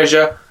no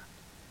treasure.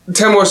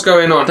 Tell me what's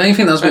going on. Don't you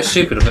think that was a bit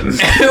stupid of him?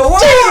 It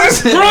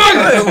was!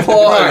 Right. It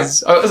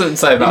was! I wasn't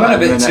saying He about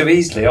went a that. bit too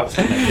easily off.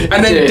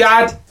 And then Yeah.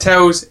 Dad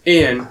tells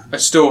Ian a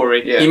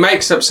story. Yeah. He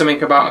makes up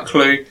something about a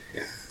clue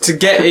to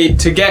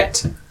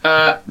get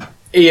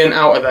Ian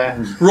out of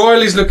there.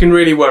 Riley's looking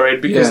really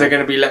worried because Yeah. they're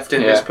going to be left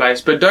in Yeah. this place.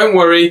 But don't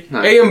worry,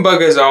 No. Ian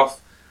buggers off.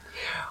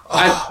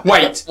 And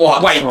wait,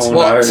 What? wait, Oh,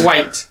 what? no.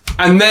 Wait.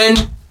 And then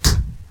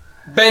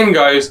Ben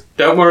goes,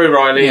 "Don't worry,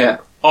 Riley. Yeah.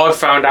 I've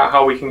found out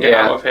how we can get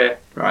Yeah. out of here."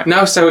 Right.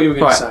 Now say what you were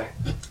going Right. to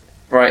say.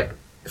 Right.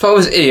 If I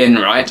was Ian,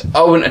 right,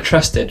 I wouldn't have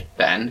trusted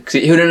Ben because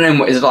he would have known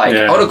what he's like.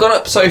 Yeah. I would have gone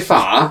up so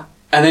far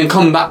and then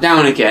come back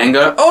down again and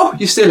go, "Oh,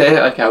 you're still here?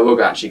 Okay,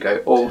 we'll actually go."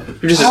 Or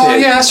you just Oh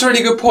appeared. yeah, that's a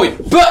really good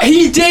point. But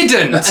he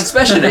didn't!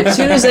 Especially, as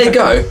soon as they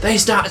go, they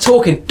start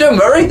talking. Don't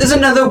worry, there's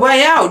another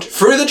way out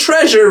through the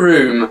treasure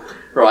room.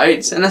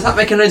 Right? And they start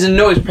making loads of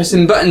noise,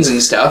 pressing buttons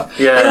and stuff.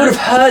 Yeah. They would have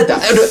heard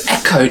that. They would have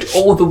echoed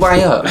all the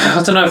way up.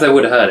 I don't know if they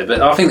would have heard it,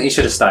 but I think that he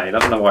should have stayed. I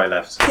don't know why he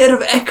left. They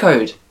would have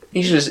echoed.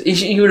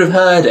 He would have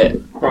heard it.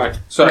 Right.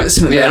 So There's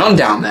something going on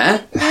down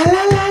there.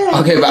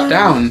 I'll go back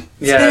down.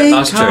 Yeah, Stay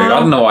that's true. I calm.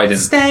 don't know why he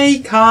didn't. Stay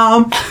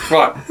calm.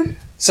 Right.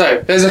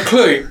 So there's a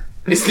clue.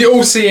 It's the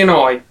all-seeing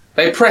eye.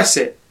 They press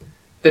it.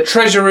 The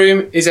treasure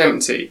room is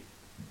empty.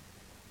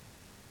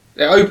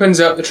 It opens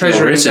up. The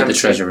treasure Or room is is it empty. the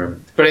treasure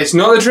room? But it's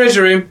not the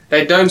treasure room.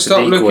 They don't stop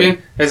decoy. looking.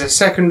 There's a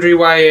secondary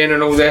way in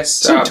and all this.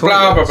 Some Blah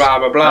blah toilets. blah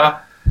blah blah.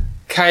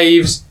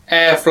 Caves,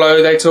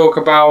 airflow. They talk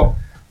about.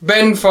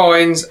 Ben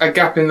finds a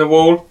gap in the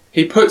wall.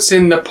 He puts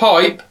in the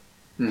pipe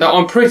that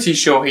I'm pretty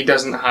sure he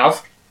doesn't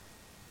have.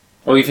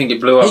 Or you think it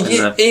blew up in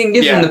the... Ian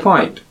gives Yeah. him the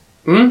pipe.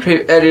 Hmm?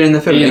 Earlier in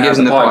the film, he had gives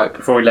him the pipe.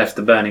 before he left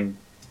the burning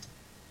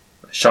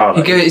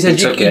Charlotte. He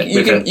says took it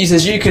with him. he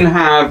says you can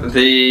have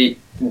the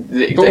But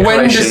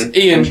when does decoration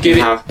Ian and you give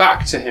can it have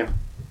back to him?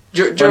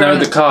 When they're in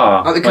the car.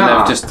 At the When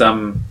car. they've just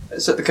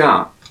It's at the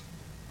car.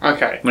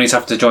 Okay. when he's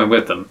have to join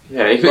with them.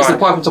 Yeah, he puts Right.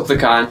 the pipe on top of the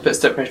car and puts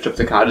the pressure up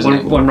the car, doesn't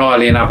he? When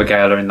Riley and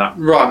Abigail are in that.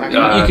 Right.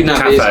 Okay. You can have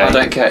cafe. these, I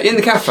don't care. In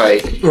the cafe.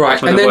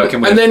 Right, when and they're then,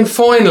 working with- and then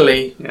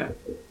finally, Yeah.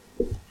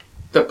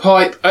 the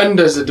pipe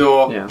undoes the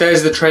door. Yeah.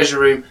 There's the treasure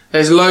room.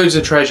 There's loads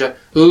of treasure.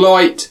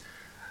 Light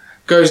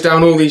goes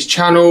down all these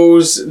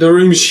channels. The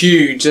room's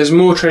huge. There's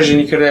more treasure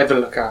than you could ever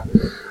look at.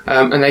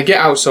 And they get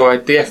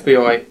outside. The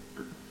FBI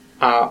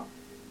are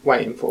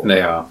waiting for them.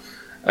 They are.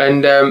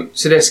 And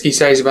Sadetsky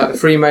says about the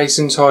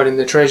Freemasons hiding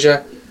the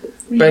treasure.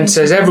 Ben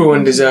says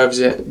everyone deserves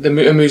it. A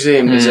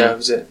museum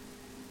deserves it.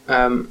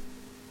 And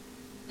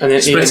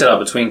then Split Ian- it up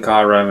between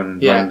Cairo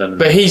and Yeah, London.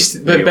 but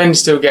New Ben York.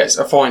 still gets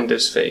a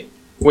finder's fee,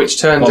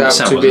 which turns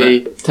 1%, out to wasn't be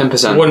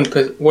 10%.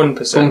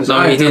 1%.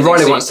 No, he didn't.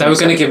 Riley See, wants they were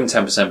going to 10%. give him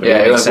 10%, but Yeah,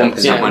 he he wants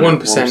wants 10%. Yeah, 1%,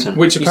 1%,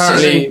 which You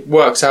apparently see-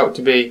 works out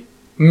to be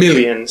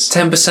millions.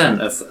 10%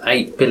 of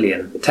 8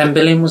 billion. 10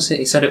 billion was it?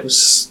 He said it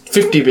was.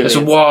 50 It's a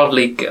billion.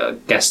 wildly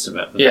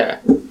guesstimate. Yeah.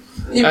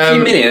 A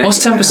few million. What's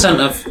 10%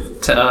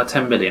 of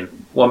 10 billion?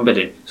 1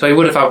 billion. So he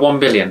would have had 1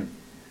 billion.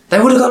 They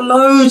would have got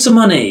loads of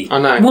money. I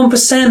know.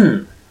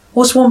 1%.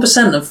 What's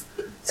 1% of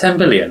 10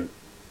 billion?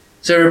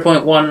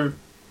 0.1.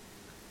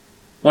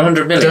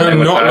 100 million. Don't they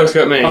would have not had. look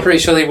at me. I'm pretty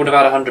sure they would have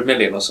had 100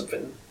 million or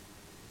something.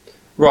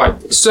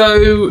 Right.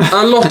 So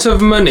a lot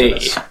of money.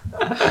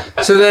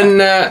 So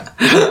then,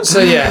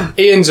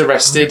 Ian's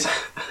arrested.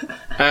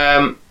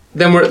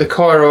 Then we're at the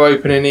Cairo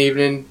opening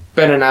evening.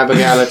 Ben and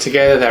Abigail are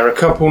together. They're a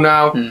couple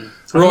now. I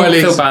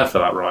Riley's feel bad for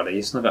that Riley.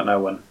 He's not got no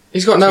one.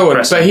 he's got no one,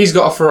 Impressive. but he's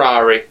got a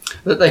Ferrari.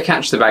 They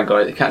catch the bad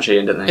guy. They catch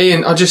Ian, didn't they?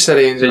 Ian, I just said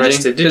Ian's Did you?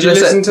 arrested. Did Did you they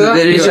say- listen to that?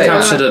 did he He's say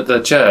that? captured at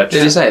the church.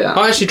 Did he say that?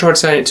 I actually tried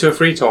saying it 2 or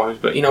 3 times,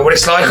 but you know what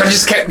it's like. I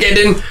just kept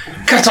getting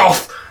cut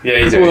off.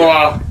 Yeah, he did.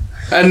 Wow.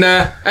 And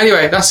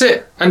anyway, that's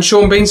it. And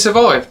Sean Bean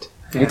survived.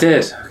 He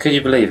did. Can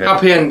you believe it?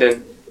 Happy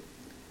ending.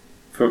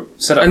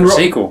 Set up And for a Ro-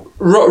 sequel.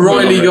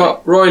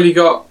 Riley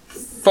got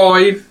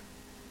 5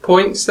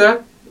 points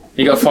there.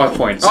 He got 5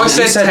 points. I You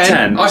said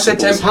 10. I said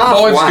 10.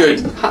 Halfway.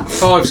 5's good.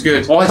 5's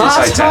good. Well, I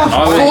did say 10.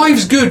 I would-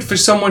 5's good for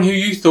someone who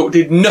you thought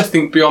did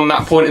nothing beyond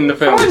that point in the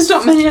film. Oh, it's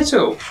not many at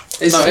all.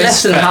 It's No, it's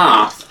less than fair.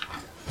 half.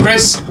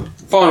 Chris,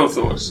 final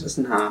thoughts. Less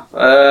than half.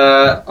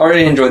 I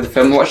really enjoyed the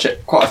film. I watched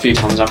it quite a few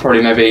times. I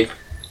probably maybe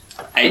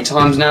 8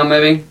 times now,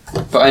 maybe.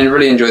 But I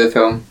really enjoyed the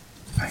film.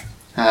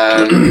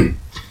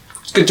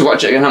 It's good to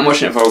watch it again. I'm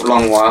watching it for a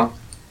long while.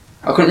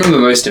 I couldn't remember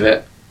most of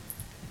it.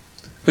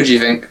 What do you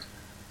think?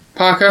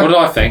 Parker? What did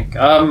I think?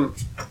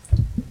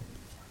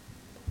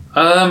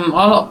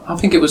 I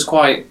think it was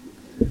quite.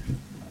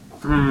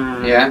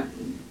 Yeah.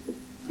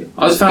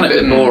 I just found it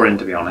a bit boring,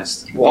 to be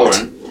honest.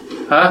 Warren.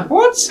 Huh?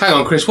 What? Hang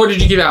on, Chris. What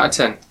did you give out of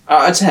 10?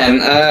 Out of 10,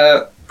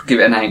 give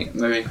it an 8,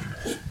 maybe.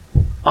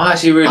 I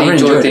actually really I really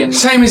enjoyed enjoyed the.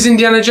 Same as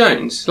Indiana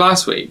Jones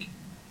last week.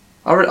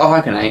 I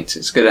like an 8.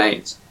 It's a good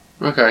 8.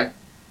 Okay.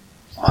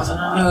 I don't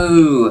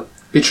know.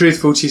 Be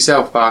truthful to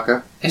yourself,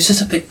 Parker. It's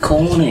just a bit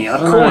corny. I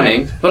don't Corny?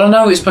 know. But I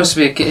know it's supposed to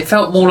be a kid. It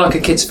felt more like a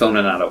kid's film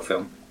than an adult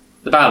film.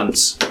 The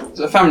balance. Is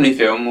it a family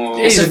film or?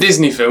 It's a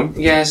Disney film.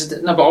 Yeah,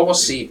 no, but I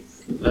watched the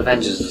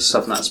Avengers and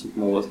stuff, and that's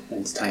more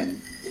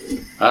entertaining.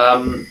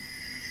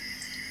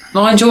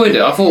 No, I enjoyed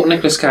it. I thought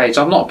Nicolas Cage.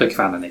 I'm not a big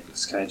fan of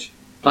Nicolas Cage.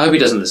 I hope he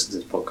doesn't listen to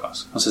this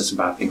podcast. I said some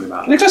bad things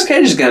about him. Nicolas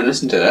Cage is going to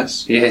listen to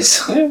this. He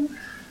is.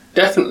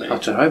 Definitely. I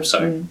hope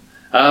so.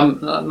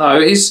 No,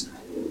 he's.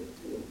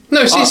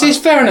 No, it's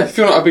fair enough if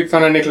you're not a big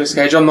fan of Nicolas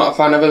Cage. I'm not a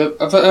fan of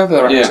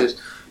other Yeah. actors.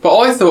 But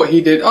I thought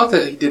he did. I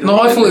thought he did. No,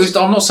 I thought it was.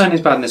 I'm not saying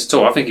he's bad in this at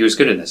all. I think he was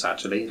good in this,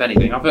 actually. If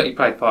anything, I thought he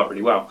played the part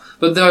really well.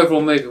 But the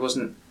overall movie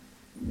wasn't.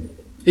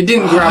 He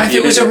didn't grab If you.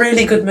 it was did a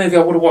really good movie,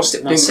 I would have watched it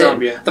Didn't once.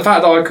 grab you. The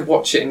fact that I could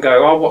watch it and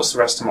go, I'll watch the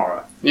rest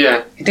tomorrow.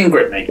 Yeah. It didn't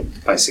grip me,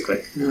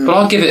 basically. But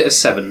I'll give it a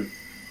 7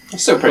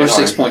 That's still or pretty a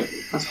high.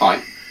 6. That's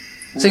high.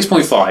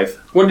 6.5.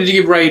 What did you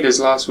give Raiders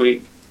last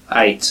week?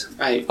 8.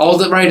 8. Oh,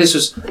 the Raiders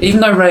was.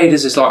 Even though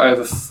Raiders is like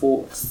over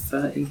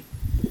 30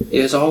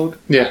 years old,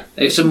 Yeah.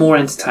 it's more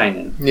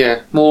entertaining,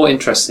 Yeah. more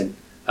interesting.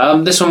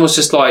 This one was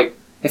just like.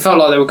 It felt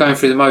like they were going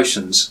through the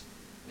motions.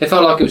 It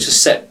felt like it was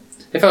just set.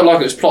 It felt like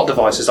it was plot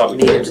devices, like we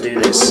need him to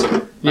do this.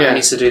 Yeah. He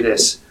needs to do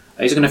this.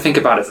 He's going to think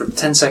about it for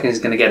 10 seconds,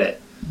 he's going to get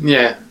it.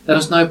 Yeah. There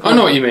was no. I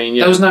know what you mean.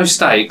 Yeah. There was no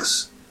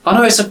stakes. I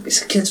know it's a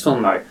kids'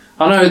 film though.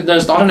 I know I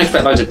don't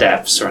expect loads of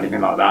deaths or anything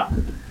like that.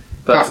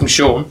 But Apart from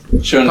Sean.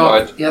 Sean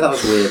died. yeah, that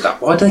was weird.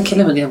 Why did they kill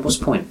him at the end? What's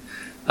the point?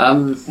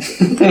 What's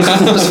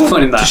the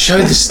point in To that? show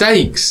the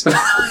stakes.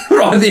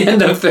 Right at the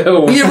end of the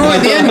film. Yeah, right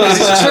at the end because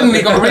it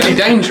suddenly got really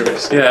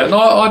dangerous. Yeah, no,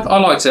 I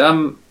liked it.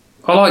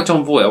 I like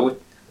John Boyle.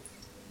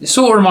 It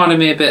sort of reminded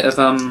me a bit of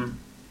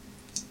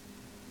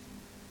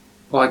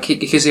like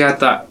because he had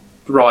that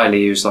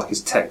Riley who's like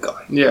his tech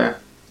guy. Yeah.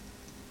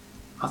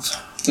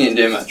 He didn't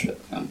do much with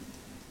the film.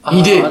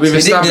 He did. We've he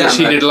did established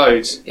he do that. did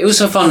loads. It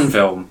was a fun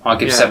film. I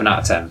give Yeah. 7 out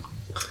of 10.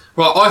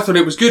 Right, I thought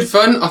it was good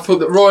fun. I thought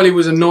that Riley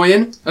was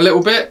annoying a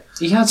little bit.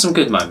 He had some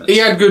good moments. He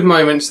had good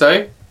moments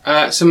though.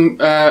 If he Some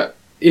bad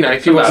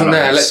wasn't there,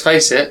 moments. let's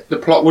face it, the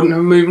plot wouldn't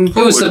have moved It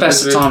forward. was the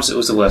best of because times. It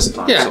was the worst of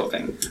times, Yeah. sort of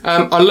thing.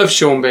 I love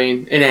Sean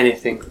Bean in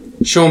anything.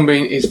 Sean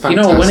Bean is fantastic. You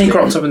know what? When he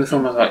cropped up in the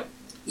film, I was like,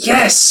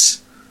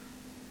 yes,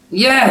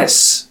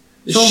 yes.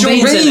 Sean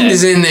Bean's Bean in it.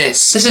 is in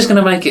this. This is going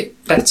to make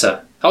it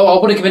better. Oh,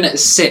 I would have given it a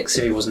 6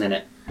 if he wasn't in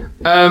it.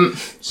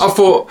 I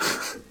thought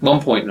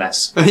 1 point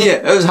less. yeah,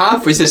 it was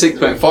half. We said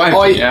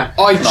 6.5. Yeah.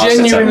 I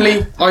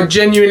I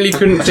genuinely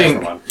couldn't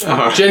think. Second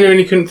one.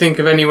 Genuinely couldn't think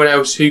of anyone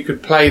else who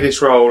could play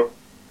this role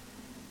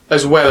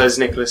as well as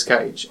Nicolas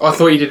Cage. I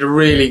thought he did a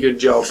really good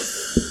job.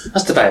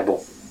 That's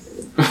debatable.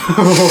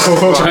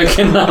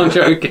 Joking, no, I'm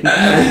joking.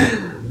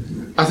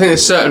 I think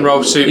there's certain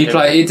roles suit He him.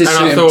 played- he did And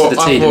suit I him thought- to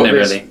the I T, thought didn't it,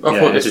 this- really? I Yeah,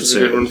 thought it this did was a suit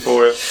good him. one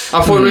for him.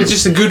 I thought it was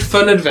just a good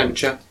fun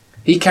adventure.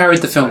 He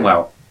carried the film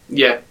well,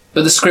 Yeah,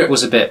 but the script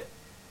was a bit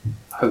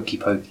hokey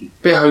pokey.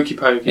 bit hokey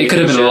pokey. It could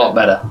have been a lot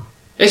better.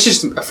 It's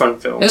just a fun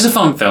film. It was a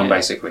fun film,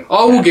 basically.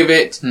 I will give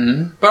it,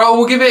 Mhm. but I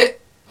will give it.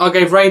 I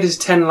gave Raiders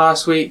 10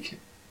 last week.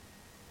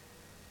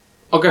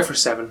 I'll go for a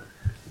 7.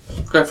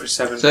 Go for a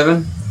 7.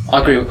 7? I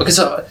agree, because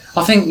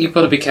I think you've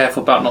got to be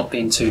careful about not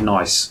being too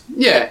nice.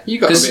 Yeah, you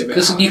got to be a bit.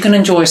 Because hard. you can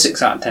enjoy a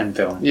 6 out of 10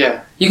 film.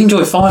 Yeah, You can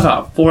enjoy 4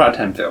 out of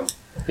 10 film.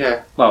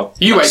 yeah. Well,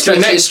 You I'm wait till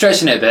next-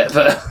 stretching it a bit,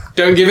 but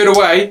Don't give it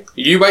away.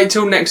 You wait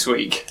till next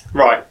week.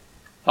 Right.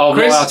 I'm not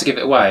Chris? allowed to give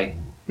it away.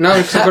 No,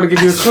 because I've got to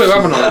give you a clue,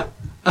 haven't I?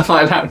 Am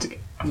I allowed to?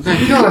 You're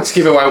not allowed to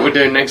give away what we're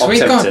doing next I'm week.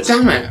 God tempted.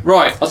 damn it.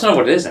 Right. I don't know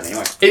what it is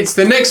anyway. It's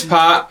the next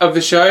part of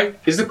the show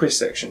is the quiz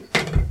section.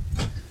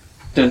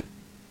 Dun.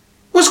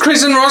 Was Chris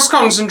Chris and Ross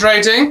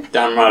concentrating.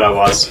 Damn right I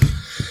was.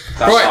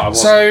 That's what I Right,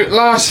 wasn't. so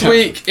last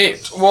week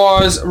it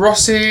was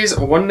Ross's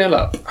 1-0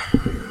 up.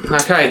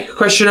 Okay,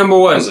 question number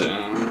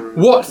 1.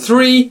 What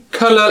 3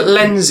 colour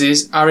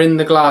lenses are in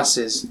the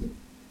glasses?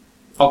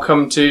 I'll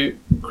come to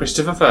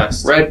Christopher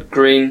first. Red,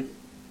 green,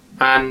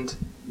 And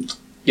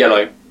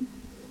yellow.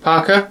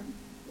 Parker?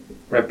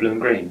 Red, blue,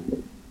 and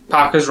green.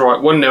 Parker's right,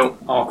 1-0.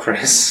 Oh,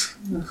 Chris.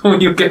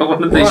 You'll get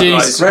one of these.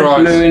 Jesus Red, Christ.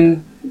 blue,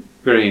 and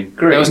Green.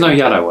 Green. There was no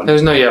yellow one. There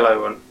was no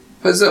yellow one.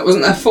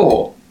 wasn't there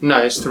 4? No,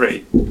 it's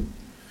 3.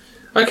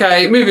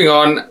 Okay, moving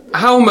on.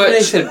 How They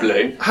much said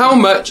blue. How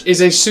much is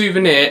a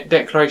souvenir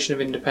Declaration of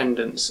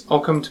Independence?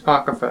 I'll come to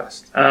Parker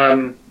first.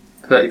 $35.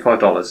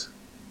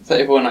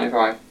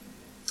 $34.95.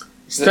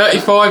 It's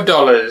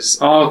 $35.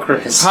 Oh,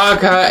 Chris.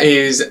 Parker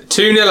is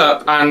 2-0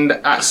 up, and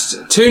that's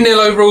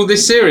 2-0 overall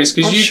this series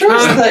because I'm you sure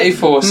it's can't.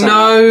 34.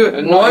 No,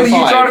 Why are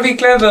you trying to be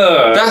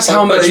clever? that's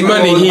how much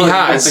money he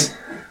has.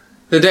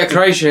 The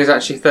Declaration is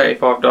actually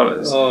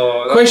 $35.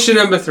 Oh, Question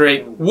number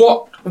 3.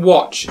 What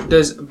watch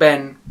does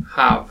Ben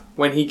have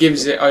when he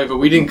gives it over?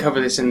 We didn't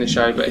cover this in the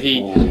show, but he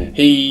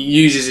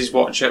uses his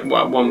watch at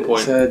one It's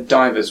point. a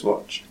diver's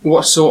watch.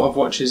 What sort of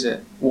watch is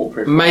it?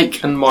 Waterproof.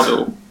 Make and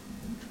model.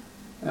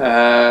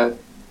 I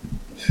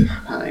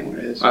can't think what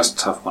it is. That's a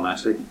tough one,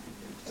 actually.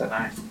 Don't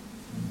know.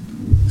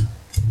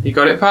 You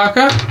got it,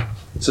 Parker?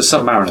 It's a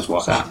Submariner's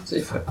watch.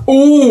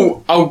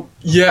 Ooh!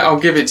 I'll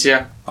give it to you.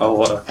 Oh,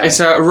 what? Okay. It's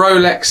a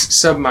Rolex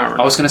Submariner.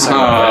 I was going to say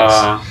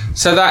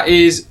So that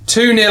is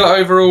 2-0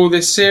 overall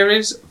this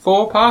series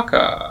for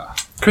Parker.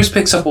 Chris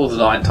picks up all the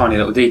tiny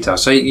little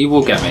details, so you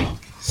will get me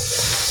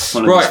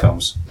one of Right. these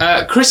films.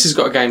 Chris has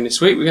got a game this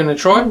week. We're going to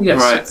try. Yes.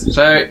 Right.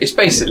 So it's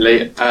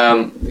basically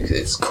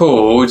it's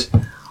called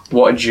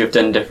 "What Would You Have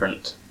Done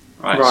Different?"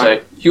 Right. Right. So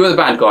if you were the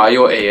bad guy,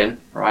 you're Ian.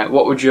 Right.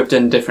 What would you have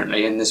done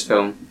differently in this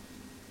film?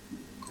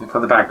 For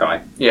the bad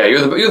guy. Yeah,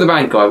 you're the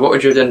bad guy. What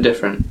would you have done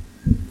different?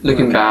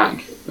 Looking Okay.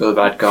 back, you're the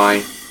bad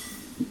guy.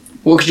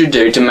 What could you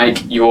do to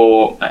make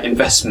your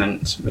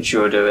investment, which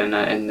you're doing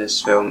in this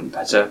film,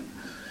 better?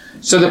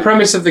 So the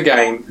premise of the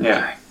game.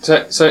 Yeah. So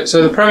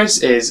the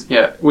premise is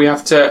Yeah. we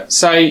have to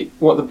say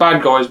what the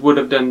bad guys would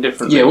have done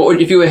differently. Yeah.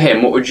 If you were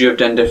him, what would you have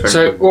done different?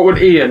 So what would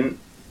Ian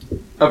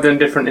have done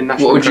different in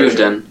National what would you have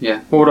Treasure? done? Yeah.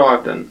 What would I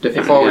have done if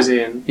Differently, I was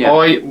Ian? Yeah.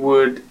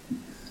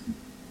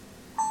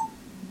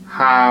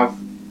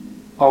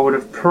 I would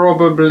have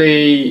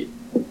probably.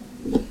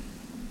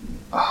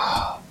 If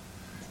I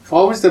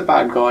was the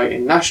bad guy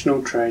in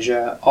National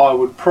Treasure, I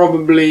would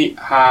probably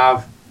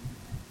have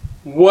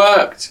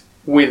worked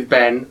with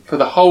Ben for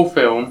the whole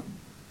film.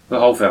 The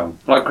whole film,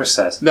 like Chris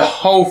says. The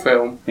whole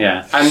film.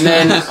 Yeah. And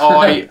then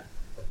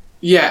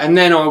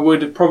I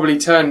would have probably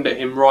turned at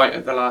him right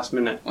at the last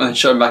minute. And then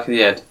shot him back in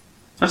the head.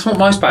 That's what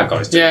most bad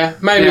guys do. Yeah,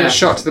 maybe Yeah. a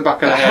shot to the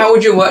back of the head. How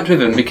would you have worked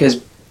with him?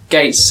 Because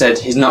Gates said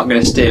he's not going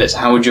to steal it. So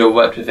how would you have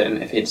worked with him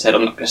if he'd said,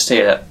 "I'm not going to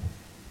steal it"?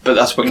 But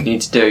that's what you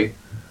need to do.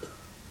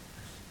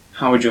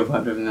 How would you have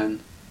worked with him then?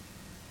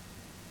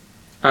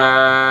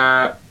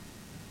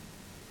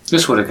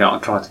 This would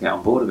have tried to get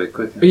on board a bit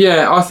quicker.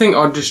 Yeah, I think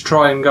I'd just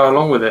try and go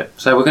along with it.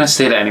 So we're going to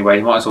steal it anyway.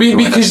 You might as well.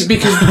 join us.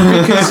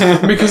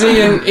 Because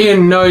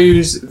Ian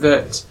knows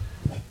that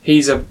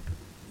he's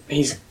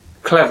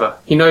clever.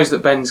 He knows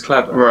that Ben's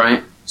clever.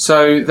 Right.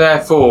 So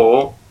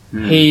therefore,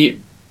 you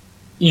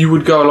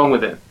would go along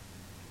with it.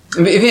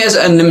 If he has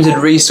unlimited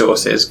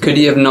resources, could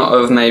he have not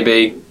have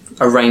maybe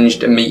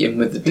arranged a meeting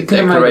with the He could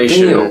have made a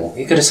Declaration? deal.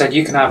 He could have said,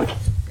 "You can have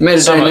Made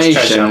a so much treasure,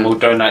 and donation. we'll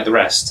donate the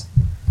rest."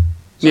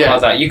 Something Yeah.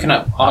 like that. You can.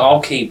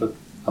 I'll keep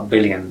 $1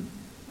 billion. And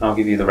I'll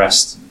give you the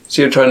rest.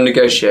 So you're trying to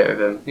negotiate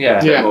with him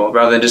Yeah. a Yeah. bit more,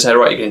 rather than just say,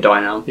 "Right, you can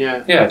die now."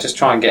 Yeah. Yeah. Just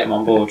try and get him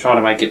on board. Try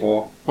to make it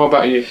more. What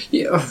about you?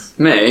 Yeah,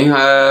 me.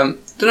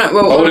 Don't know.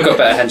 Well, I would have got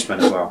better henchmen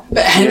as well.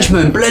 but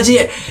henchmen, bloody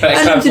it. Better,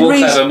 Unlimited more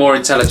resources. clever, more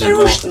intelligent. They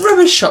were More.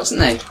 rubbish shots,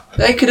 didn't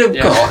they? They could have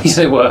got. Yeah,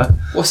 they were.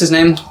 What's his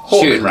name?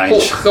 Shooting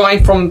range. Hawk guy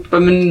from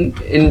in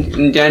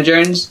Indiana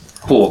Jones.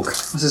 Hawk.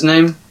 What's his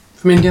name?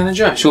 From Indiana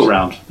Jones? Short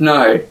round.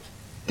 No,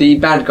 the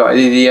bad guy,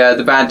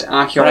 the bad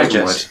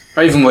archaeologist.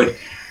 Ravenwood.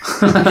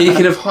 He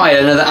could have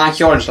hired another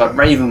archaeologist like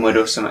Ravenwood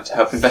or something to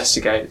help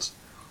investigate,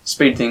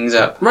 speed things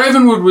up.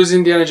 Ravenwood was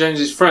Indiana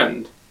Jones's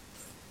friend.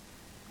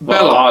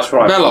 Well, Belloc. arch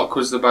rival. Belloc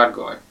was the bad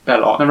guy.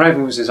 Belloc. And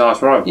Raven was his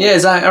arch rival. Yeah,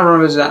 is that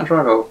everyone was that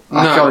rival? No.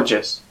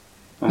 Archaeologist.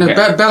 No, Okay.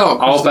 Belloc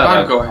was Oh, the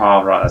bad Belloc. guy.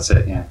 Oh, right, that's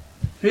it, yeah.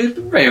 Who's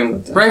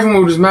Ravenwood? Then?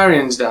 Ravenwood was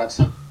Marion's dad.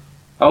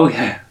 Oh,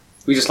 yeah.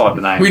 We just like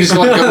the name. We just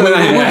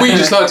like we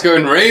just like to go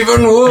in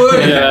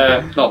Ravenwood.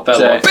 Yeah, not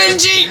Belloc.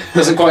 Benji.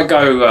 Doesn't quite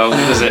go well,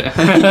 does it? He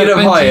could have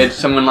hired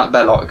someone like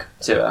Belloc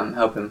to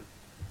help him.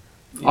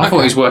 I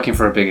thought he was working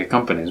for a bigger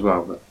company as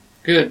well, but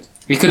Good.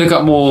 he could have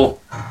got more.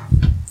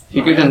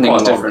 He could have done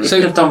things different. He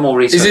could have done more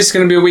research. Is this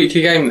going to be a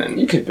weekly game then?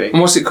 You could be.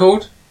 And what's it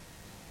called?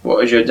 What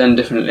would you have done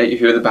differently if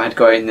you were the bad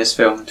guy in this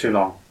film? too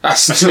long?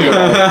 That's too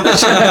long.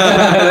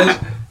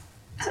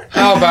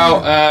 How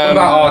about What about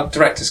our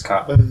director's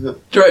cut?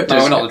 Directors.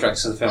 No, we're not the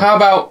directors of the film. How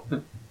about?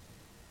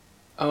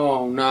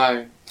 Oh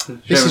no.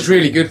 This is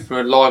really good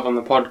for live on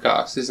the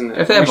podcast, isn't it?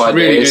 If they have we should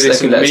really ideas, do this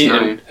they in can the let us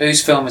meeting. know.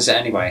 Whose film is it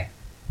anyway?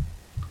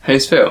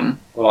 Whose film?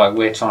 Well, like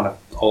we're trying to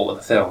alter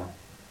the film.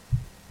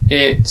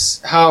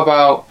 It's, how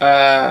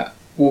about,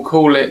 we'll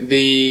call it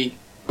the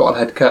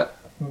Bottlehead Cut.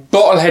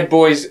 Bottlehead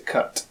Boys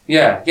Cut.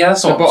 Yeah,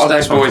 that's The what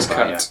Bottlehead what I'm Boys talking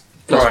Cut. about,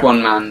 That's Right.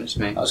 one man, it's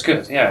me. yeah. That was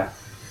good. Yeah.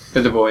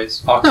 With the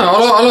boys. No,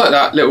 I like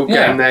that little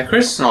Yeah. game there,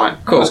 Chris. Right,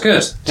 That cool. was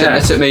good. So Yeah.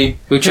 it took me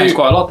We changed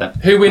quite a lot then.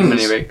 Who how wins?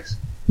 many weeks?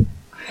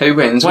 Who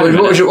wins? Wait a What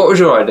minute. was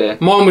your idea?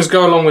 Mine was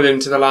go along with him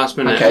to the last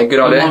minute. Okay, good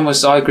Mine idea.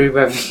 was I agree with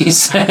everything you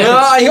said.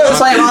 Ah, you got the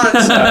same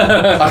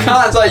answer. I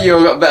can't tell you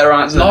I've got a better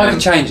answer. No, I than can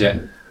change it.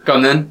 Go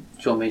on then.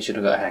 Sean Bean should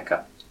have got a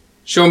haircut.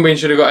 Sean Bean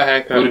should have got a Would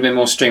have haircut. been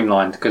more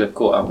streamlined. Could have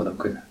caught up with him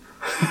quicker.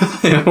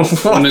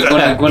 Wouldn't have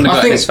I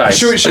got think, his face.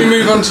 should we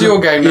move on to your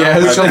game now? Yeah,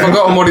 Which I've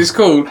forgotten what it's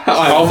called.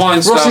 Oh,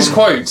 mine's Ross's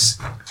quotes.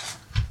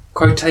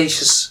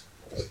 quotacious.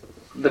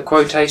 The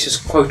quotacious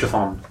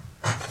quotathon.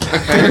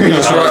 Okay, let me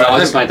just, Oh, write, no, I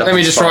just made that let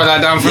me just write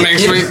that down for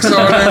next week so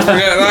I don't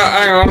forget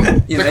that. Hang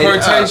on. You The made it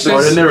up, quotations. so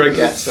I'd never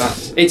guess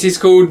that. It is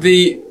called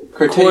the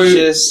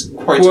Quotacious.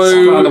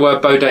 Found the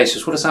word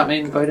bodacious. What does that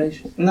mean,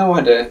 bodacious? No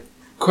idea.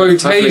 Hopefully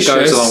it quotacious.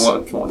 goes along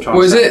what I'm trying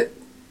What to is say. it?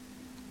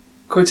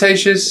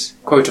 Quotacious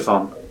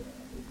Quotathon.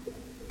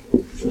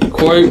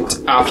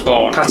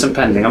 quote-a-thon. Patent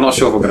pending. I'm not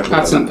sure if we're going to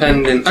Patent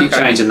pending. Keep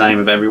Okay. changing the name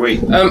of every week.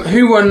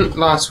 Who won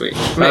last week?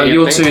 Me, I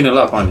You're think. 2-0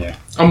 up, aren't you?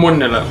 I'm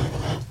 1-0 up.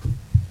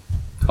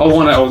 Oh,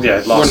 1-0. Oh,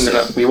 yeah, last 1-0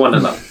 year. up. We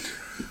 1-0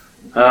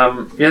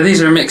 up. Yeah,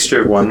 these are a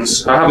mixture of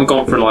ones. I haven't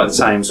gone through like the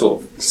same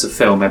sort of to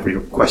film every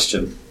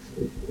question.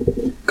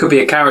 Could be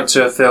a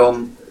character, a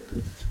film,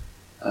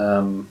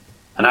 an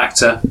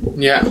actor,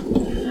 Yeah.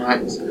 Right.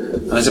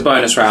 and there's a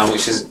bonus round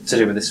which is to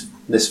do with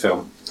this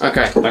film.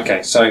 Okay.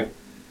 Okay, so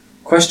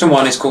question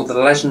 1 is called the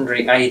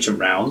Legendary Agent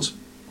Round.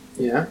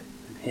 Yeah.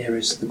 Here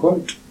is the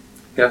quote.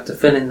 You have to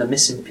fill in the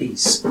missing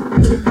piece.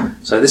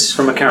 So this is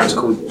from a character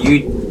called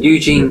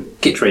Eugene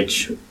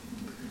Kittredge.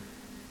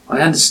 I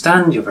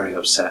understand you're very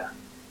upset.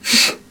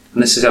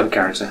 And this is the other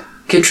character.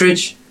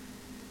 Kittredge,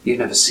 you've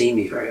never seen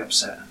me very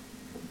upset.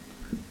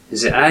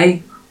 Is it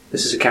A?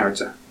 This is a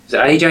character. Is it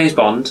A. James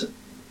Bond,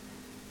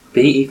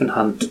 B. Ethan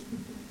Hunt,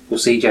 or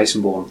C.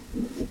 Jason Bourne?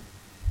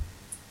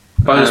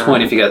 Bonus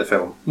point if you get the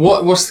film.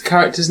 What's the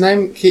character's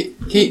name?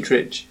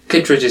 Keatridge.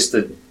 Kittredge is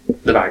the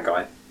bad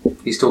guy.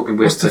 He's talking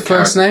with What's the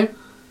first name?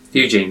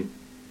 Eugene.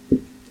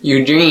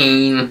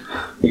 Eugene.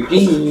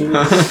 Eugene.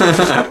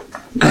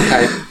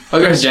 Okay. I'll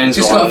go to James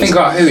Just Bond. got to think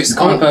about who it's the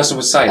kind of person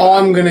would say that.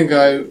 I'm gonna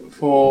go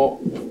for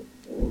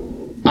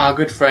our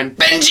good friend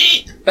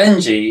Benji.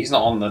 Benji, he's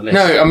not on the list.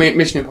 No, I mean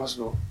Mission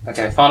Impossible.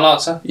 Okay, final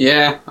answer.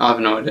 Yeah, I have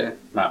no idea.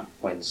 Matt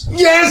wins.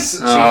 Yes.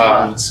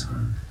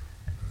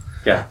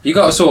 Yeah, you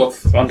got to sort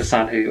of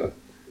understand who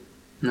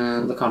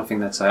No. the kind of thing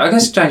they'd say. I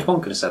guess James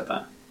Bond could have said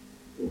that.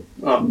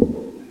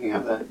 Looking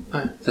out there.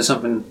 There's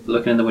something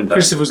looking in the window.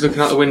 Christopher was looking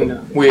out the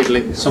window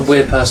weirdly. Some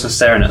weird person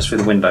staring at us through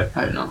the window.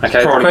 I don't know.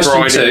 Okay, Probably question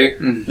Friday.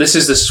 2. This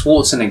is the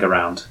Schwarzenegger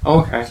round.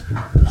 Oh, okay.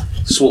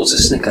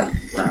 Schwarzenegger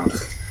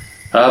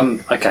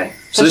round. Okay,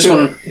 so this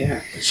one.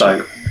 Yeah.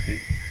 So,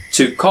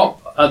 to cop.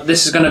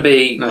 This is going to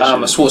be No,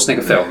 a sure.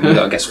 Schwarzenegger film. You've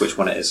got to guess which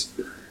one it is.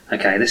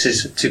 Okay, this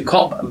is to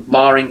cop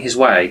barring his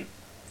way.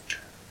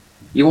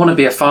 You want to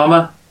be a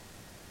farmer?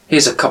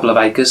 Here's a couple of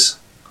acres.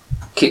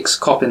 Kicks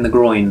cop in the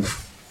groin.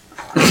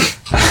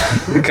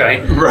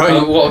 Okay.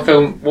 Right. What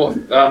film? What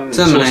Terminator.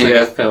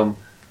 Schwarzenegger film?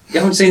 You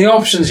haven't seen the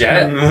options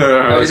yet.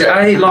 Is it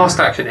A, Last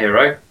Action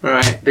Hero?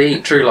 Right. B,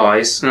 True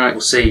Lies? Right.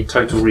 Or C,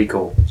 Total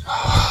Recall?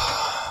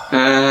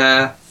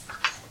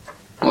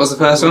 What was the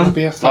first You wanna one?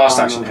 be a farmer. Last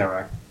Action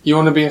Hero. You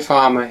want to be a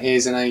farmer?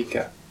 Here's an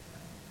acre.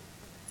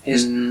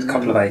 Here's a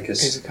couple of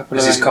acres. Here's a couple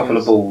This of is a couple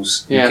acres. of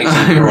balls. Yeah. Kicks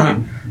in the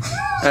groin.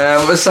 What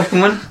was the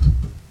second one?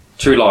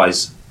 True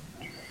Lies.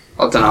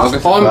 I don't know. I'll go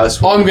for the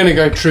first one. I'm gonna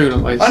go True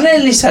Lies. I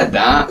nearly said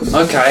that.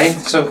 Okay,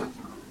 so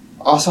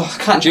Also, I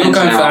can't you're change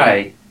going now. for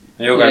A.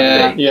 And you're going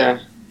Yeah. for B. Yeah.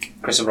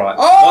 Chris is right.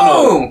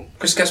 Oh! 1-0.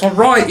 Chris gets one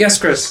right. Yes,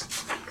 Chris.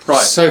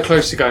 Right. So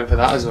close to going for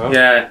that as well.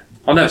 Yeah.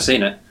 I've never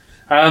seen it.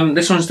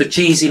 This one's the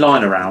cheesy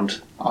line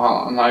around.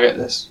 Oh, I might get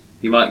this.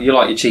 You like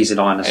your cheesy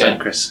liners, Yeah. don't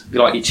you, Chris? You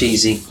like your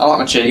cheesy. I like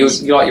my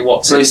cheese. You like your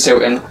It's really Watsons.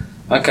 tilting.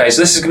 Okay,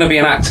 so this is going to be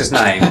an actor's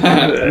name.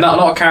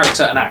 Not a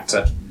character, an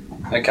actor.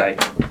 Okay,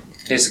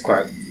 here's the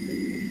quote.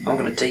 I'm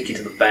going to take you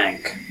to the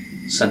bank,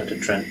 Senator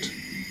Trent.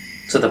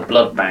 To the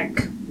blood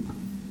bank.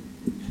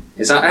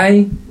 Is that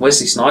A,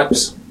 Wesley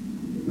Snipes,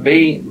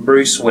 B,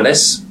 Bruce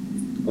Willis,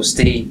 or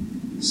C,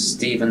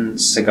 Steven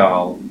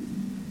Seagal?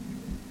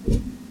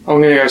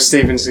 I'm gonna go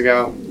Steven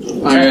Seagal.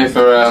 I'm going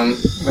for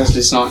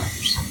Wesley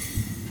Snipes.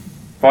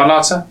 Final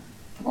answer?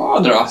 Oh,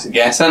 I'd have to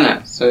guess, isn't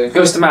it? So.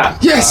 Goes to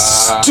Matt.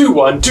 Yes.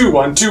 2-1.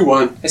 2-1.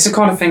 2-1. It's the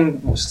kind of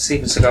thing what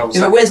Steven Seagal was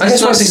Yeah, saying. but Wesley I guess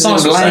Snipes Wesley is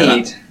Snipes in would say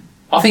Blade. that.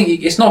 I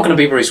think it's not going to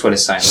be Bruce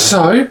Willis saying that.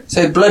 So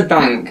So blood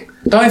bank.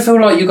 Don't you feel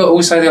like you've got to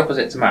always say the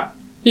opposite to Matt?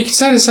 you can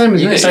say the same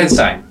as You me. can say the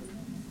same.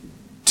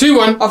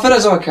 2-1. I feel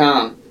as though I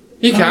can.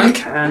 You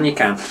can. You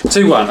can.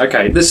 2-1.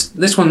 Okay,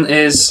 this one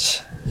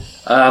is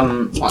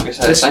Might go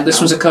say the this same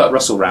one's now. a Kurt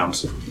Russell round.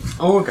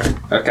 Oh, okay.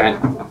 Okay.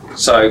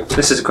 So,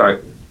 this is a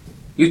quote.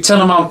 "You tell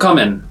them I'm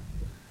coming,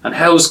 and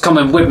hell's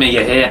coming with me,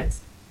 you hear?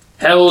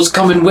 Hell's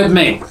coming with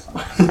me."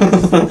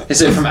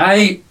 Is it from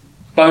A,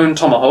 Bone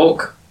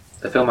Tomahawk,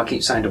 the film I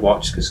keep saying to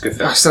watch because it's a good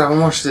film. I still haven't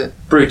watched it.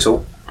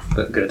 Brutal,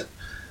 but good.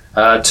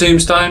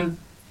 Tombstone,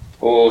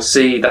 or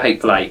C, The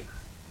Hateful Eight,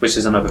 which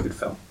is another good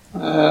film.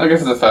 I'll go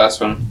for the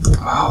first one.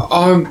 Oh,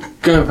 I'm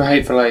going for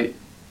Hateful Eight.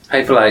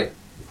 Hateful Eight.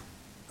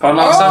 Pardon,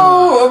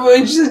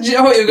 Lance?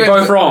 You're You're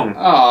both wrong.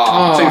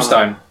 Oh.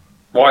 Tombstone.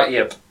 White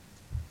Yip.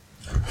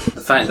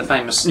 The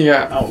famous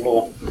Yeah.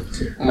 outlaw.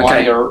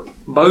 Okay.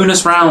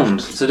 Bonus round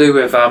to do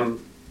with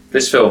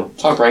this film.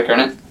 Tiebreaker,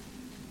 innit?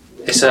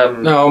 It's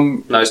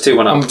No, it's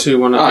 2-1 up. I'm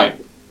 2-1 up.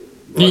 Alright.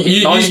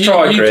 Nice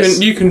try, Chris.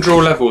 You can draw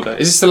level there.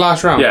 Is this the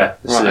last round? Yeah,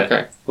 this Right, is it.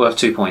 okay. Worth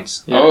 2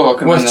 points. Yeah. Oh, I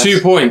can win Worth this.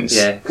 2 points.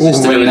 Yeah, because it's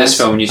to do win with this this.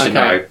 film, you should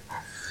Okay.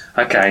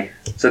 know. Okay,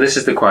 so this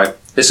is the quote.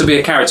 This will be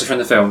a character from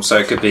the film, so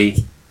it could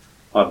be,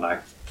 I don't know,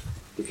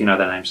 if you know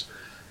their names.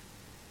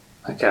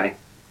 Okay.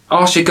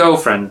 "Ask your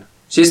girlfriend.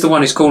 She's the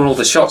one who's calling all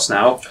the shots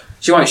now.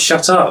 She won't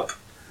shut up."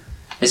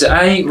 Is it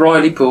A,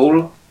 Riley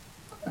Poole,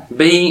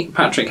 B,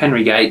 Patrick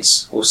Henry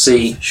Gates, or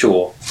C,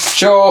 Shaw?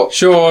 Sure.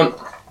 Sean.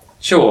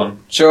 Sean.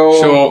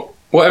 Sure.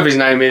 Whatever his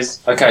name is.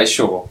 Okay,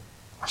 Shaw.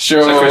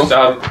 Sure. So Chris,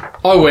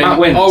 I win. Matt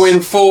wins. I win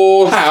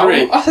 4-3. How?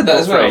 I said that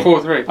as well.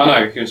 4-3. I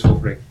know, he was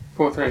 4-3.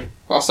 4-3.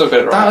 I'll still get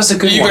it right. That was a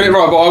good You one. got it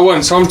right, but I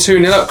won, so I'm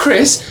 2-0 up.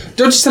 Chris,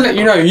 just to let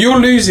you know, you're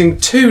losing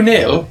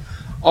 2-0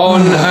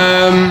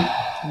 on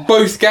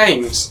both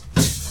games.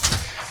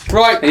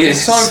 Right, Yes.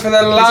 it's time for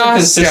the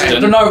last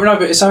consistent. game. No,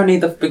 but it's only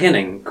the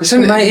beginning. Chris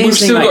We've can easily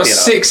still make got it up.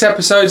 6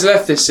 episodes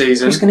left this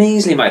season. Chris can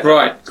easily make it up.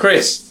 Right,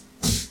 Chris.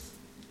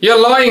 You're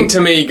lying to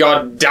me,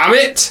 god damn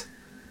it!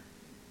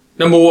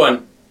 Number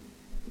 1.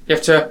 You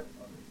have to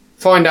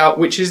find out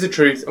which is the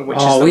truth and which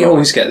is the Oh, we lie.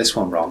 always get this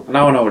one wrong.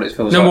 Now I know what it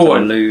feels Number like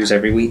one. to lose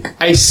every week.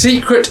 A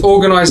secret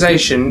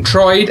organisation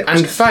tried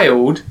and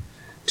failed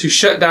to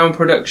shut down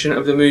production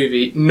of the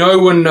movie. No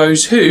one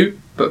knows who,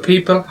 but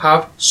people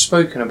have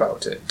spoken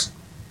about it.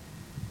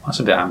 That's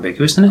a bit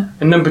ambiguous, isn't it?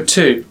 And number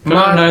 2. No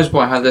one knows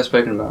why have they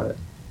spoken about it.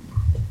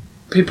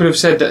 People have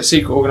said that a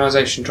secret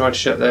organisation tried to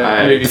shut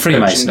their movie the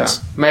production Freemasons.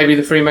 down. Maybe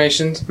the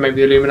Freemasons, maybe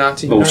the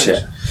Illuminati. who knows?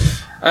 Bullshit.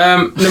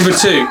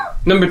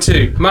 Number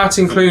two.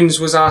 Martin Clunes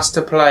was asked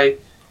to play.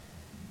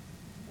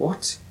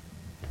 What?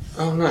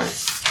 Oh no.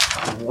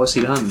 What's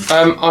he done?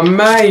 I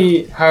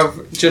may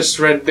have just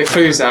read the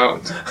clues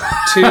out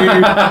to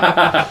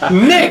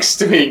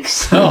next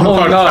week's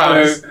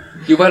podcast.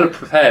 You're well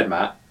prepared,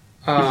 Matt.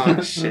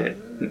 Oh shit.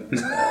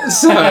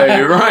 So,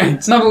 right.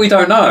 No, but we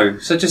don't know.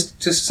 So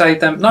just say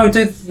them. No,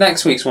 do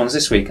next week's ones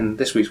this week and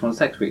this week's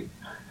ones next week.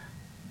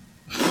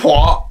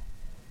 What?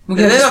 We'll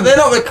They're get not, they're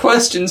not the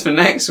questions for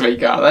next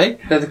week, are they?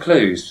 They're the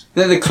clues.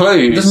 They're the It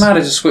clues. doesn't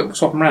matter. Just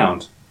swap them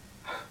round.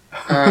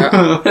 I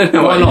I don't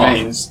know Why what not? it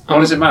means. What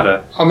does it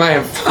matter? may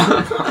have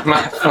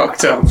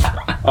fucked up.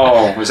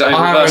 Oh, is it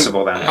I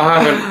reversible then?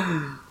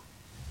 I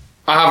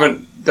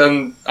haven't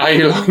done. Are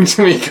you lying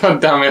to me?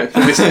 God damn it! For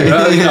this week.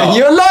 No.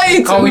 You're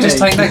lying to Can't we me. just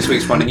take next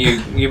week's one and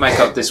you make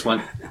up this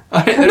one? No,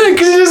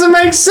 because it doesn't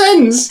make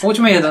sense. What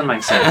do you mean it doesn't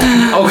make sense?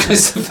 Oh, because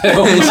it's the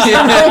film.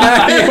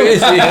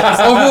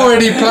 I've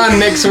already planned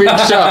next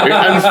week's show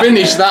and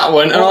finished that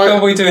one, and What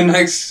are we doing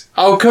next?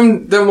 I'll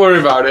come. Don't worry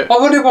about it. I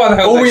wonder why the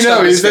hell All they we shut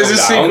know this is there's a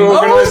film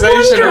secret down.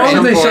 organisation. Why at did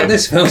some they shut point.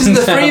 this film This is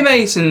the down?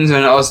 Freemasons,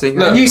 and I was thinking.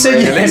 Look, You said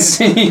really? yes,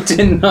 and you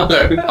didn't know.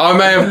 Look, I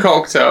may have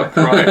cocked up.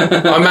 Right,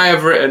 I may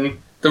have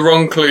written the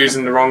wrong clues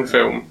in the wrong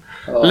film.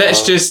 Oh.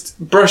 Let's just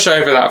brush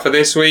over that for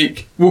this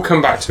week. We'll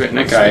come back to it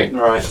next Okay. week.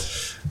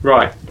 Right.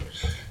 Right.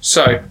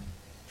 So,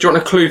 do you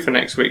want a clue for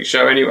next week's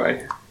show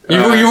anyway?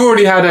 You've Uh,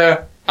 already had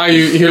a. Oh,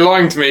 you're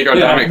lying to me,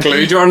 goddammit,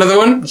 clue. Do you want another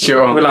one?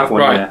 Sure. We'll have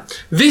one, Right. yeah.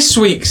 This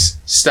week's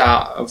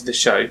star of the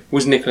show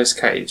was Nicolas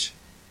Cage.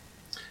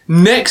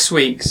 Next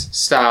week's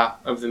star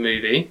of the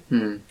movie,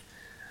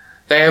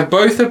 they have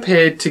both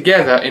appeared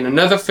together in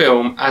another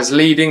film as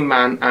leading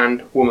man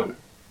and woman.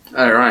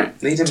 Oh, right.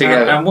 Leading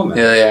Together. man and woman.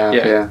 Yeah.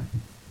 Yeah.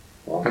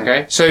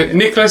 Okay, so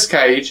Nicolas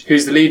Cage,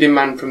 who's the leading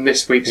man from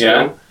this week's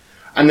Yeah. film,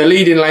 and the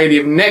leading lady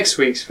of next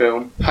week's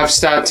film have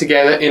starred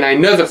together in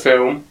another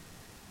film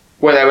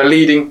where they were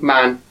leading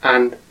man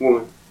and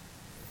woman.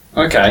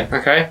 Okay.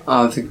 Okay,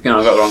 Oh, I think I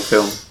got the wrong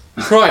film.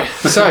 right.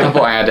 I So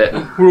thought I had it.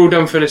 we're all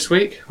done for this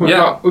week.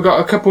 Yeah. We've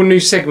got a couple new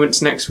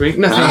segments next week.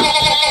 Nothing.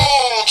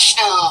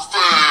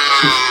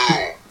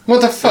 What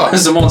the fuck?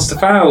 There's a monster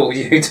fowl,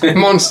 you do.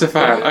 Monster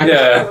fan. Okay.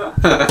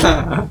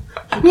 Yeah.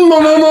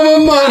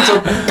 Monster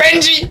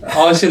Benji.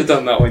 I should have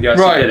done that when you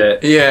actually Right. did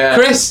it. Yeah.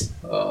 Chris.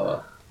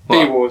 What?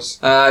 B-Wars.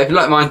 If you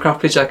like Minecraft,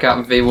 please check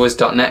out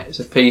vwars.net. It's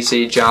a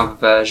PC Java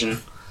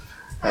version.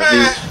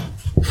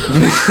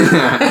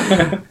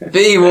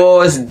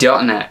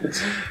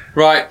 vwars.net.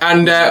 Right,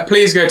 and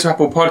please go to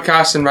Apple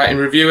Podcasts and rate and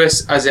review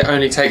us, as it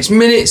only takes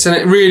minutes and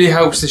it really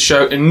helps the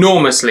show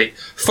enormously.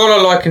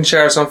 Follow, like and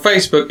share us on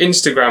Facebook,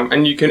 Instagram,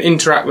 and you can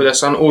interact with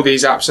us on all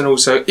these apps and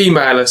also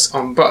email us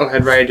on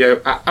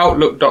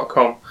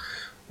bottleheadradio@outlook.com.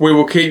 We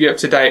will keep you up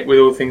to date with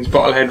all things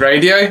Bottlehead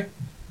Radio.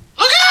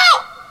 Look out!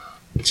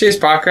 Cheers,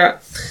 Parker.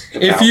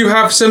 Good If pal. you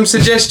have some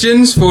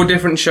suggestions for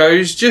different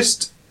shows,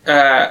 just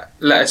let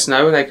us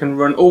know. They can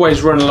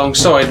always run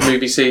alongside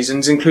movie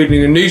seasons,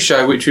 including a new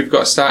show which we've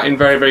got starting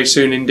very, very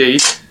soon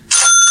indeed.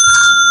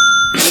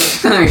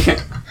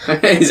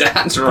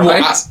 That's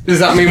right. What, does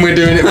that mean we're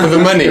doing it for the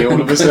money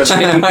all of a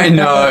sudden? I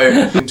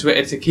know. On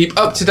Twitter to keep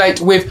up to date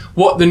with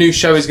what the new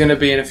show is going to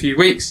be in a few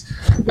weeks.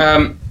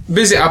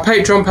 Visit our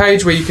Patreon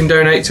page where you can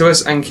donate to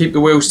us and keep the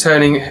wheels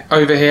turning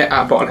over here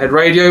at Bottlehead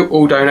Radio.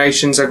 All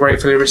donations are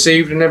gratefully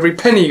received and every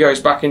penny goes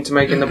back into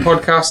making the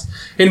podcast.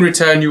 In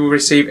return, you will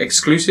receive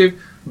exclusive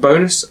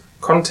bonus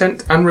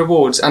content and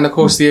rewards, and of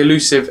course the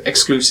elusive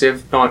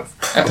exclusive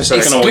 9th episode.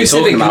 I don't know what you're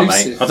talking about,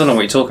 Exclusive. mate. I don't know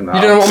what you're talking about.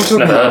 You don't know what I'm talking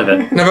Never about? heard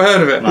of it. Never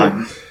heard of it?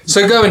 No.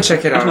 So go and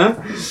check it out.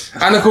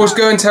 And of course,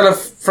 go and tell a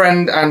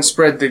friend and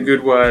spread the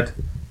good word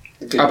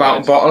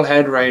about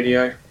Bottlehead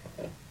Radio.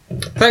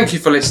 Thank you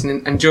for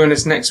listening, and join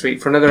us next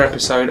week for another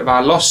episode of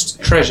our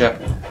Lost Treasure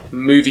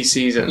movie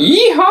season.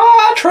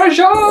 Yeehaw,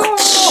 treasure!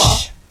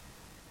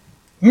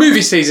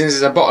 Movie Seasons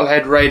is a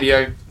Bottlehead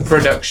Radio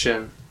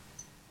production.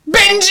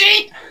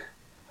 Benji!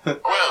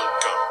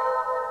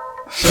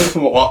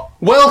 What?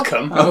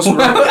 Welcome? What's wrong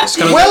with this?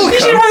 Can I, Welcome? You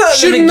should have that at the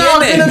Shouldn't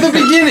that have been beginning. at the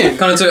beginning?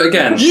 can I do it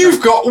again?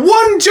 You've got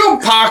one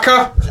job,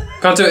 Parker!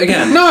 Can I do it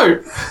again? No!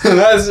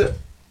 That's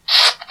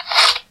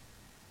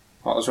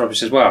Oh, that was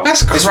rubbish as well.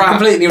 That's It's crap.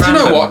 completely Do you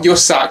know random. what? You're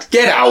sacked.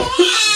 Get out.